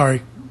bizarre.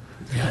 Sorry.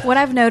 What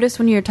I've noticed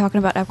when you're talking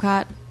about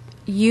Epcot,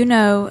 you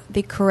know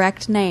the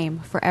correct name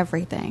for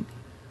everything.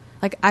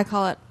 Like, I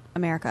call it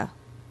America.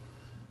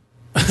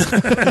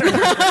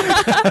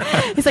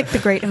 It's like the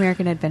Great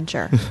American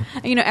Adventure.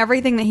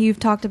 Everything that you've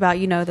talked about,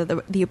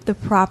 the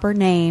proper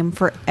name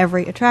for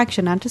every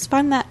attraction. I just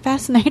find that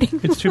fascinating.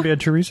 It's too bad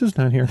Teresa's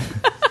not here.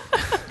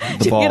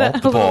 The ball. Get a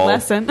little ball.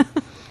 lesson.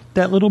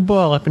 That little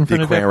ball up in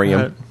front The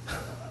aquarium. of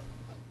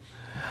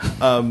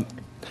Epcot.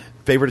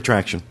 Favorite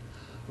attraction?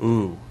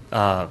 Ooh,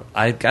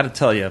 I got to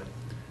tell you,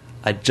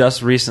 I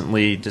just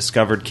recently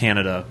discovered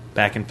Canada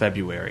back in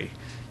February.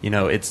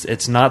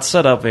 It's not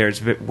set up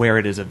where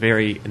it is a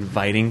very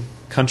inviting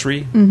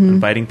country,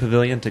 inviting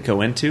pavilion to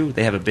go into.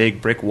 They have a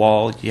big brick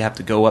wall. You have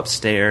to go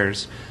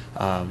upstairs.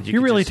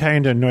 You're really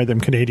trying to annoy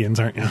them Canadians,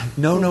 aren't you?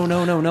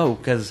 No.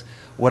 Because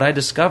what I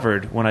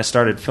discovered when I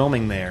started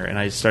filming there and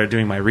I started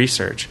doing my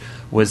research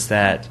was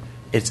that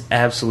it's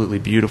absolutely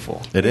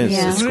beautiful. It is.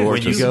 Yeah. It's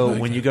gorgeous.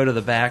 When you go to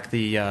the back,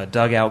 the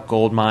dugout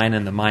gold mine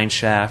and the mine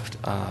shaft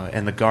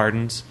and the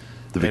gardens.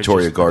 The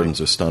Victoria Gardens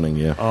are stunning,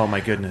 yeah. Oh,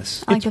 my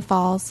goodness. I like the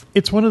falls.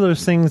 It's one of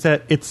those things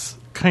that it's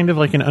kind of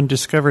like an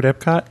undiscovered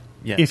Epcot.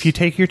 Yes. If you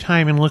take your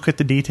time and look at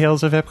the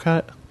details of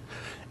Epcot,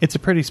 it's a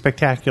pretty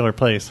spectacular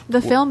place.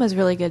 The film is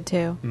really good,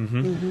 too.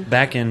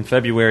 Back in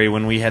February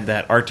when we had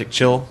that Arctic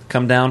chill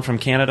come down from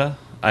Canada,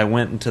 I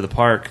went into the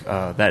park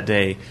that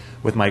day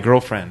with my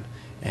girlfriend,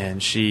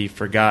 and she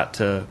forgot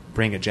to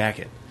bring a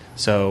jacket.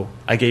 So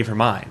I gave her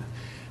mine.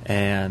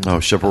 And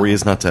chivalry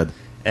is not dead.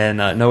 And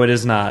no, it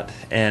is not.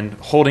 And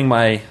holding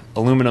my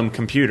aluminum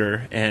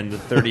computer in the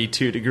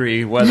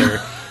 32-degree weather,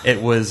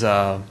 it was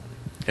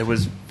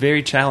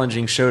very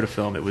challenging show to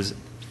film. It was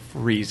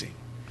freezing.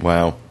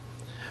 Wow.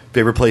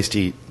 Favorite place to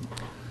eat?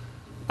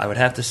 I would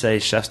have to say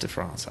Chefs de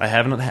France. I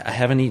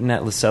haven't eaten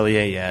at Le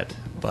Cellier yet,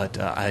 but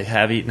I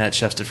have eaten at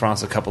Chefs de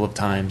France a couple of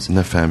times. Isn't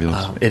that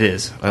fabulous? It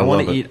is. I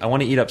want to eat. I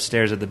want to eat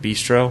upstairs at the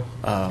bistro,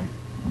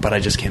 but I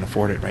just can't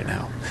afford it right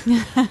now.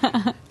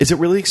 Is it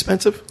really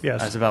expensive?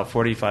 Yes. It's about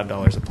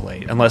 $45 a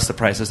plate, unless the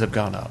prices have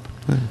gone up.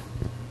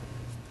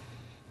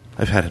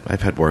 I've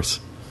had worse.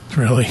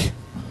 Really?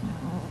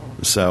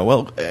 So,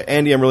 well,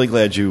 Andy, I'm really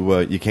glad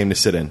you came to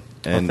sit in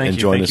and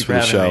join us for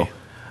the show.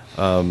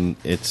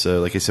 It's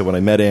like I said, when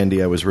I met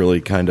Andy, I was really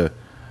kind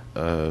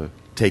of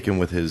taken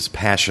with his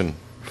passion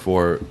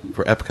for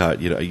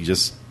Epcot. You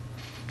just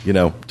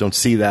don't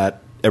see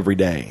that every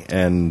day,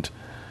 and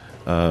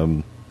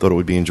thought it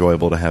would be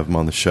enjoyable to have him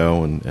on the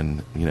show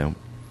and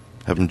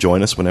have him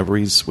join us whenever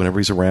he's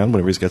around,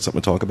 whenever he's got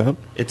something to talk about.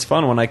 It's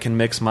fun when I can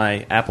mix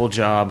my Apple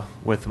job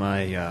with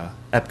my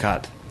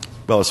Epcot.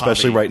 Well,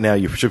 especially hobby. right now,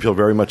 you should feel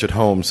very much at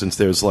home since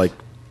there's like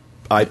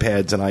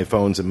iPads and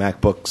iPhones and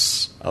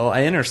MacBooks. Oh,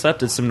 I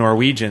intercepted some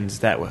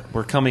Norwegians that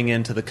were coming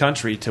into the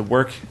country to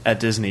work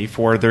at Disney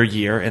for their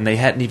year, and they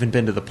hadn't even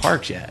been to the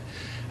parks yet.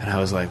 And I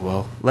was like,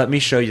 well, let me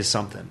show you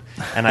something.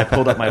 And I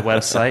pulled up my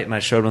website, and I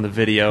showed them the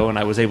video, and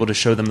I was able to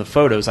show them the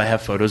photos. I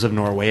have photos of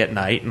Norway at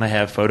night, and I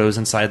have photos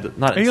inside the...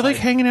 Are you like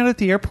hanging out at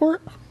the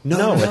airport?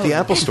 No, at the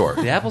Apple Store.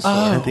 The Apple Store.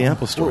 At the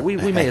Apple Store. Well,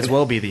 we may as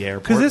well be the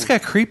airport. Because this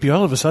got creepy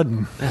all of a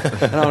sudden.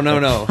 No.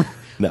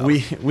 No.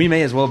 We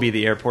may as well be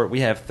the airport. We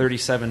have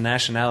 37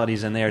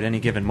 nationalities in there at any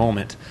given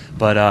moment.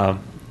 But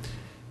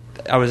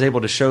I was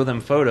able to show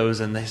them photos,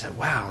 and they said,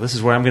 wow, this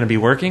is where I'm going to be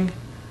working?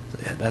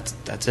 Yeah,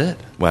 that's it.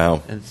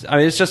 Wow. It's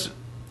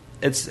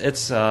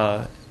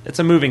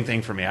a moving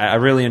thing for me. I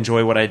really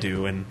enjoy what I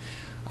do, and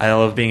I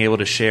love being able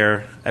to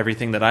share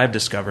everything that I've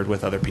discovered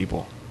with other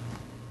people.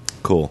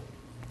 Cool.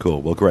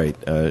 Well, great.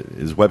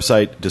 His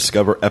website,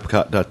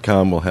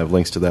 discoverepcot.com. We'll have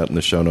links to that in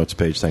the show notes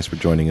page. Thanks for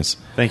joining us.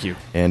 Thank you.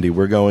 Andy,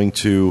 we're going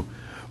to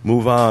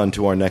move on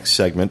to our next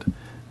segment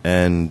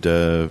and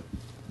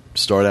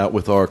start out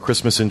with our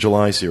Christmas in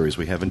July series.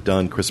 We haven't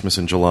done Christmas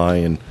in July,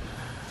 and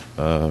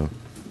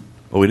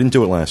we didn't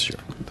do it last year.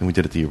 I think we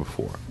did it the year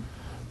before.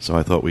 So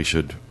I thought we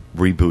should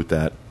reboot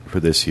that for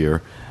this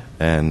year.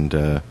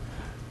 And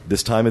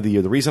this time of the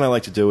year, the reason I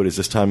like to do it is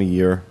this time of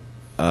year,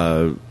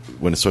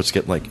 when it starts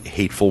getting like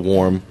hateful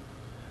warm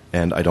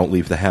and I don't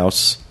leave the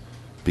house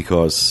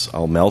because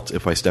I'll melt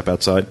if I step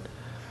outside,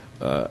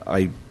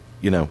 I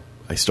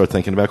start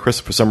thinking about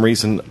Christmas. For some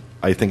reason,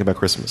 I think about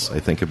Christmas. I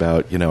think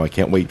about, I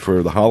can't wait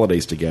for the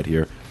holidays to get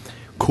here.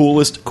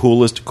 Coolest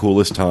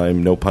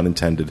time, no pun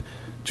intended,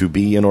 to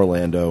be in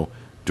Orlando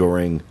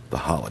during the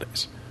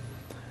holidays.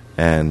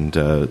 And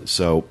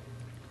so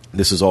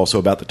this is also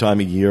about the time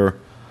of year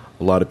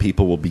a lot of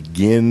people will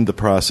begin the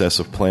process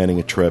of planning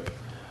a trip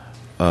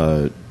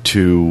to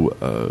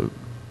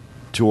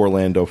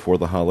Orlando for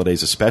the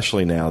holidays,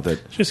 especially now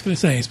that... Just going to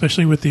say,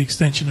 especially with the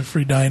extension of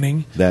free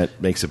dining.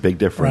 That makes a big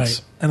difference.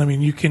 Right. And I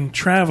mean, you can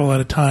travel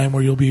at a time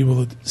where you'll be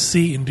able to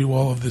see and do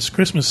all of this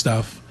Christmas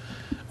stuff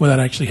without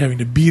actually having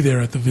to be there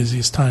at the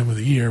busiest time of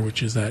the year,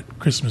 which is that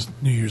Christmas,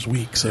 New Year's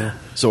week. So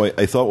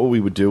I thought what we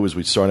would do is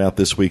we'd start out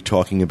this week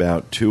talking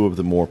about two of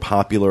the more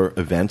popular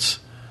events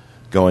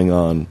going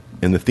on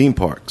in the theme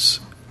parks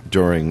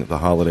during the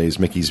holidays,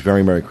 Mickey's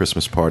Very Merry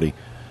Christmas Party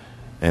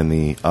and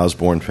the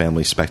Osborne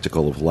Family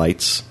Spectacle of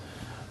Lights.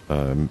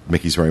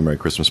 Mickey's Very Merry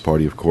Christmas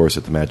Party, of course,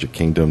 at the Magic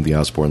Kingdom, the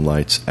Osborne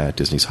Lights at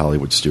Disney's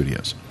Hollywood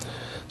Studios.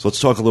 So let's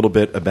talk a little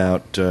bit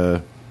about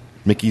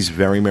Mickey's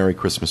Very Merry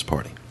Christmas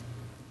Party.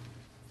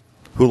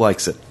 Who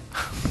likes it?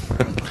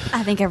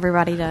 I think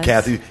everybody does.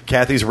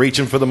 Kathy's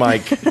reaching for the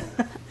mic.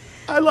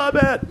 I love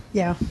it.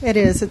 Yeah, it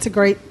is. It's a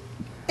great...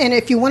 And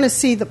if you want to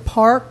see the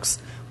parks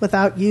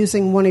without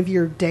using one of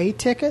your day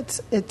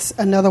tickets, it's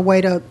another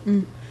way to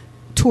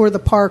tour the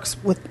parks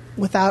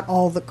without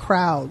all the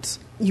crowds.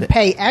 You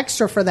pay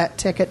extra for that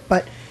ticket,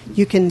 but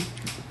you can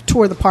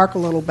tour the park a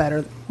little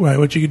better. Right.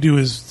 What you could do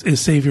is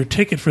save your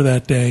ticket for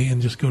that day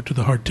and just go to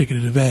the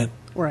hard-ticketed event.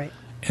 Right.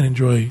 And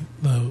enjoy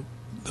the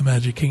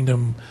Magic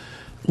Kingdom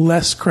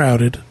less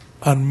crowded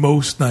on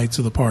most nights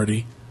of the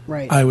party.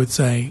 Right. I would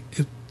say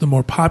the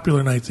more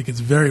popular nights it gets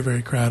very,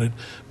 very crowded.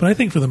 But I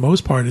think for the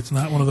most part it's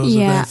not one of those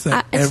events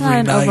that it's every not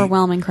an night,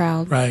 overwhelming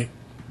crowd. Right.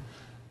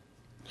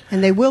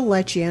 And they will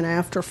let you in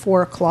after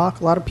 4 o'clock.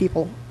 A lot of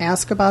people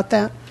ask about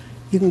that.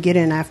 You can get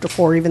in after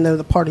 4, even though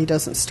the party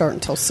doesn't start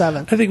until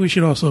 7. I think we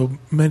should also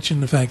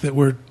mention the fact that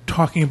we're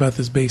talking about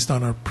this based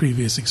on our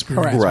previous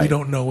experience. Correct. Right. We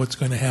don't know what's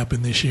going to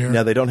happen this year.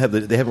 Now, they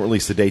haven't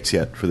released the dates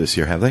yet for this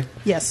year, have they?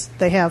 Yes,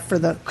 they have for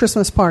the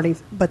Christmas party,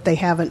 but they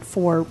haven't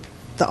for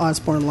the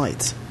Osborne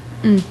Lights.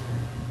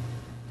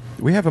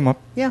 We have them up.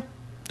 Yeah.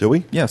 Do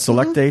we? Yeah,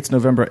 select dates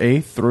November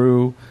 8th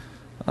through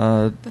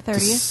The 30th.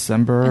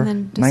 December And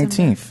then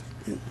December. 19th.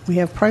 We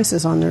have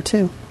prices on there,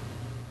 too.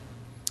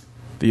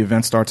 The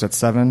event starts at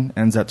 7,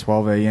 ends at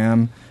 12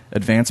 a.m.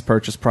 Advance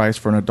purchase price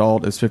for an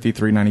adult is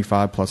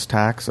 $53.95 plus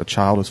tax. A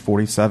child is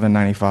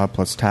 $47.95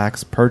 plus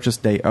tax. Purchase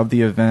date of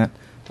the event,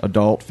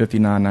 adult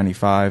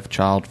 $59.95,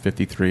 child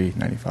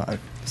 $53.95.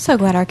 So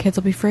glad our kids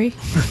will be free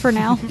for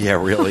now. Yeah,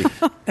 really.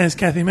 As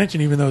Kathy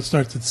mentioned, even though it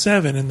starts at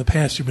 7, in the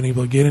past you've been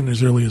able to get in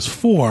as early as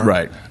 4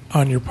 Right.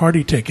 on your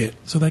party ticket.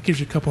 So that gives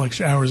you a couple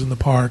extra hours in the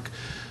park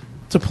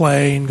to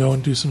play and go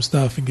and do some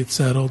stuff and get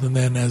settled. And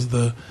then as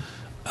the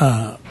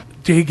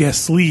day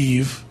guests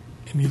leave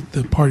and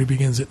the party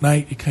begins at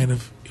night,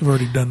 you've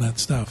already done that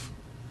stuff.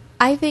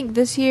 I think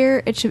this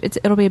year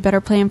it'll be a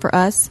better plan for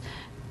us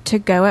to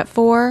go at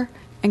 4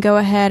 and go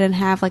ahead and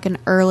have like an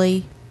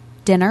early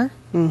dinner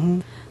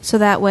So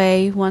that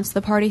way, once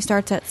the party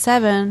starts at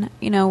 7,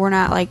 we're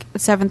not like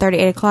 7:30,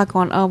 8 o'clock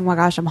going, oh my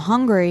gosh, I'm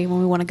hungry, when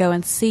we want to go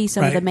and see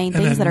some of the main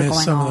things that are going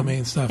on. Some of the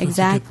main stuff.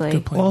 Exactly.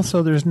 Good point.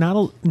 Also, there's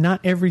not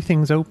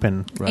everything's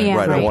open. Right. Yeah,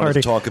 Right. I right. wanted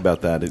to talk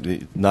about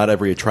that. Not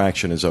every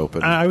attraction is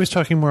open. I was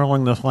talking more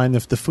along the line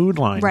of the food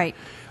line. Right.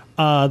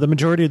 The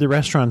majority of the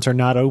restaurants are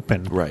not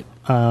open. Right.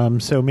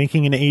 So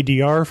making an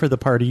ADR for the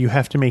party, you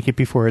have to make it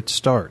before it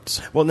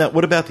starts. Well, now,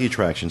 what about the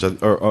attractions?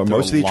 Are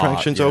most of the lot,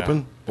 attractions yeah.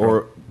 open,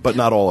 but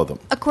not all of them?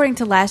 According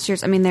to last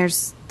year's,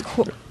 there's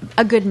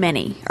a good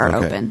many are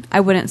Okay. open.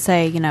 I wouldn't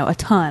say, a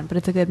ton, but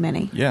it's a good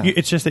many. Yeah.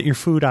 It's just that your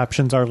food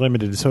options are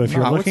limited. So if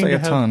you're I would looking say to a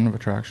have, ton of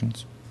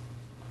attractions.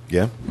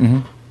 Yeah. Mm-hmm.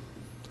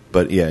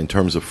 But yeah, in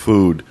terms of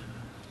food,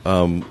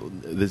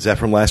 is that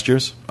from last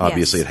year's?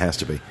 Obviously, Yes. it has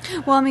to be.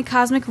 Well,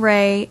 Cosmic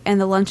Ray and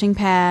the Lunching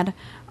Pad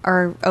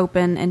are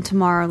open in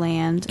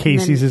Tomorrowland.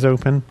 Casey's is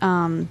open.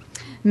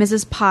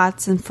 Mrs.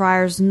 Potts and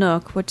Friar's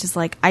Nook, which is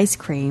like ice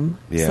cream.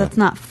 Yeah. So that's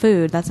not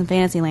food. That's in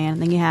Fantasyland.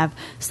 And then you have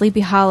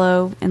Sleepy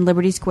Hollow and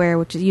Liberty Square,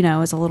 which is,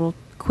 is a little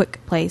quick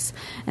place.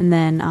 And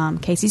then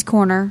Casey's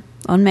Corner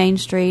on Main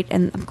Street.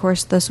 And, of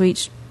course, the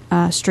sweet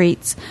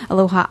streets.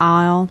 Aloha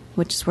Isle,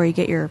 which is where you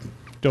get your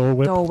Dole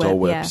Whip. Dole Whip. Dole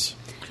Whips. Yeah.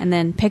 And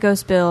then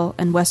Pecos Bill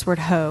and Westward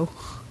Ho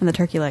and the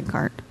turkey leg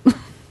cart.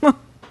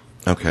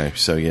 Okay,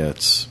 so yeah,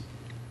 it's...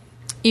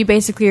 You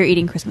basically are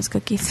eating Christmas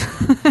cookies.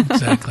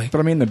 Exactly.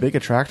 But the big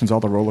attractions, all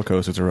the roller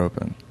coasters are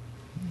open.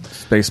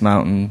 Space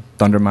Mountain,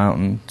 Thunder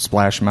Mountain,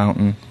 Splash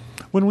Mountain.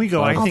 When we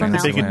go, I All think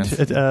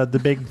the the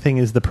big thing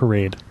is the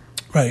parade.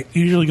 Right.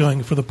 Usually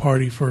going for the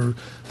party for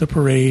the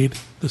parade,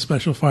 the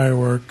special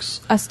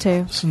fireworks, Us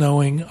too.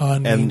 snowing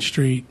on Main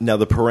Street. Now,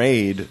 the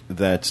parade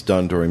that's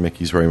done during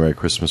Mickey's Very Merry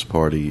Christmas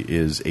Party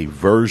is a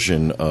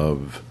version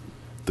of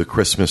the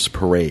Christmas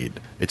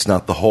parade. It's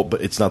not the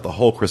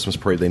whole Christmas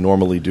parade they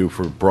normally do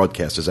for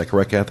broadcast. Is that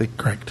correct, Kathy?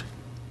 Correct.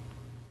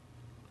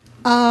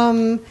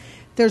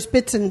 There's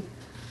bits and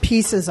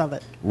pieces of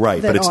it.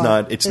 Right, but it's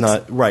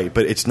not right.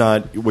 But it's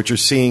not what you're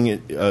seeing.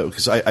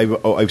 Because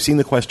I've seen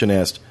the question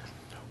asked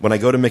when I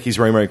go to Mickey's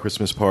Very Merry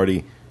Christmas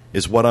Party.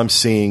 Is what I'm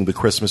seeing the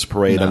Christmas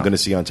parade No. I'm going to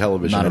see on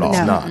television? Not at And all.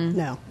 It's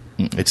not.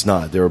 No. It's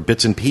not. There are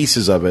bits and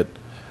pieces of it,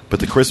 but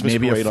the Christmas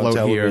Maybe parade a on float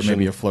television. here,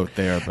 maybe a float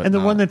there. But And the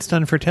not. one that's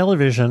done for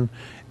television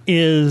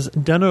is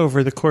done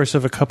over the course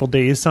of a couple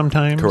days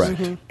sometimes. Correct.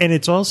 Mhm. And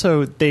it's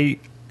also they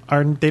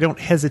don't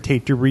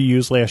hesitate to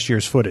reuse last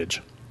year's footage.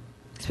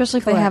 Especially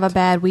if they have a Correct.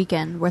 bad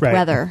weekend with Right.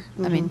 weather.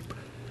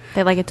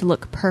 They like it to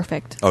look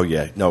perfect. Oh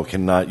yeah, no,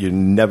 cannot. You're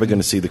never going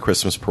to see the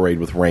Christmas parade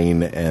with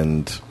rain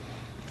and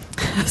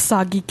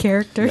Soggy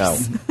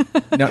characters.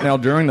 no. now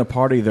during the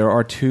party, there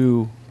are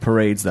two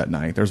parades that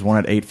night. There's one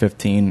at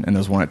 8:15 and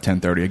there's one at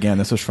 10:30. Again,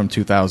 this is from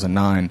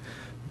 2009.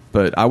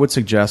 But I would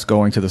suggest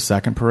going to the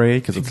second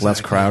parade because it's less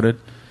crowded.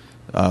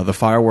 The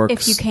fireworks.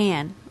 If you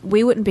can.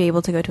 We wouldn't be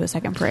able to go to a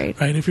second parade.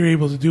 Right. If you're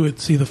able to do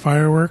it, see the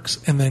fireworks,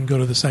 and then go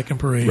to the second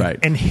parade. Right.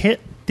 And hit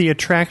the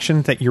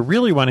attractions that you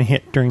really want to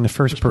hit during the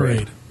first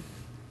parade.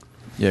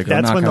 Yeah, go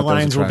That's knock when the out those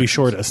lines will be attractions.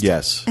 shortest.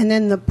 Yes. And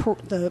then the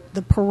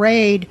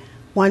parade,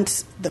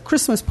 once the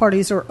Christmas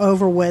parties are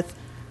over with,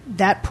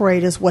 that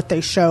parade is what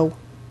they show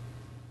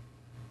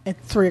at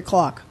 3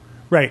 o'clock.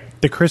 Right.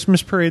 The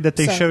Christmas parade that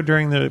they So- show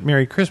during the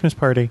Merry Christmas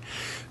party,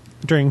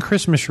 during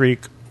Christmas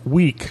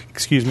week,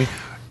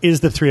 is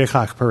the 3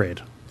 o'clock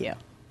parade. Yeah.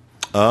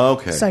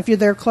 Okay. So if you're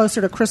there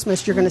closer to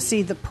Christmas, you're going to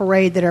see the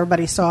parade that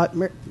everybody saw at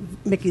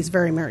Mickey's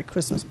Very Merry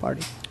Christmas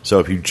Party. So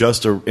if you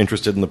just are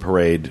interested in the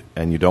parade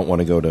and you don't want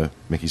to go to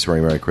Mickey's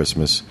Very Merry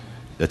Christmas,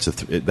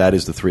 that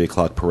is the 3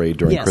 o'clock parade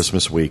during Yes.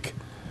 Christmas week.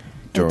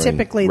 During And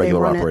typically they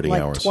regular run it operating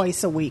like hours.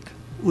 twice a week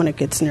when it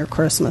gets near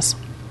Christmas.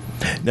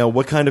 Now,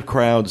 what kind of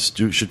crowds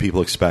should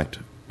people expect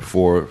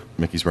for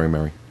Mickey's Very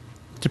Merry?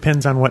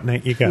 Depends on what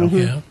night you go.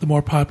 Yeah. The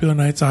more popular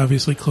nights,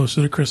 obviously,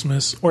 closer to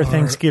Christmas. Or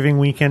Thanksgiving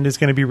weekend is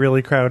going to be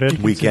really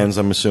crowded. Weekends,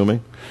 I'm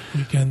assuming?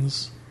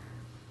 Weekends.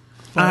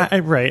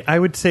 Right. I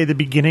would say the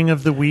beginning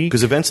of the week.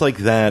 Because events like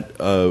that,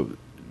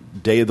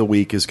 day of the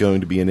week is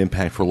going to be an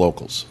impact for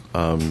locals.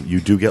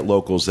 You do get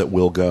locals that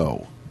will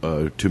go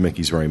to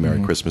Mickey's Very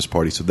Merry Christmas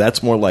Party, so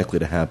that's more likely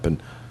to happen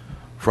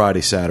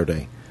Friday,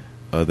 Saturday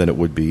than it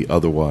would be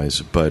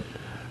otherwise. But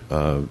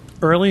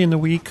Early in the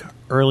week,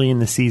 early in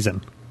the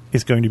season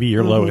is going to be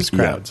your lowest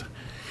crowds.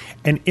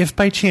 And if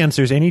by chance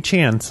there's any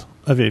chance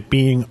of it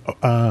being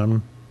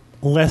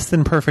less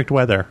than perfect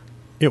weather,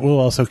 it will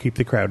also keep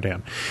the crowd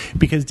down.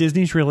 Because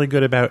Disney's really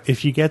good about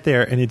if you get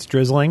there and it's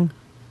drizzling,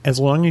 as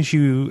long as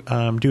you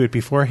do it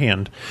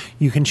beforehand,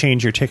 you can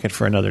change your ticket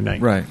for another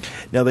night. Right.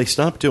 now they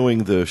stopped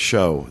doing the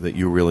show that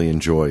you really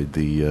enjoyed,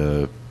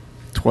 the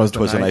Twas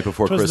the Night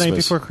Before It was Christmas. the night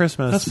before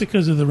Christmas. That's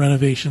because of the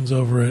renovations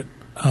over at.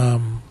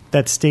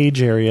 That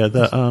stage area,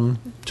 the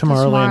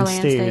Tomorrowland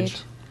stage.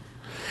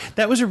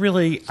 That was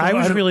I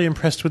was really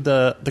impressed with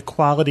the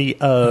quality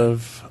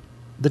of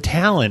the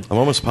talent. I'm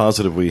almost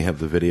positive we have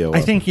the video.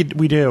 I think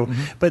we do.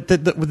 Mm-hmm. But the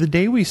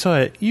day we saw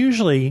it,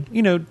 usually,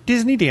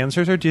 Disney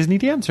dancers are Disney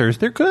dancers.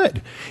 They're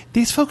good.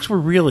 These folks were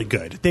really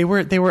good. They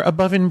were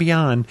above and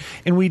beyond.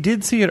 And we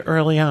did see it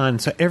early on.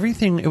 So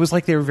everything, it was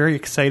like they were very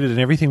excited and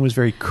everything was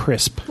very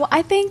crisp. Well,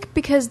 I think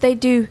because they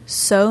do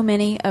so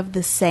many of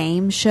the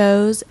same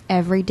shows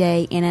every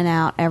day, in and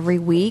out, every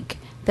week,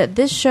 that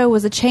this show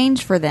was a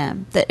change for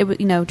them. That it was,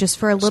 just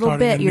for a little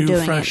Starting bit, a you're new,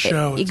 doing fresh it.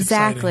 show. It's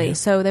Exactly. exciting, yeah.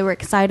 So they were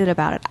excited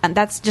about it, and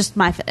that's just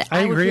my.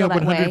 I agree would feel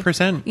that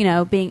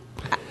 100%.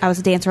 I was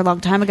a dancer a long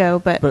time ago,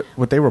 but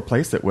what they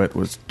replaced it with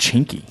was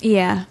Chinky.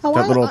 yeah,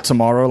 That little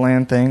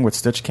Tomorrowland thing with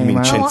Stitch came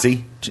out.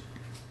 Chintzy?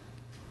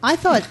 I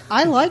thought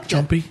I liked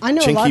Jumpy? it. I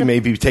know a lot Chinky of,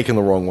 may be taken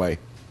the wrong way.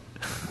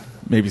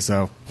 Maybe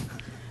so.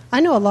 I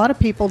know a lot of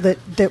people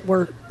that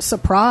were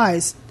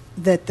surprised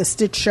that the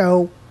Stitch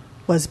show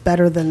was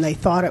better than they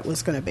thought it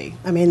was going to be.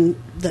 I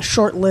mean, the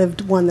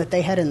short-lived one that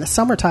they had in the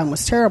summertime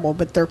was terrible,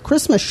 but their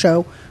Christmas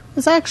show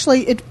was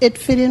actually it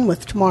fit in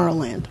with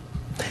Tomorrowland.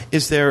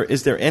 Is there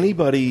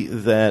anybody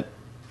that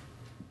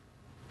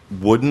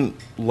wouldn't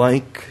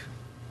like?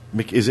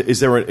 Is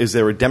there a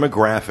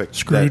demographic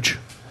Scrooge.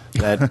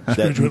 that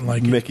Scrooge wouldn't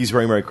like it. Mickey's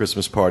Very Merry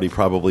Christmas Party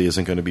probably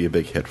isn't going to be a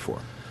big hit for?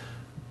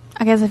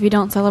 I guess if you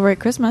don't celebrate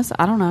Christmas,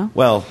 I don't know.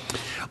 Well,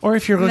 Or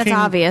if you're That's looking,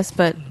 obvious,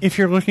 but if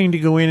you're looking to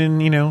go in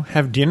and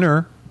have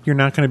dinner, you're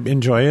not going to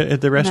enjoy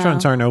it. The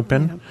restaurants aren't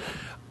open.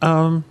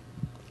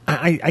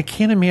 I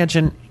can't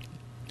imagine.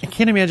 I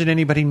can't imagine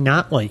anybody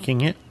not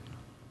liking it.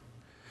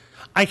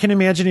 I can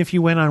imagine if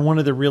you went on one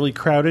of the really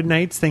crowded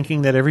nights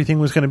thinking that everything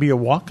was going to be a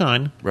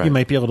walk-on, Right. you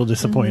might be a little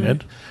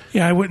disappointed.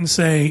 Yeah, I wouldn't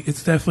say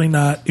it's definitely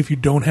not if you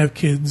don't have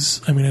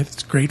kids. I mean,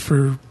 it's great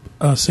for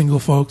single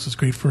folks. It's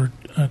great for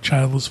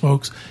childless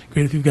folks.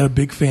 Great if you've got a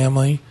big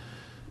family.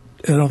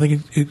 I don't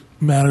think it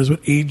matters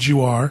what age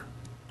you are.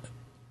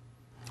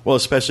 well,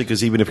 especially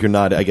because even if you're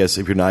not, I guess,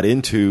 if you're not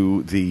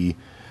into the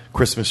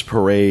Christmas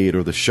parade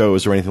or the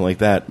shows or anything like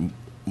that,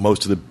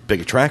 most of the big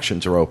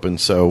attractions are open.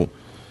 So,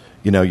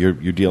 you're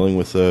dealing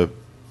with the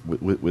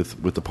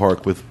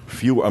park with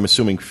fewer. I'm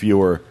assuming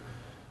fewer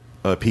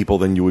people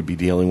than you would be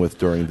dealing with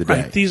during the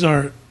day. Right. These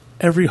are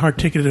every hard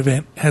ticketed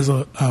event has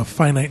a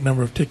finite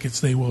number of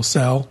tickets they will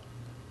sell.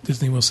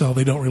 Disney will sell.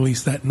 They don't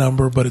release that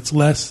number, but it's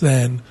less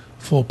than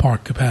full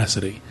park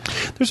capacity.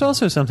 There's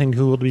also something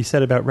cool to be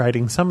said about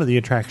riding some of the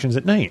attractions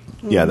at night.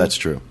 Yeah, that's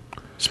true.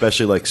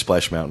 Especially like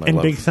Splash Mountain. I And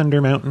love Big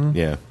Thunder Mountain.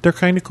 Yeah. They're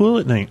kind of cool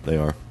at night. They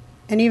are.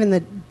 And even the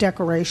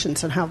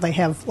decorations and how they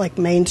have like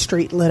Main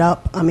Street lit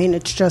up. I mean,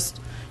 it's just,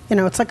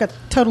 it's like a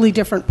totally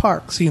different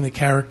park. Seeing the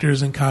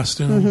characters in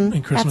costume,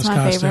 in Christmas That's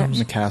my favorite. costumes.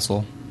 The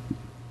castle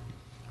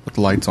with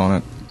the lights on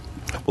it.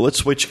 Well, let's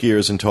switch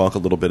gears and talk a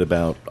little bit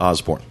about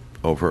Osborne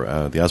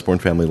over the Osborne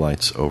Family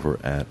Lights over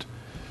at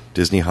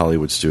Disney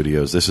Hollywood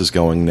Studios. This is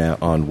going now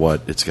on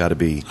what? It's got to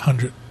be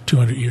 100,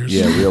 200 years.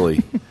 Yeah,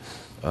 really.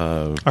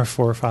 Our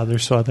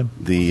forefathers saw them.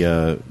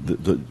 The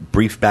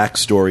brief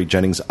backstory: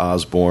 Jennings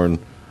Osborne.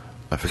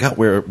 I forgot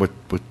what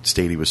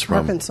state he was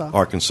from.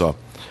 Arkansas.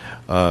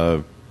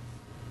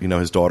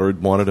 His daughter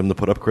wanted him to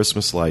put up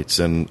Christmas lights,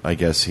 and I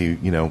guess he,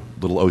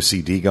 little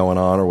OCD going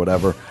on or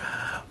whatever.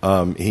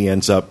 He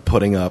ends up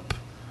putting up,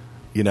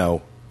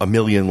 a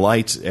million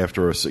lights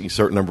after a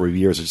certain number of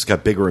years. It just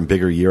got bigger and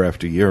bigger year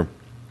after year,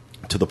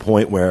 to the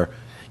point where,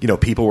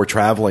 people were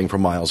traveling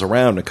from miles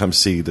around to come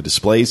see the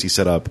displays he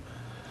set up,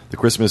 the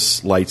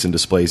Christmas lights and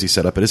displays he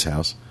set up at his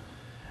house.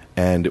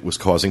 And it was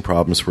causing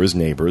problems for his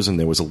neighbors, and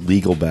there was a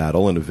legal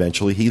battle, and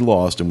eventually he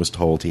lost and was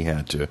told he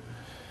had to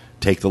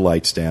take the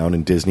lights down.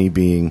 And Disney,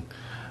 being,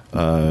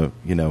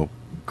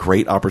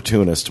 great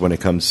opportunists when it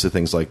comes to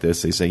things like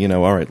this, they say,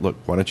 all right, look,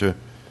 why don't you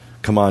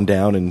come on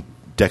down and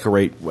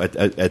decorate.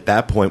 At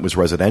that point was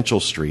Residential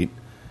Street.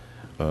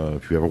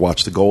 If you ever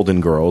watched The Golden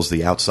Girls,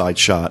 the outside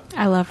shot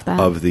I love that.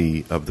 of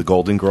the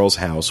Golden Girls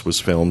house was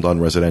filmed on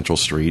Residential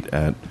Street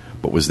at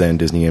what was then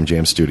Disney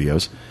MGM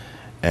Studios.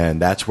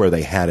 And that's where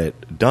they had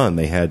it done.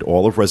 They had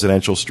all of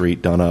Residential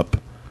Street done up.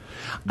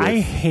 I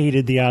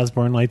hated the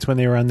Osborne lights when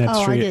they were on that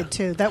Oh, street. I did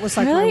too. That was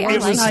like Really? my It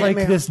worst was like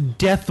nightmare. this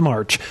death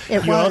march.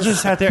 It You all was.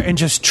 just sat there and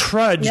just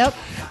trudged Yep.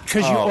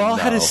 because you Oh, all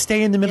had no. to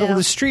stay in the middle Yeah. of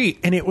the street,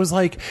 and it was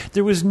like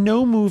there was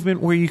no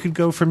movement where you could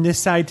go from this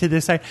side to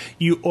this side.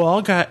 You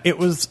all got it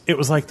was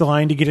like the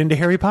line to get into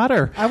Harry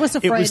Potter. I was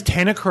It was afraid-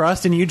 10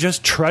 across, and you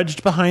just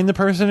trudged behind the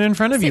person in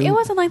front of See, you. it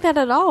wasn't like that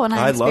at all when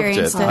I I loved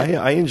experienced it. it.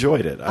 I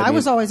enjoyed it. I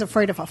was always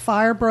afraid if a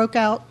fire broke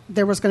out,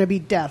 there was going to be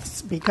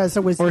deaths because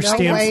there was Or no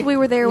stamps. way. We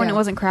were there when Yeah. it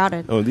wasn't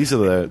crowded. Oh, these are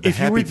the if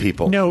you happy were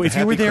people. No, The if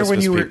you were happy there when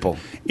Christmas you were people.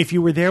 if you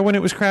were there when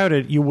it was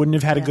crowded, you wouldn't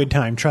have had a good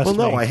time. Trust Well,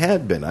 me. no, I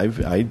had been.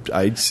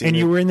 I'd seen. And it.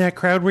 you were in that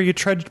crowd where you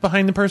trudged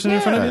behind the person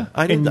in front of you.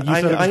 I did. And you thought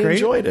it was I great?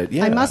 enjoyed it.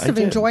 Yeah, I must have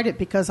did. enjoyed it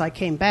because I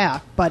came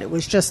back, but it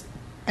was just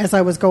as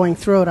I was going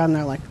through it, I'm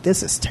there like,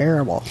 this is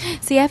terrible.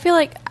 See, I feel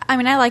like, I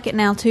mean, I like it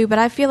now too, but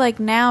I feel like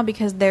now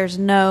because there's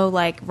no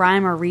like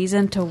rhyme or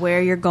reason to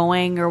where you're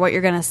going or what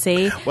you're going to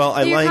see. Well,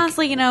 I you're like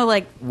constantly,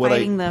 like what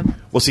fighting the.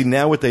 Well, see,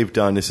 now what they've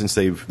done is since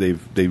they've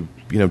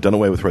done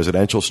away with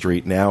Residential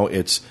Street. Now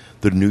it's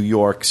the New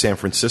York, San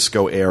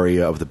Francisco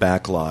area of the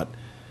back lot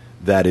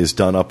that is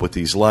done up with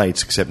these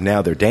lights, except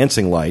now they're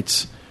dancing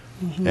lights,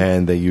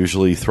 and they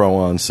usually throw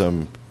on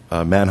some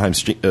Mannheim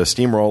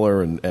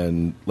steamroller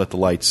and let the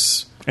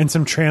lights... And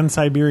some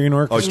Trans-Siberian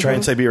Orchestra. Oh, it's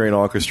Trans-Siberian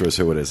Orchestra is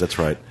who it is. That's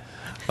right.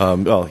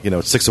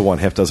 It's 6 of one,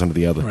 half dozen of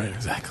the other. Right,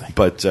 exactly.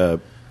 But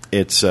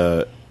it's...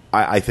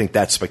 I think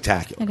that's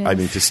spectacular. I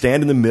mean, to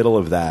stand in the middle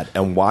of that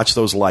and watch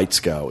those lights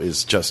go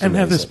is just and amazing.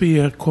 have this be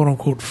a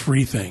quote-unquote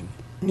free thing.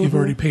 You've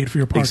already paid for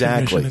your parking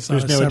Exactly. admission. It's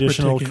not There's a no separate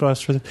additional ticket.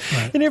 cost for that.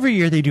 Right. And every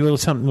year they do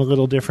something a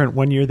little different.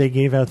 One year they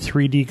gave out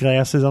 3D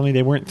glasses, only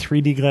they weren't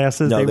 3D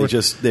glasses. No,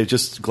 they're they're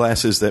just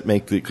glasses that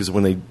because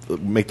when they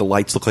make the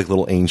lights look like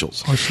little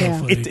angels. Or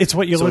snowflake. It's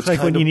what you So look it's like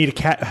when kind you of- need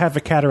to have a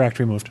cataract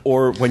removed.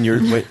 Or when you're,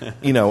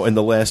 in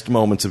the last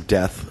moments of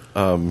death,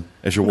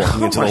 as you're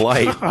walking into the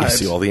light, you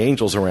see all the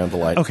angels around the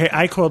light. Okay,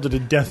 I called it a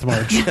death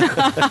march.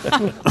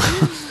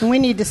 And we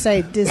need to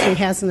say Disney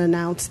hasn't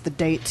announced the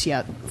dates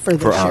yet for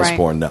this For year.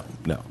 Osborne, no.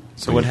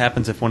 So what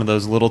happens if one of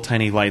those little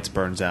tiny lights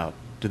burns out?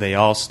 Do they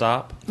all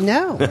stop?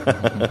 No.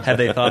 Have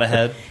they thought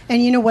ahead?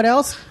 And you know what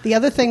else? The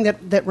other thing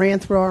that ran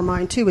through our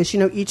mind, too, is,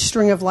 each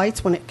string of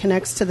lights, when it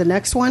connects to the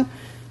next one,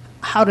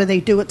 how do they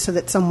do it so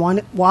that some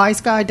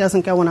wise guy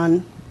doesn't go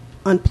and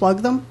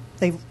unplug them?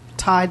 They've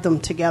tied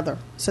them together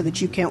so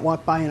that you can't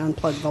walk by and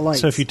unplug the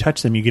lights. So if you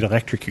touch them, you get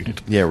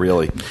electrocuted. Yeah,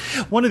 really.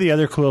 One of the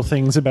other cool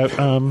things about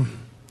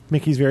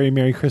Mickey's Very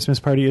Merry Christmas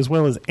Party, as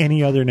well as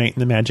any other night in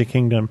the Magic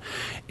Kingdom,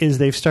 is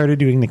they've started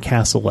doing the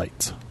castle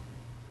lights.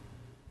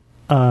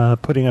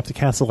 Putting up the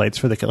castle lights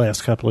for the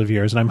last couple of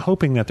years, and I'm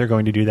hoping that they're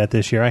going to do that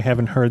this year. I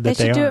haven't heard that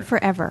They should do are. it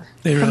forever.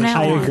 They From really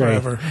now should. I on. agree.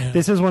 Forever, yeah.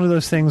 This is one of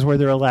those things where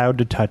they're allowed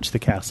to touch the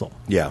castle.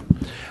 Yeah,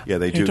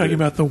 they do. You're talking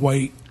about the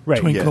white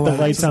twinkle the lights.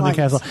 lights on the Lights.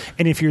 castle.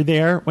 And if you're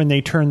there when they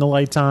turn the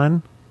lights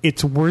on,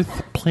 it's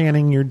worth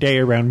planning your day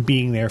around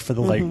being there for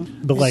the lighting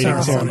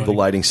Ceremony. ceremony. the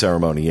lighting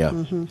ceremony.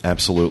 Yeah,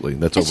 absolutely.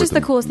 That's It's over just at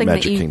the coolest thing that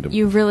Magic Kingdom.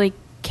 you really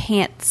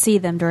can't see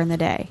them during the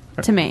day,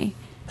 to me.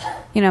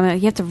 You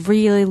have to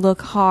really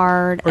look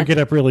hard. Or get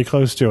up really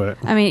close to it.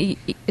 I mean,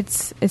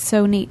 it's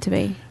so neat to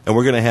be. And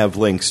we're going to have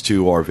links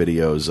to our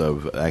videos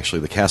of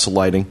actually the castle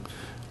lighting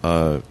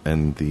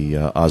and the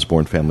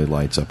Osborne Family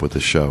Lights up with the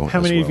show. How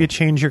as many of well. you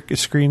change your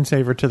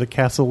screensaver to the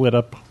castle lit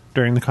up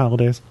during the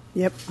holidays?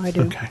 Yep, I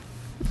do. Okay.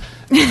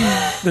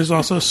 There's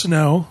also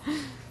snow.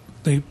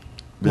 They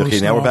blow Okay, now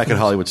snow we're back off at of-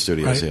 Hollywood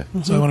Studios. right?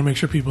 Yeah, So I want to make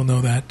sure people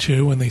know that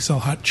too. And they sell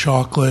hot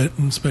chocolate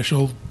and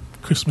special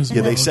Christmas.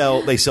 yeah. They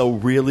balls. sell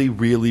really,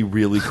 really,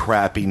 really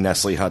crappy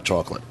Nestle hot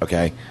chocolate.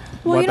 Okay,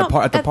 Well, you don't-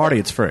 at the party,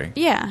 it's free.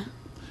 Yeah.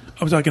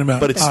 I'm talking about.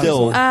 but it's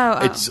still Oh.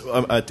 it's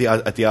at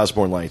the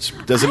Osborne Lights.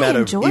 Doesn't I matter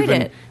enjoyed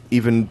it.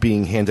 even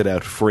being handed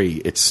out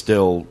free. It's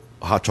still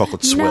hot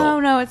chocolate swill.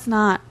 No, it's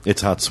not.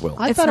 It's hot swill.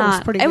 I It's thought not. it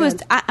was pretty It good. was.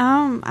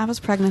 I was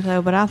pregnant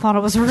though, but I thought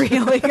it was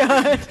really good.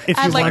 I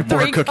had like want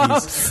 3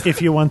 cups.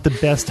 If you want the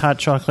best hot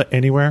chocolate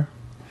anywhere,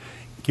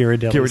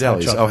 Ghiradelli's. hot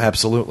Ghiradelli's. Oh, chocolate.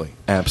 absolutely.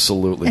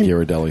 Absolutely. And-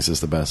 Ghiradelli's is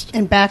the best.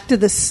 And back to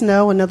the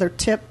snow, another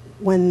tip,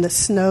 when the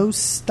snow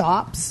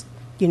stops,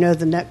 the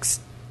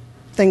next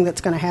thing that's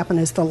going to happen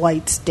is the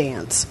lights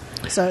dance.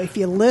 So if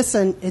you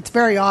listen, it's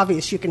very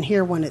obvious. You can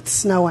hear when it's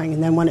snowing,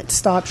 and then when it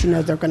stops,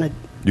 they're going to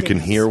You can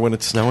hear when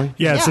it's snowing?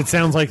 Yes, Yeah. it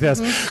sounds like this.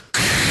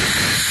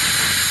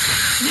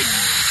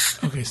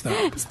 Okay,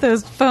 stop. It's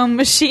those foam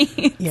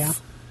machines. Yeah.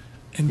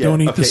 And Yeah,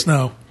 don't eat okay. the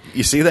snow.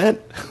 You see that?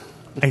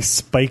 I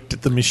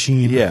spiked the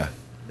machine. Yeah.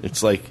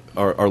 It's like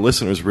our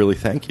listeners really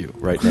thank you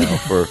right now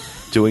for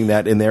doing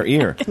that in their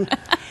ear.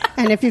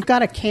 And if you've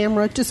got a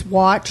camera, just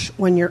watch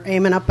when you're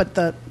aiming up at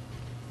the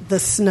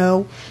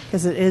snow,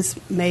 because it is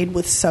made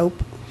with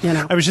soap.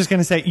 I was just going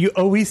to say, you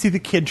always see the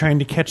kid trying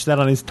to catch that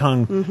on his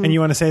tongue, and you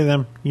want to say to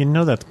them,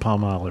 that's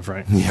palm olive,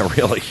 right? Yeah,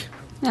 really.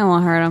 I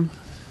won't hurt them.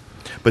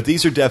 But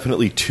these are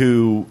definitely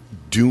 2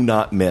 do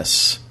not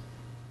miss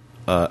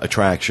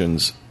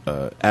attractions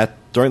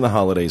during the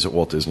holidays at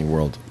Walt Disney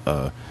World.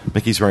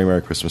 Mickey's Very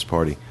Merry Christmas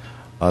Party,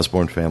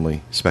 Osborne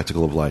Family,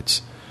 Spectacle of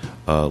Lights.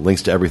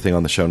 Links to everything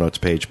on the show notes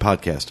page,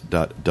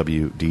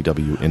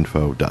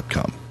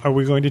 podcast.wdwinfo.com. Are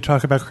we going to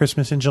talk about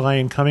Christmas in July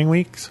in coming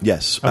weeks?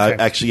 Yes. Okay.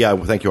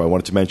 Thank you. I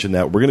wanted to mention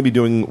that. We're going to be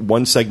doing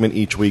one segment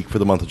each week for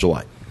the month of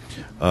July,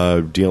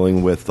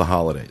 dealing with the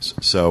holidays.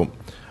 So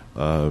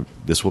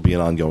this will be an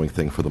ongoing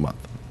thing for the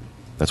month.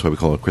 That's why we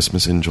call it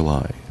Christmas in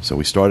July. So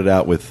we started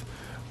out with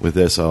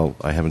this.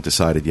 I haven't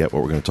decided yet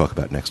what we're going to talk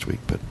about next week,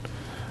 but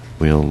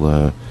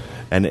we'll...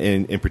 and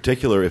in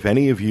particular, if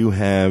any of you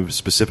have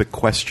specific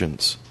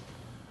questions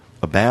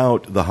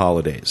about the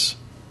holidays,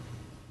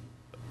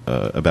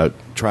 about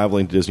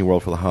traveling to Disney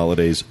World for the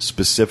holidays,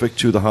 specific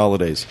to the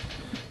holidays,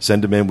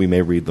 send them in. We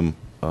may read them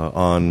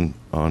on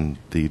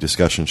the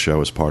discussion show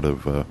as part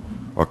of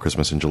our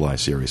Christmas in July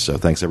series. So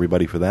thanks,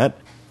 everybody, for that.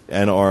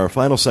 And our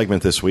final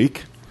segment this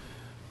week,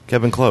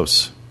 Kevin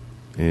Close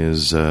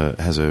has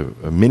a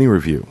mini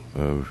review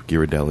of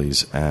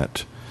Ghiradelli's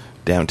at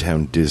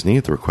Downtown Disney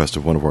at the request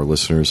of one of our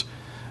listeners.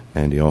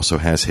 And he also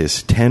has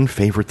his 10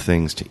 favorite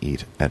things to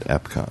eat at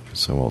Epcot.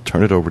 So I'll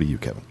turn it over to you,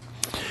 Kevin.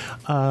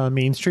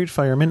 Main Street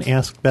Fireman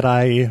asked that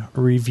I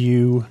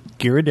review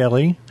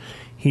Ghiradelli.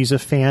 He's a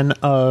fan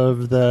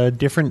of the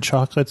different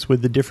chocolates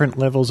with the different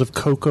levels of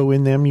cocoa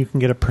in them. You can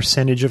get a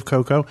percentage of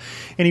cocoa.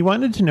 And he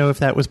wanted to know if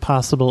that was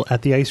possible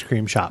at the ice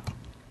cream shop.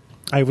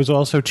 I was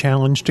also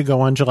challenged to go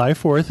on July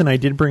 4th, and I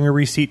did bring a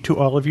receipt to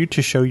all of you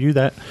to show you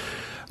that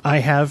I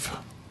have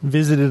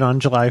visited on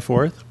July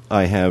 4th.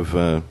 I have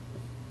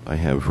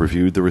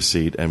reviewed the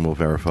receipt and will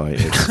verify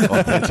its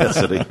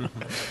authenticity.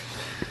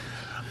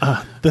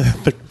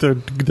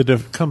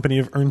 The company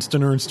of Ernst &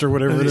 Ernst or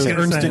whatever it is,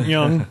 Ernst &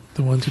 Young.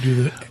 The ones who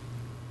do the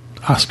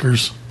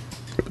Oscars.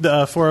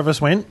 The four of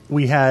us went.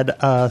 We had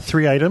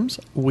 3 items.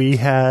 We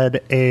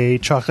had a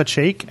chocolate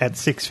shake at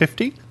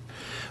 $6.50.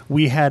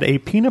 We had a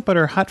peanut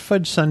butter hot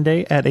fudge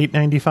sundae at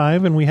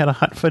 $8.95, and we had a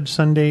hot fudge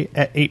sundae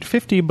at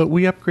 $8.50. But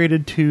we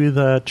upgraded to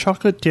the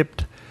chocolate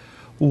dipped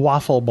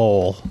waffle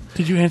bowl.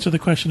 Did you answer the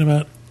question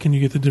about can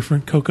you get the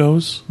different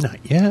cocos? Not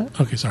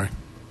yet. Okay, sorry.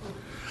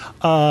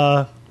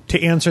 To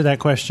answer that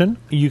question,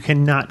 you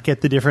cannot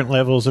get the different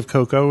levels of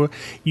cocoa.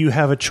 You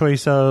have a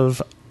choice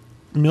of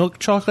milk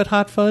chocolate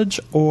hot fudge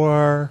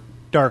or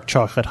dark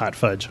chocolate hot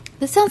fudge.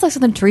 This sounds like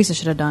something Teresa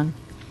should have done.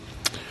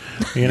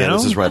 You know? Yeah,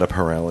 this is right up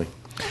her alley.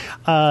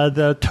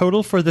 The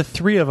total for the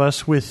 3 of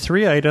us with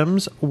 3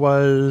 items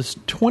was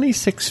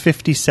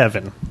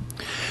 $26.57.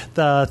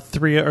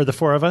 The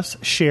 4 of us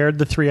shared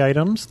the 3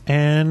 items,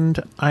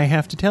 and I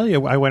have to tell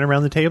you, I went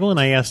around the table and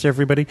I asked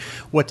everybody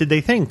what did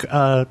they think,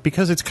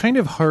 because it's kind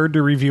of hard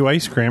to review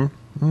ice cream.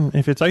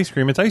 If it's ice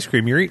cream, it's ice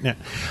cream. You're eating it.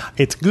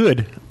 It's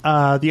good.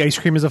 The ice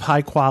cream is of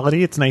high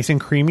quality. It's nice and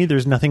creamy.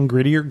 There's nothing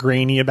gritty or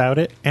grainy about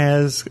it,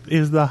 as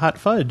is the hot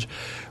fudge.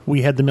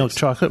 We had the milk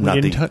chocolate.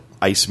 Not the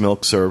ice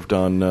milk served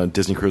on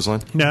Disney Cruise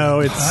Line?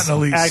 No, it's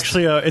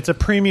actually it's a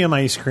premium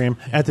ice cream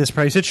at this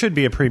price. It should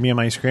be a premium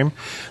ice cream.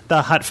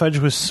 The hot fudge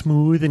was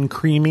smooth and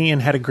creamy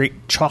and had a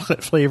great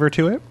chocolate flavor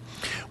to it.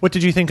 What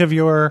did you think of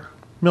your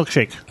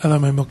milkshake? I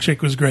thought my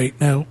milkshake was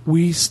great. Now,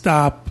 we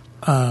stop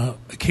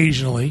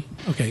occasionally,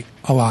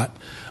 a lot.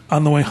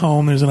 On the way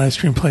home, there's an ice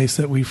cream place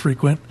that we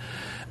frequent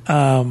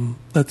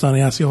that's on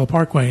the Osceola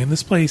Parkway. And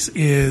this place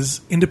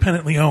is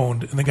independently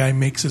owned, and the guy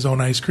makes his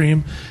own ice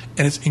cream,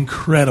 and it's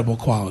incredible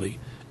quality.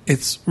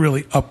 It's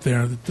really up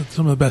there,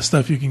 some of the best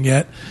stuff you can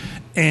get.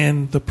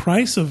 And the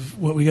price of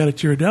what we got at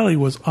Ghiradelli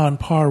was on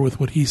par with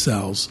what he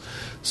sells.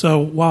 So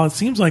while it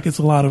seems like it's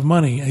a lot of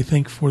money, I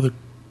think for the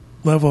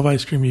level of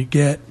ice cream you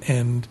get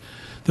and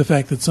the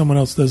fact that someone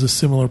else does a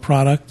similar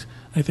product,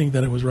 I think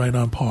that it was right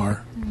on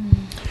par.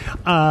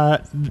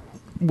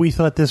 We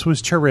thought this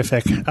was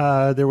terrific.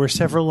 There were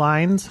several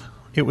lines.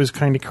 It was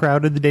kind of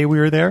crowded the day we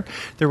were there.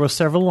 There were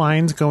several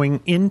lines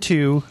going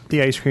into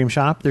the ice cream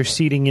shop. There's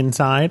seating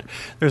inside.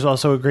 There's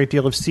also a great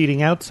deal of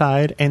seating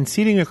outside. And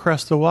seating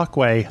across the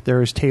walkway,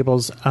 there's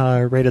tables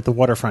right at the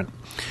waterfront.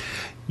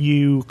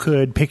 You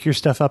could pick your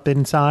stuff up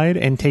inside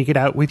and take it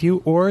out with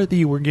you, or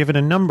you were given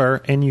a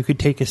number and you could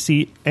take a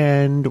seat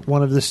and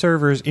one of the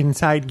servers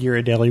inside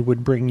Ghiradelli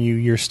would bring you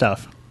your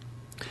stuff.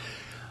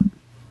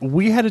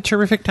 We had a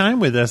terrific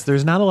time with this.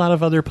 There's not a lot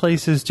of other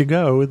places to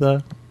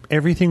go.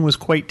 Everything was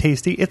quite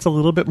tasty. It's a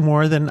little bit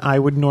more than I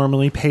would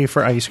normally pay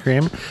for ice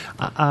cream.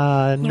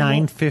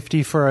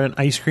 $9.50 for an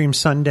ice cream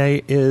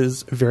sundae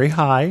is very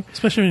high,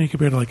 especially when you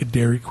compare to like a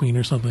Dairy Queen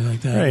or something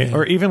like that. Right, yeah.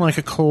 Or even like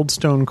a Cold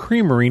Stone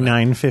Creamery.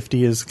 Right.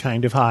 $9.50 is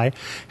kind of high.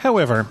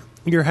 However,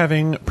 you're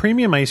having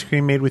premium ice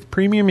cream made with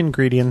premium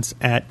ingredients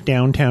at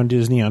Downtown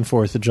Disney on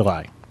 4th of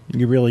July.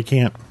 You really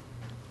can't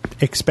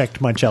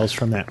expect much else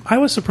from that. I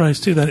was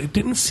surprised too that it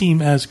didn't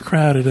seem as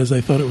crowded as I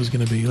thought it was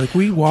going to be. Like,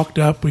 we walked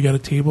up, we got a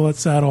table that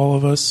sat all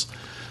of us.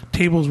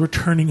 Tables were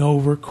turning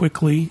over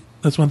quickly.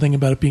 That's one thing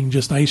about it being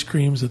just ice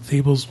creams. The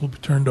tables will be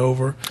turned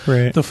over.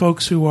 Right. The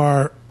folks who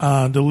are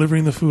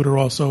delivering the food are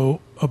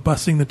also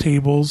bussing the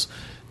tables.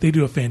 They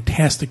do a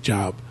fantastic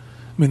job.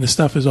 I mean, the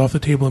stuff is off the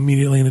table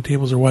immediately, and the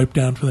tables are wiped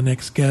down for the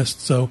next guest.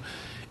 So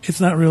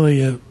it's not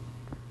really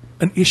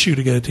an issue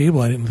to get a table,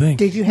 I didn't think.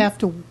 Did you have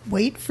to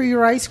wait for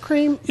your ice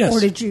cream? Yes. Or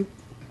did you?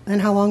 And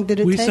how long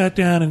did it take? We sat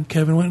down and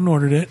Kevin went and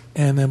ordered it,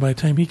 and then by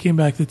the time he came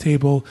back to the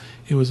table,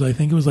 I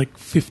think it was like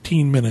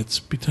 15 minutes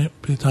by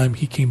the time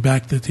he came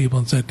back to the table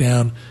and sat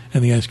down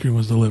and the ice cream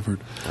was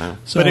delivered. Wow.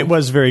 So, but it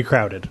was very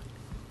crowded.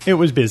 It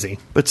was busy.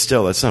 But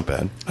still, that's not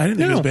bad. I didn't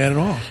think it was bad at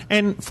all.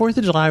 And 4th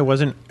of July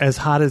wasn't as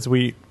hot as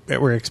we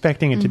were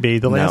expecting it to be.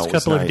 The last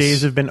couple of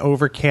days have been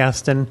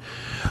overcast and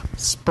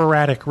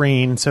sporadic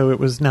rain, so it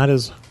was not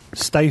as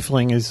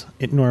stifling as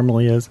it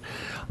normally is.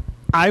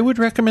 I would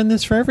recommend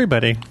this for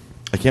everybody.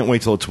 I can't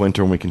wait till it's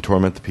winter and we can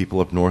torment the people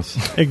up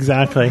north.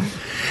 Exactly.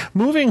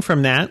 Moving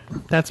from that,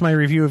 that's my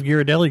review of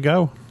Ghiradelli.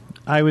 Go.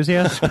 I was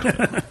asked...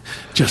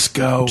 Just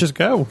go. Just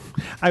go.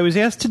 I was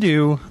asked to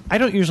do... I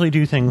don't usually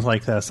do things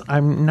like this.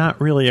 I'm not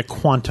really a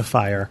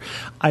quantifier.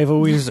 I've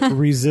always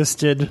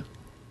resisted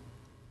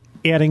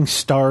adding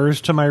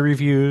stars to my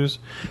reviews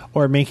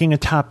or making a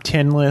top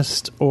 10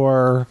 list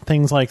or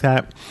things like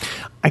that.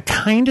 I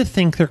kind of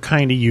think they're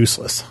kind of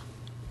useless.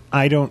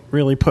 I don't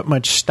really put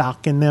much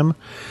stock in them.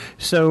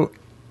 So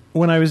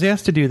when I was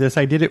asked to do this,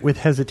 I did it with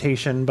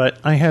hesitation, but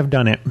I have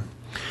done it.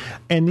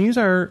 And these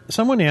are,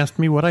 someone asked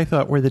me what I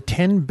thought were the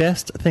 10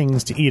 best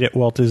things to eat at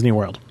Walt Disney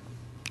World.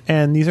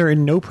 And these are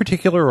in no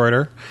particular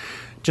order,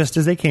 just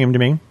as they came to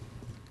me.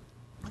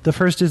 The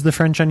first is the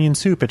French onion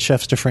soup at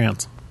Chefs de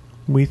France.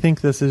 We think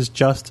this is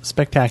just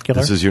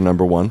spectacular. This is your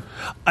number one?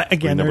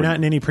 Again, they're not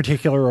in any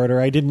particular order.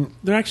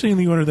 They're actually in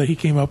the order that he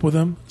came up with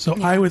them. So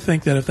I would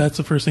think that if that's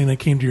the first thing that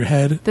came to your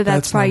head,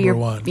 that's probably number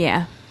one.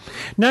 Yeah.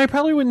 No, I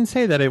probably wouldn't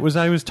say that. I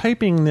was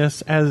typing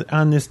this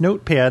on this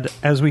notepad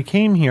as we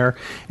came here,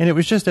 and it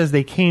was just as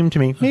they came to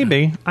me.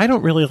 Maybe. I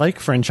don't really like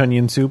French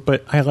onion soup,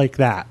 but I like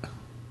that.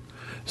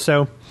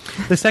 So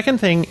the second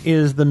thing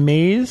is the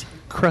maize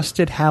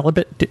crusted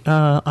halibut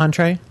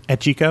entree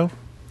at Chico.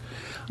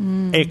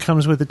 It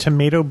comes with a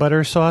tomato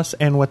butter sauce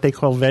and what they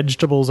call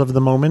vegetables of the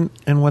moment,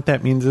 and what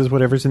that means is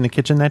whatever's in the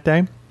kitchen that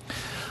day.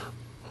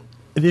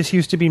 This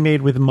used to be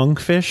made with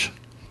monkfish,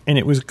 and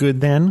it was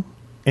good then,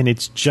 and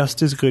it's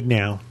just as good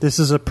now. This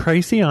is a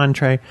pricey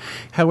entree.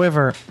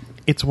 However,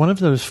 it's one of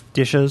those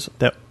dishes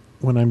that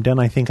when I'm done,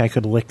 I think I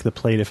could lick the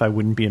plate if I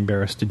wouldn't be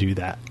embarrassed to do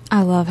that.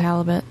 I love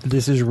halibut.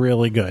 This is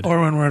really good.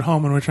 Or when we're at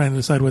home and we're trying to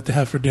decide what to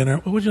have for dinner.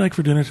 What would you like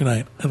for dinner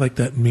tonight? I like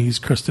that maize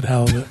crusted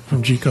halibut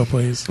from Chico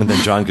Place. And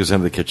then John goes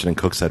into the kitchen and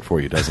cooks that for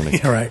you, doesn't he?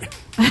 Yeah, right.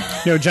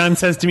 No, John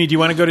says to me, do you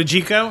want to go to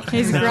Chico?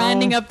 He's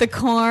grinding up the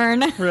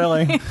corn.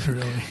 Really?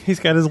 Really.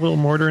 He's got his little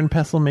mortar and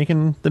pestle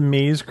making the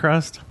maize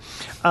crust.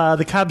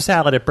 The Cobb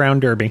salad at Brown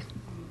Derby.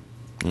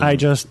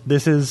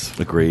 This is...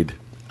 Agreed.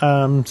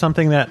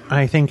 Something that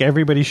I think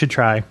everybody should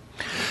try.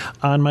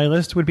 On my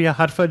list would be a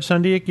hot fudge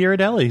sundae at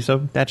Ghiradelli,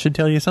 so that should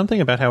tell you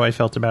something about how I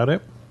felt about it.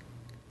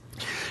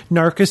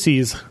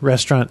 Narcisse's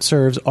restaurant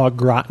serves au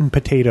gratin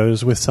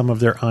potatoes with some of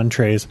their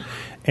entrees,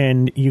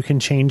 and you can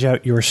change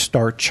out your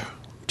starch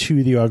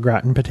to the au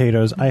gratin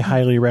potatoes. I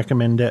highly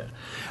recommend it.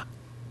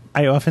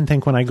 I often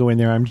think when I go in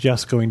there, I'm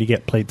just going to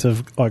get plates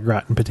of au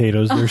gratin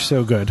potatoes. They're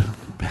so good.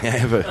 I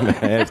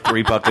have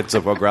 3 buckets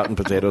of au gratin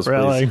potatoes,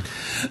 Really?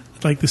 please.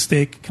 Like the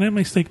steak. Can I have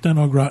my steak done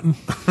au gratin?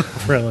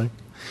 Really.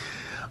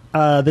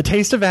 The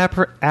Taste of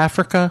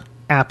Africa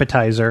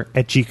appetizer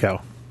at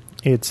Chico.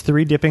 It's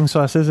 3 dipping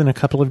sauces and a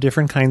couple of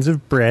different kinds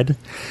of bread.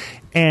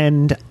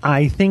 And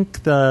I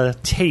think the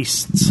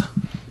tastes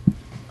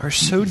are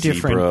so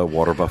different. Zebra,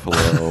 water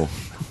buffalo,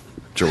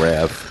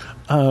 giraffe.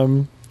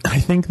 I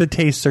think the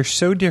tastes are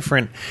so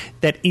different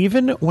that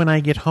even when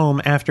I get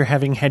home after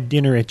having had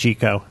dinner at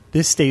Chico,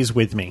 this stays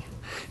with me.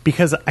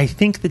 Because I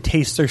think the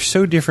tastes are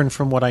so different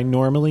from what I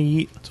normally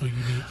eat. So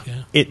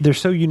unique, yeah. They're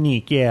so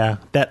unique, yeah,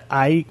 that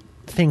I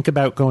think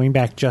about going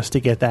back just to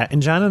get that.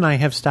 And John and I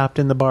have stopped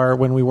in the bar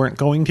when we weren't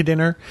going to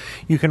dinner.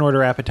 You can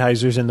order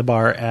appetizers in the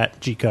bar at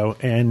Chico,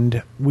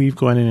 and we've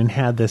gone in and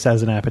had this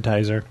as an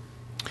appetizer.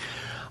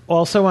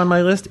 Also on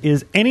my list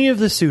is any of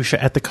the sushi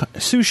at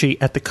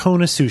the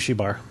Kona Sushi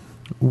Bar.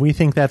 We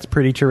think that's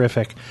pretty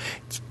terrific.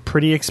 It's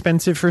pretty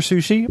expensive for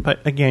sushi,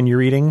 but again,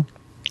 you're eating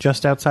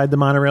just outside the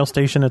monorail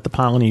station at the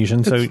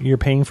Polynesian, so you're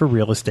paying for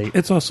real estate.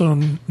 It's also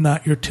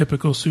not your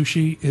typical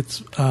sushi.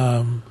 It's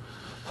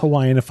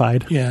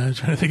Hawaiianified. Yeah, I'm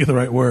trying to think of the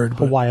right word.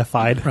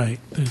 Hawaiified. Right.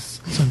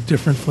 There's some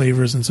different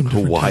flavors and some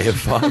different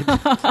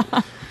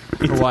Hawaiified.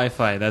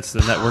 Hawaii-Fi, that's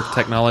the network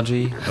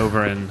technology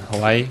over in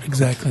Hawaii.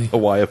 Exactly.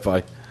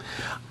 Hawaiifi.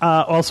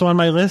 Also on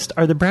my list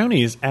are the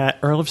brownies at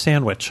Earl of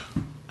Sandwich.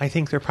 I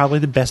think they're probably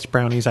the best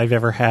brownies I've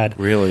ever had.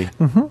 Really?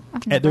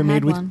 Mm-hmm. They're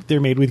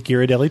made with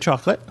Ghiradelli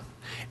chocolate.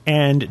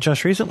 And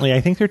just recently,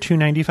 I think they're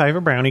 $2.95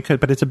 a brownie,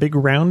 but it's a big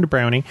round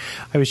brownie.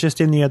 I was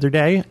just in the other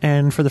day,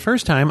 and for the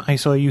first time, I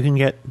saw you can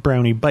get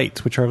brownie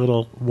bites, which are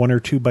little 1 or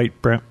 2 bite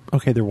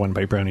okay, they're 1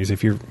 bite brownies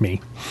if you're me.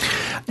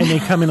 And they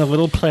come in a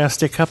little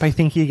plastic cup. I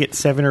think you get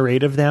 7 or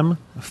 8 of them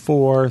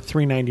for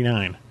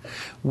 $3.99.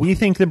 We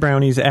think the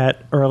brownies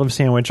at Earl of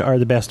Sandwich are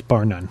the best,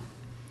 bar none.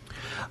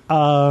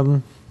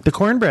 The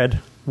cornbread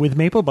with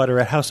maple butter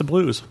at House of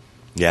Blues.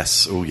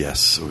 Yes. Oh,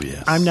 yes. Oh,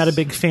 yes. I'm not a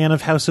big fan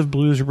of House of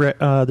Blues,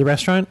 the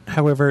restaurant.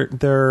 However,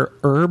 their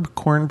herb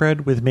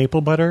cornbread with maple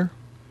butter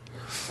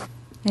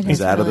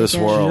is out of this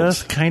world.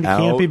 Just kind of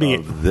can't be beat.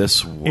 Out of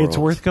this world. It's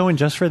worth going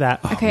just for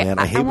that. Okay, man,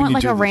 I want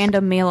like a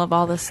random meal of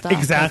all this stuff.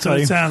 That's Exactly.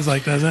 what it sounds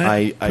like, doesn't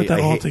it? Put that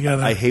all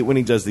together. I hate when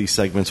he does these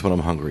segments when I'm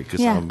hungry.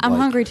 Yeah, I'm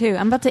hungry too.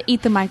 I'm about to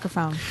eat the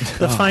microphone.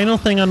 The final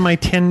thing on my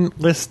 10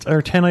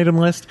 item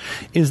list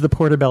is the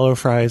portobello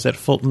fries at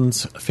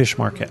Fulton's Fish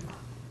Market.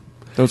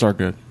 Those are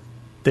good.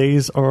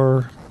 It's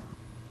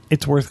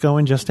worth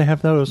going just to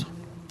have those.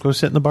 Go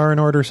sit in the bar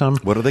and order some.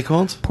 What are they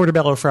called?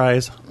 Portobello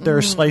fries. There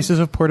are slices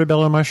of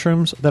portobello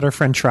mushrooms that are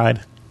French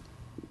fried.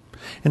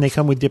 And they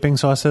come with dipping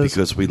sauces.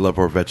 Because we love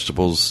our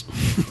vegetables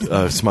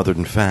smothered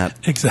in fat.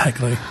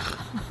 Exactly.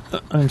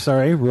 I'm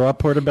sorry, raw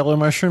portobello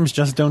mushrooms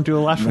just don't do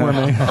a lot for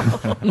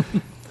me.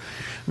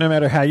 No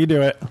matter how you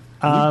do it.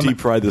 Can you deep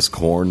fry this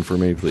corn for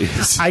me,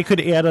 please? I could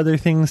add other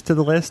things to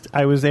the list.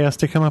 I was asked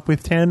to come up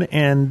with 10,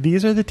 and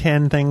these are the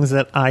 10 things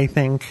that I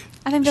think...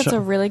 I think that's a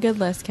really good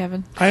list,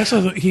 Kevin. I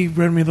also he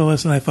read me the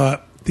list, and I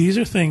thought, these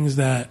are things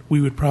that we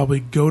would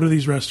probably go to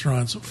these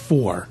restaurants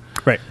for.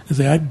 Right. And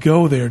say, I'd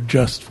go there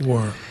just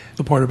for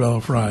the portobello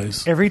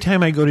fries. Every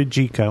time I go to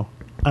Gico,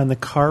 on the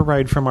car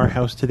ride from our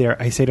house to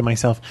there, I say to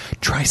myself,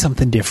 try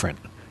something different.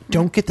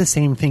 Don't get the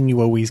same thing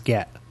you always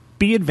get.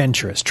 Be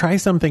adventurous. Try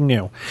something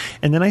new.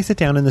 And then I sit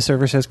down and the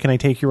server says, can I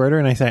take your order?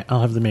 And I say,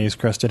 I'll have the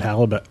maize-crusted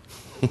halibut.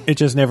 It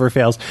just never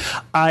fails.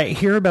 I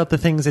hear about the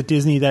things at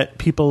Disney that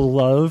people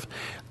love,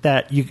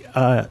 that you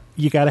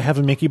got to have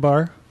a Mickey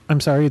bar. I'm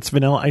sorry, it's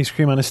vanilla ice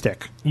cream on a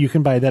stick. You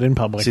can buy that in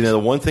Publix. See, now the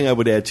one thing I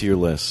would add to your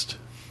list,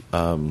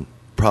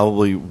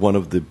 probably one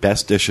of the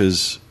best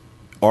dishes,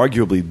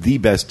 arguably the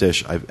best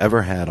dish I've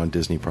ever had on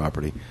Disney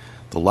property,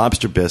 the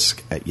lobster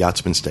bisque at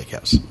Yachtsman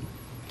Steakhouse,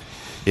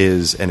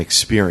 is an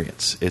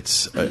experience.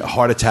 It's a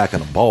heart attack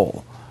on a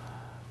bowl,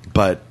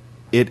 but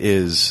it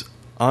is,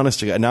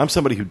 honest to God. Now, I'm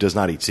somebody who does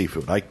not eat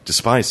seafood. I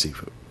despise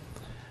seafood.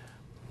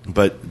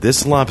 But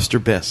this lobster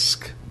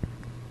bisque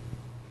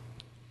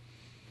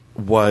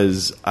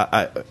was,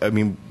 I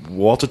mean,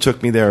 Walter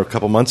took me there a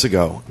couple months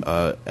ago,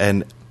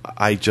 and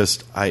it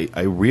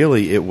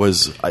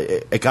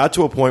got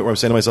to a point where I'm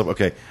saying to myself,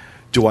 okay,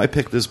 do I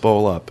pick this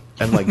bowl up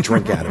and like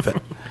drink out of it?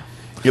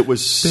 It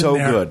was so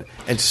good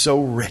and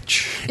so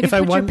rich. If you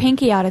put your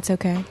pinky out, it's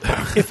okay.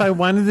 If I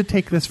wanted to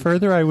take this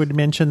further, I would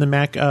mention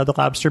the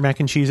lobster mac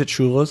and cheese at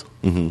Shula's.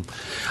 Mm-hmm.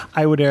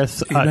 I would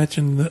ask. You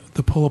mentioned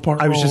the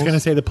pull-apart rolls. I was just going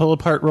to say the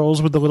pull-apart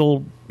rolls with the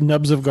little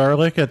nubs of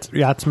garlic at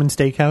Yachtsman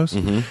Steakhouse.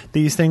 Mm-hmm.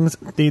 These things,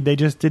 they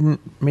just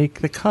didn't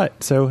make the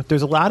cut. So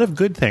there's a lot of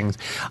good things.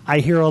 I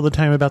hear all the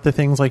time about the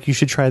things like you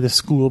should try the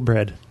school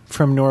bread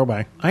from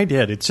Norway. I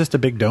did. It's just a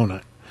big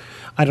donut.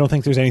 I don't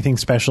think there's anything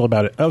special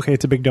about it. Okay,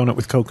 it's a big donut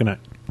with coconut.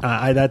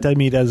 That to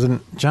me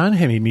doesn't. John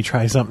had made me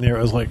try something there.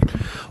 It was like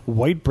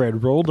white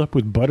bread rolled up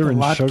with butter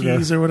and sugar.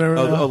 Latkes or whatever.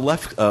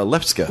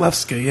 Lefska.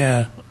 Lefska,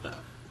 yeah.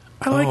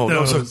 I like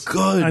those. Those are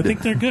good. I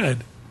think they're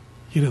good.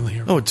 You didn't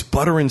hear me. Oh, it's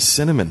butter and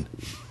cinnamon.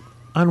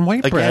 On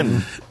white bread.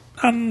 Again,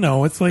 I don't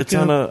know. It's like it's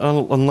on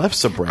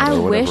lefse bread I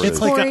or whatever wish it It's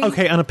is. like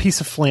Corey- on a piece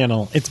of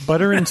flannel. It's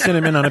butter and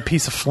cinnamon on a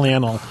piece of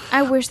flannel.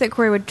 I wish that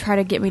Corey would try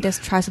to get me to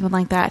try something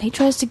like that. He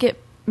tries to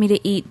get me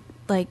to eat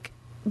like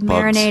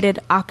marinated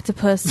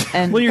octopus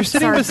and Well, you're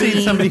sitting beside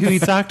sardines. somebody who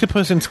eats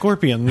octopus and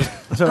scorpions,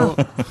 so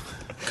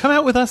come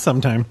out with us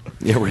sometime.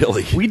 Yeah,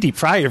 really. We deep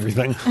fry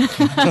everything.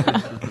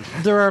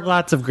 There are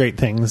lots of great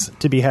things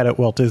to be had at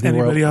Walt Disney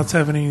World. Anybody else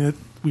have any that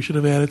we should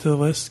have added to the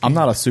list? I'm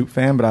not a soup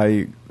fan, but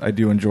I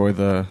do enjoy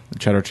the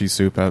cheddar cheese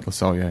soup at Le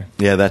Cellier.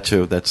 Yeah, that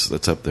too. That's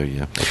up there.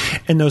 Yeah.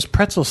 And those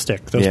pretzel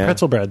sticks, those Yeah.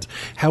 pretzel breads.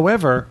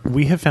 However,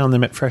 we have found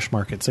them at Fresh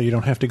Market, so you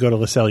don't have to go to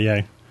Le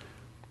Cellier.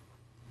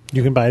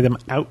 You can buy them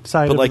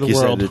outside But of like the you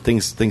world. said,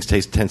 things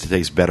tend to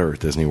taste better at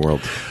Disney World.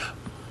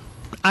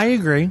 I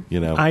agree. You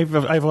know. I've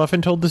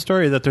often told the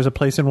story that there's a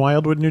place in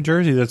Wildwood, New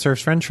Jersey that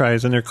serves French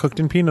fries and they're cooked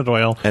in peanut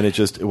oil. And it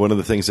just, one of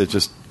the things that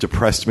just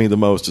depressed me the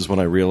most is when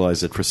I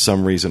realized that for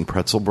some reason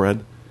pretzel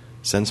bread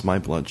sends my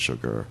blood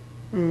sugar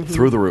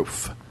through the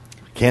roof.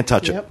 Can't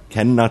touch it. Yep.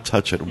 Cannot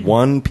touch it.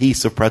 One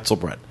piece of pretzel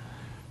bread.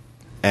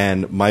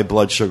 And my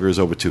blood sugar is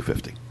over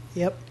 250.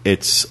 Yep.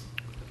 It's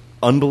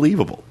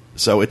unbelievable.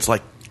 So it's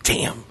like,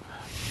 damn.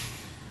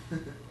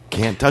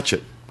 Can't touch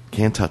it.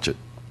 Can't touch it.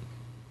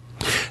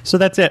 So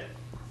that's it.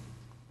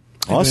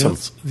 Anybody Awesome.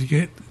 else?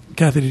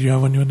 Kathy, did you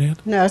have one you want to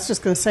add? No, I was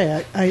just going to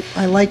say,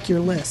 I like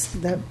your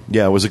list. That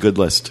Yeah, it was a good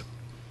list.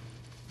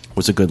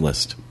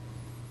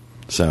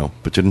 So,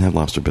 but you didn't have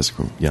lobster bisque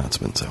from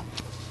Yachtsman, so.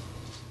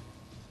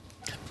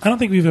 I don't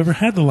think we've ever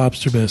had the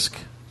lobster bisque.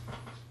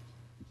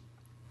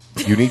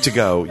 You need to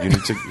go.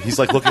 He's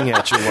like looking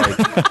at you like,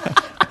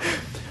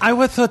 I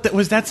would thought that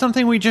was that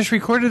something we just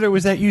recorded, or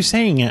was that you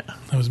saying it?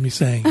 That was me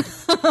saying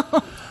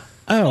it.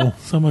 Oh,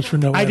 So much for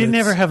no I didn't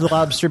edits. ever have the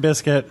lobster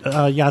biscuit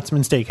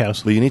Yachtsman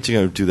Steakhouse. well, you need to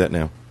go do that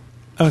now.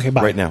 Okay,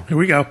 bye. Right now. Here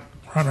we go.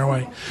 We're on our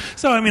way.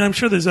 So, I mean, I'm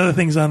sure there's other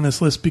things on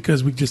this list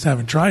because we just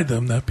haven't tried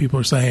them that people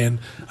are saying,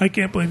 I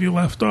can't believe you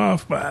left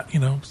off, but,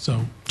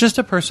 so. Just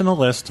a personal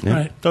list.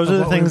 Right. Those Of are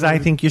the what things we've I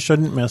already- think you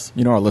shouldn't miss.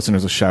 You know, our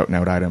listeners are shouting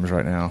out items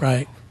right now.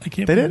 Right. I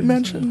can't They believe didn't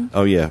mention.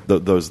 Oh, yeah.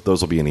 Those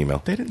will be an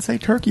email. They didn't say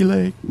turkey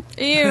leg.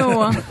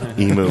 Ew.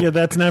 Emu. Yeah,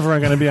 that's never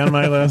going to be on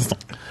my list.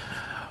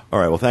 All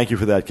right. Well, thank you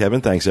for that,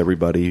 Kevin. Thanks,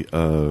 everybody,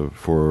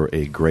 for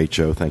a great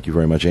show. Thank you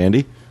very much,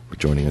 Andy, for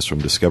joining us from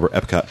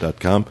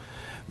DiscoverEpcot.com.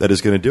 That is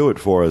going to do it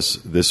for us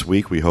this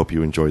week. We hope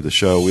you enjoyed the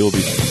show. We will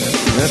be...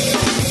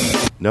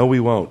 No, we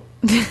won't.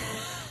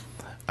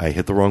 I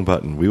hit the wrong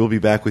button. We will be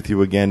back with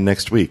you again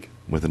next week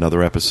with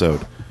another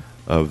episode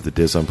of the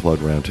DIS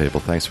Unplugged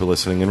Roundtable. Thanks for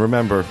listening. And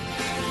remember,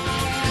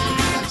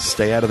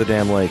 stay out of the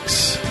damn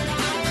lakes.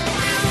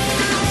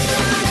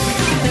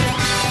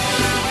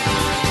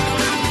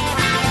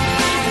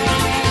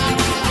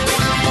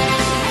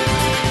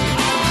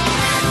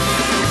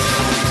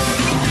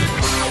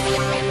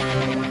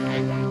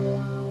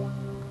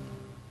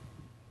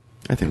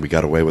 I think we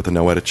got away with a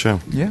no-edit show.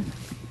 Yeah.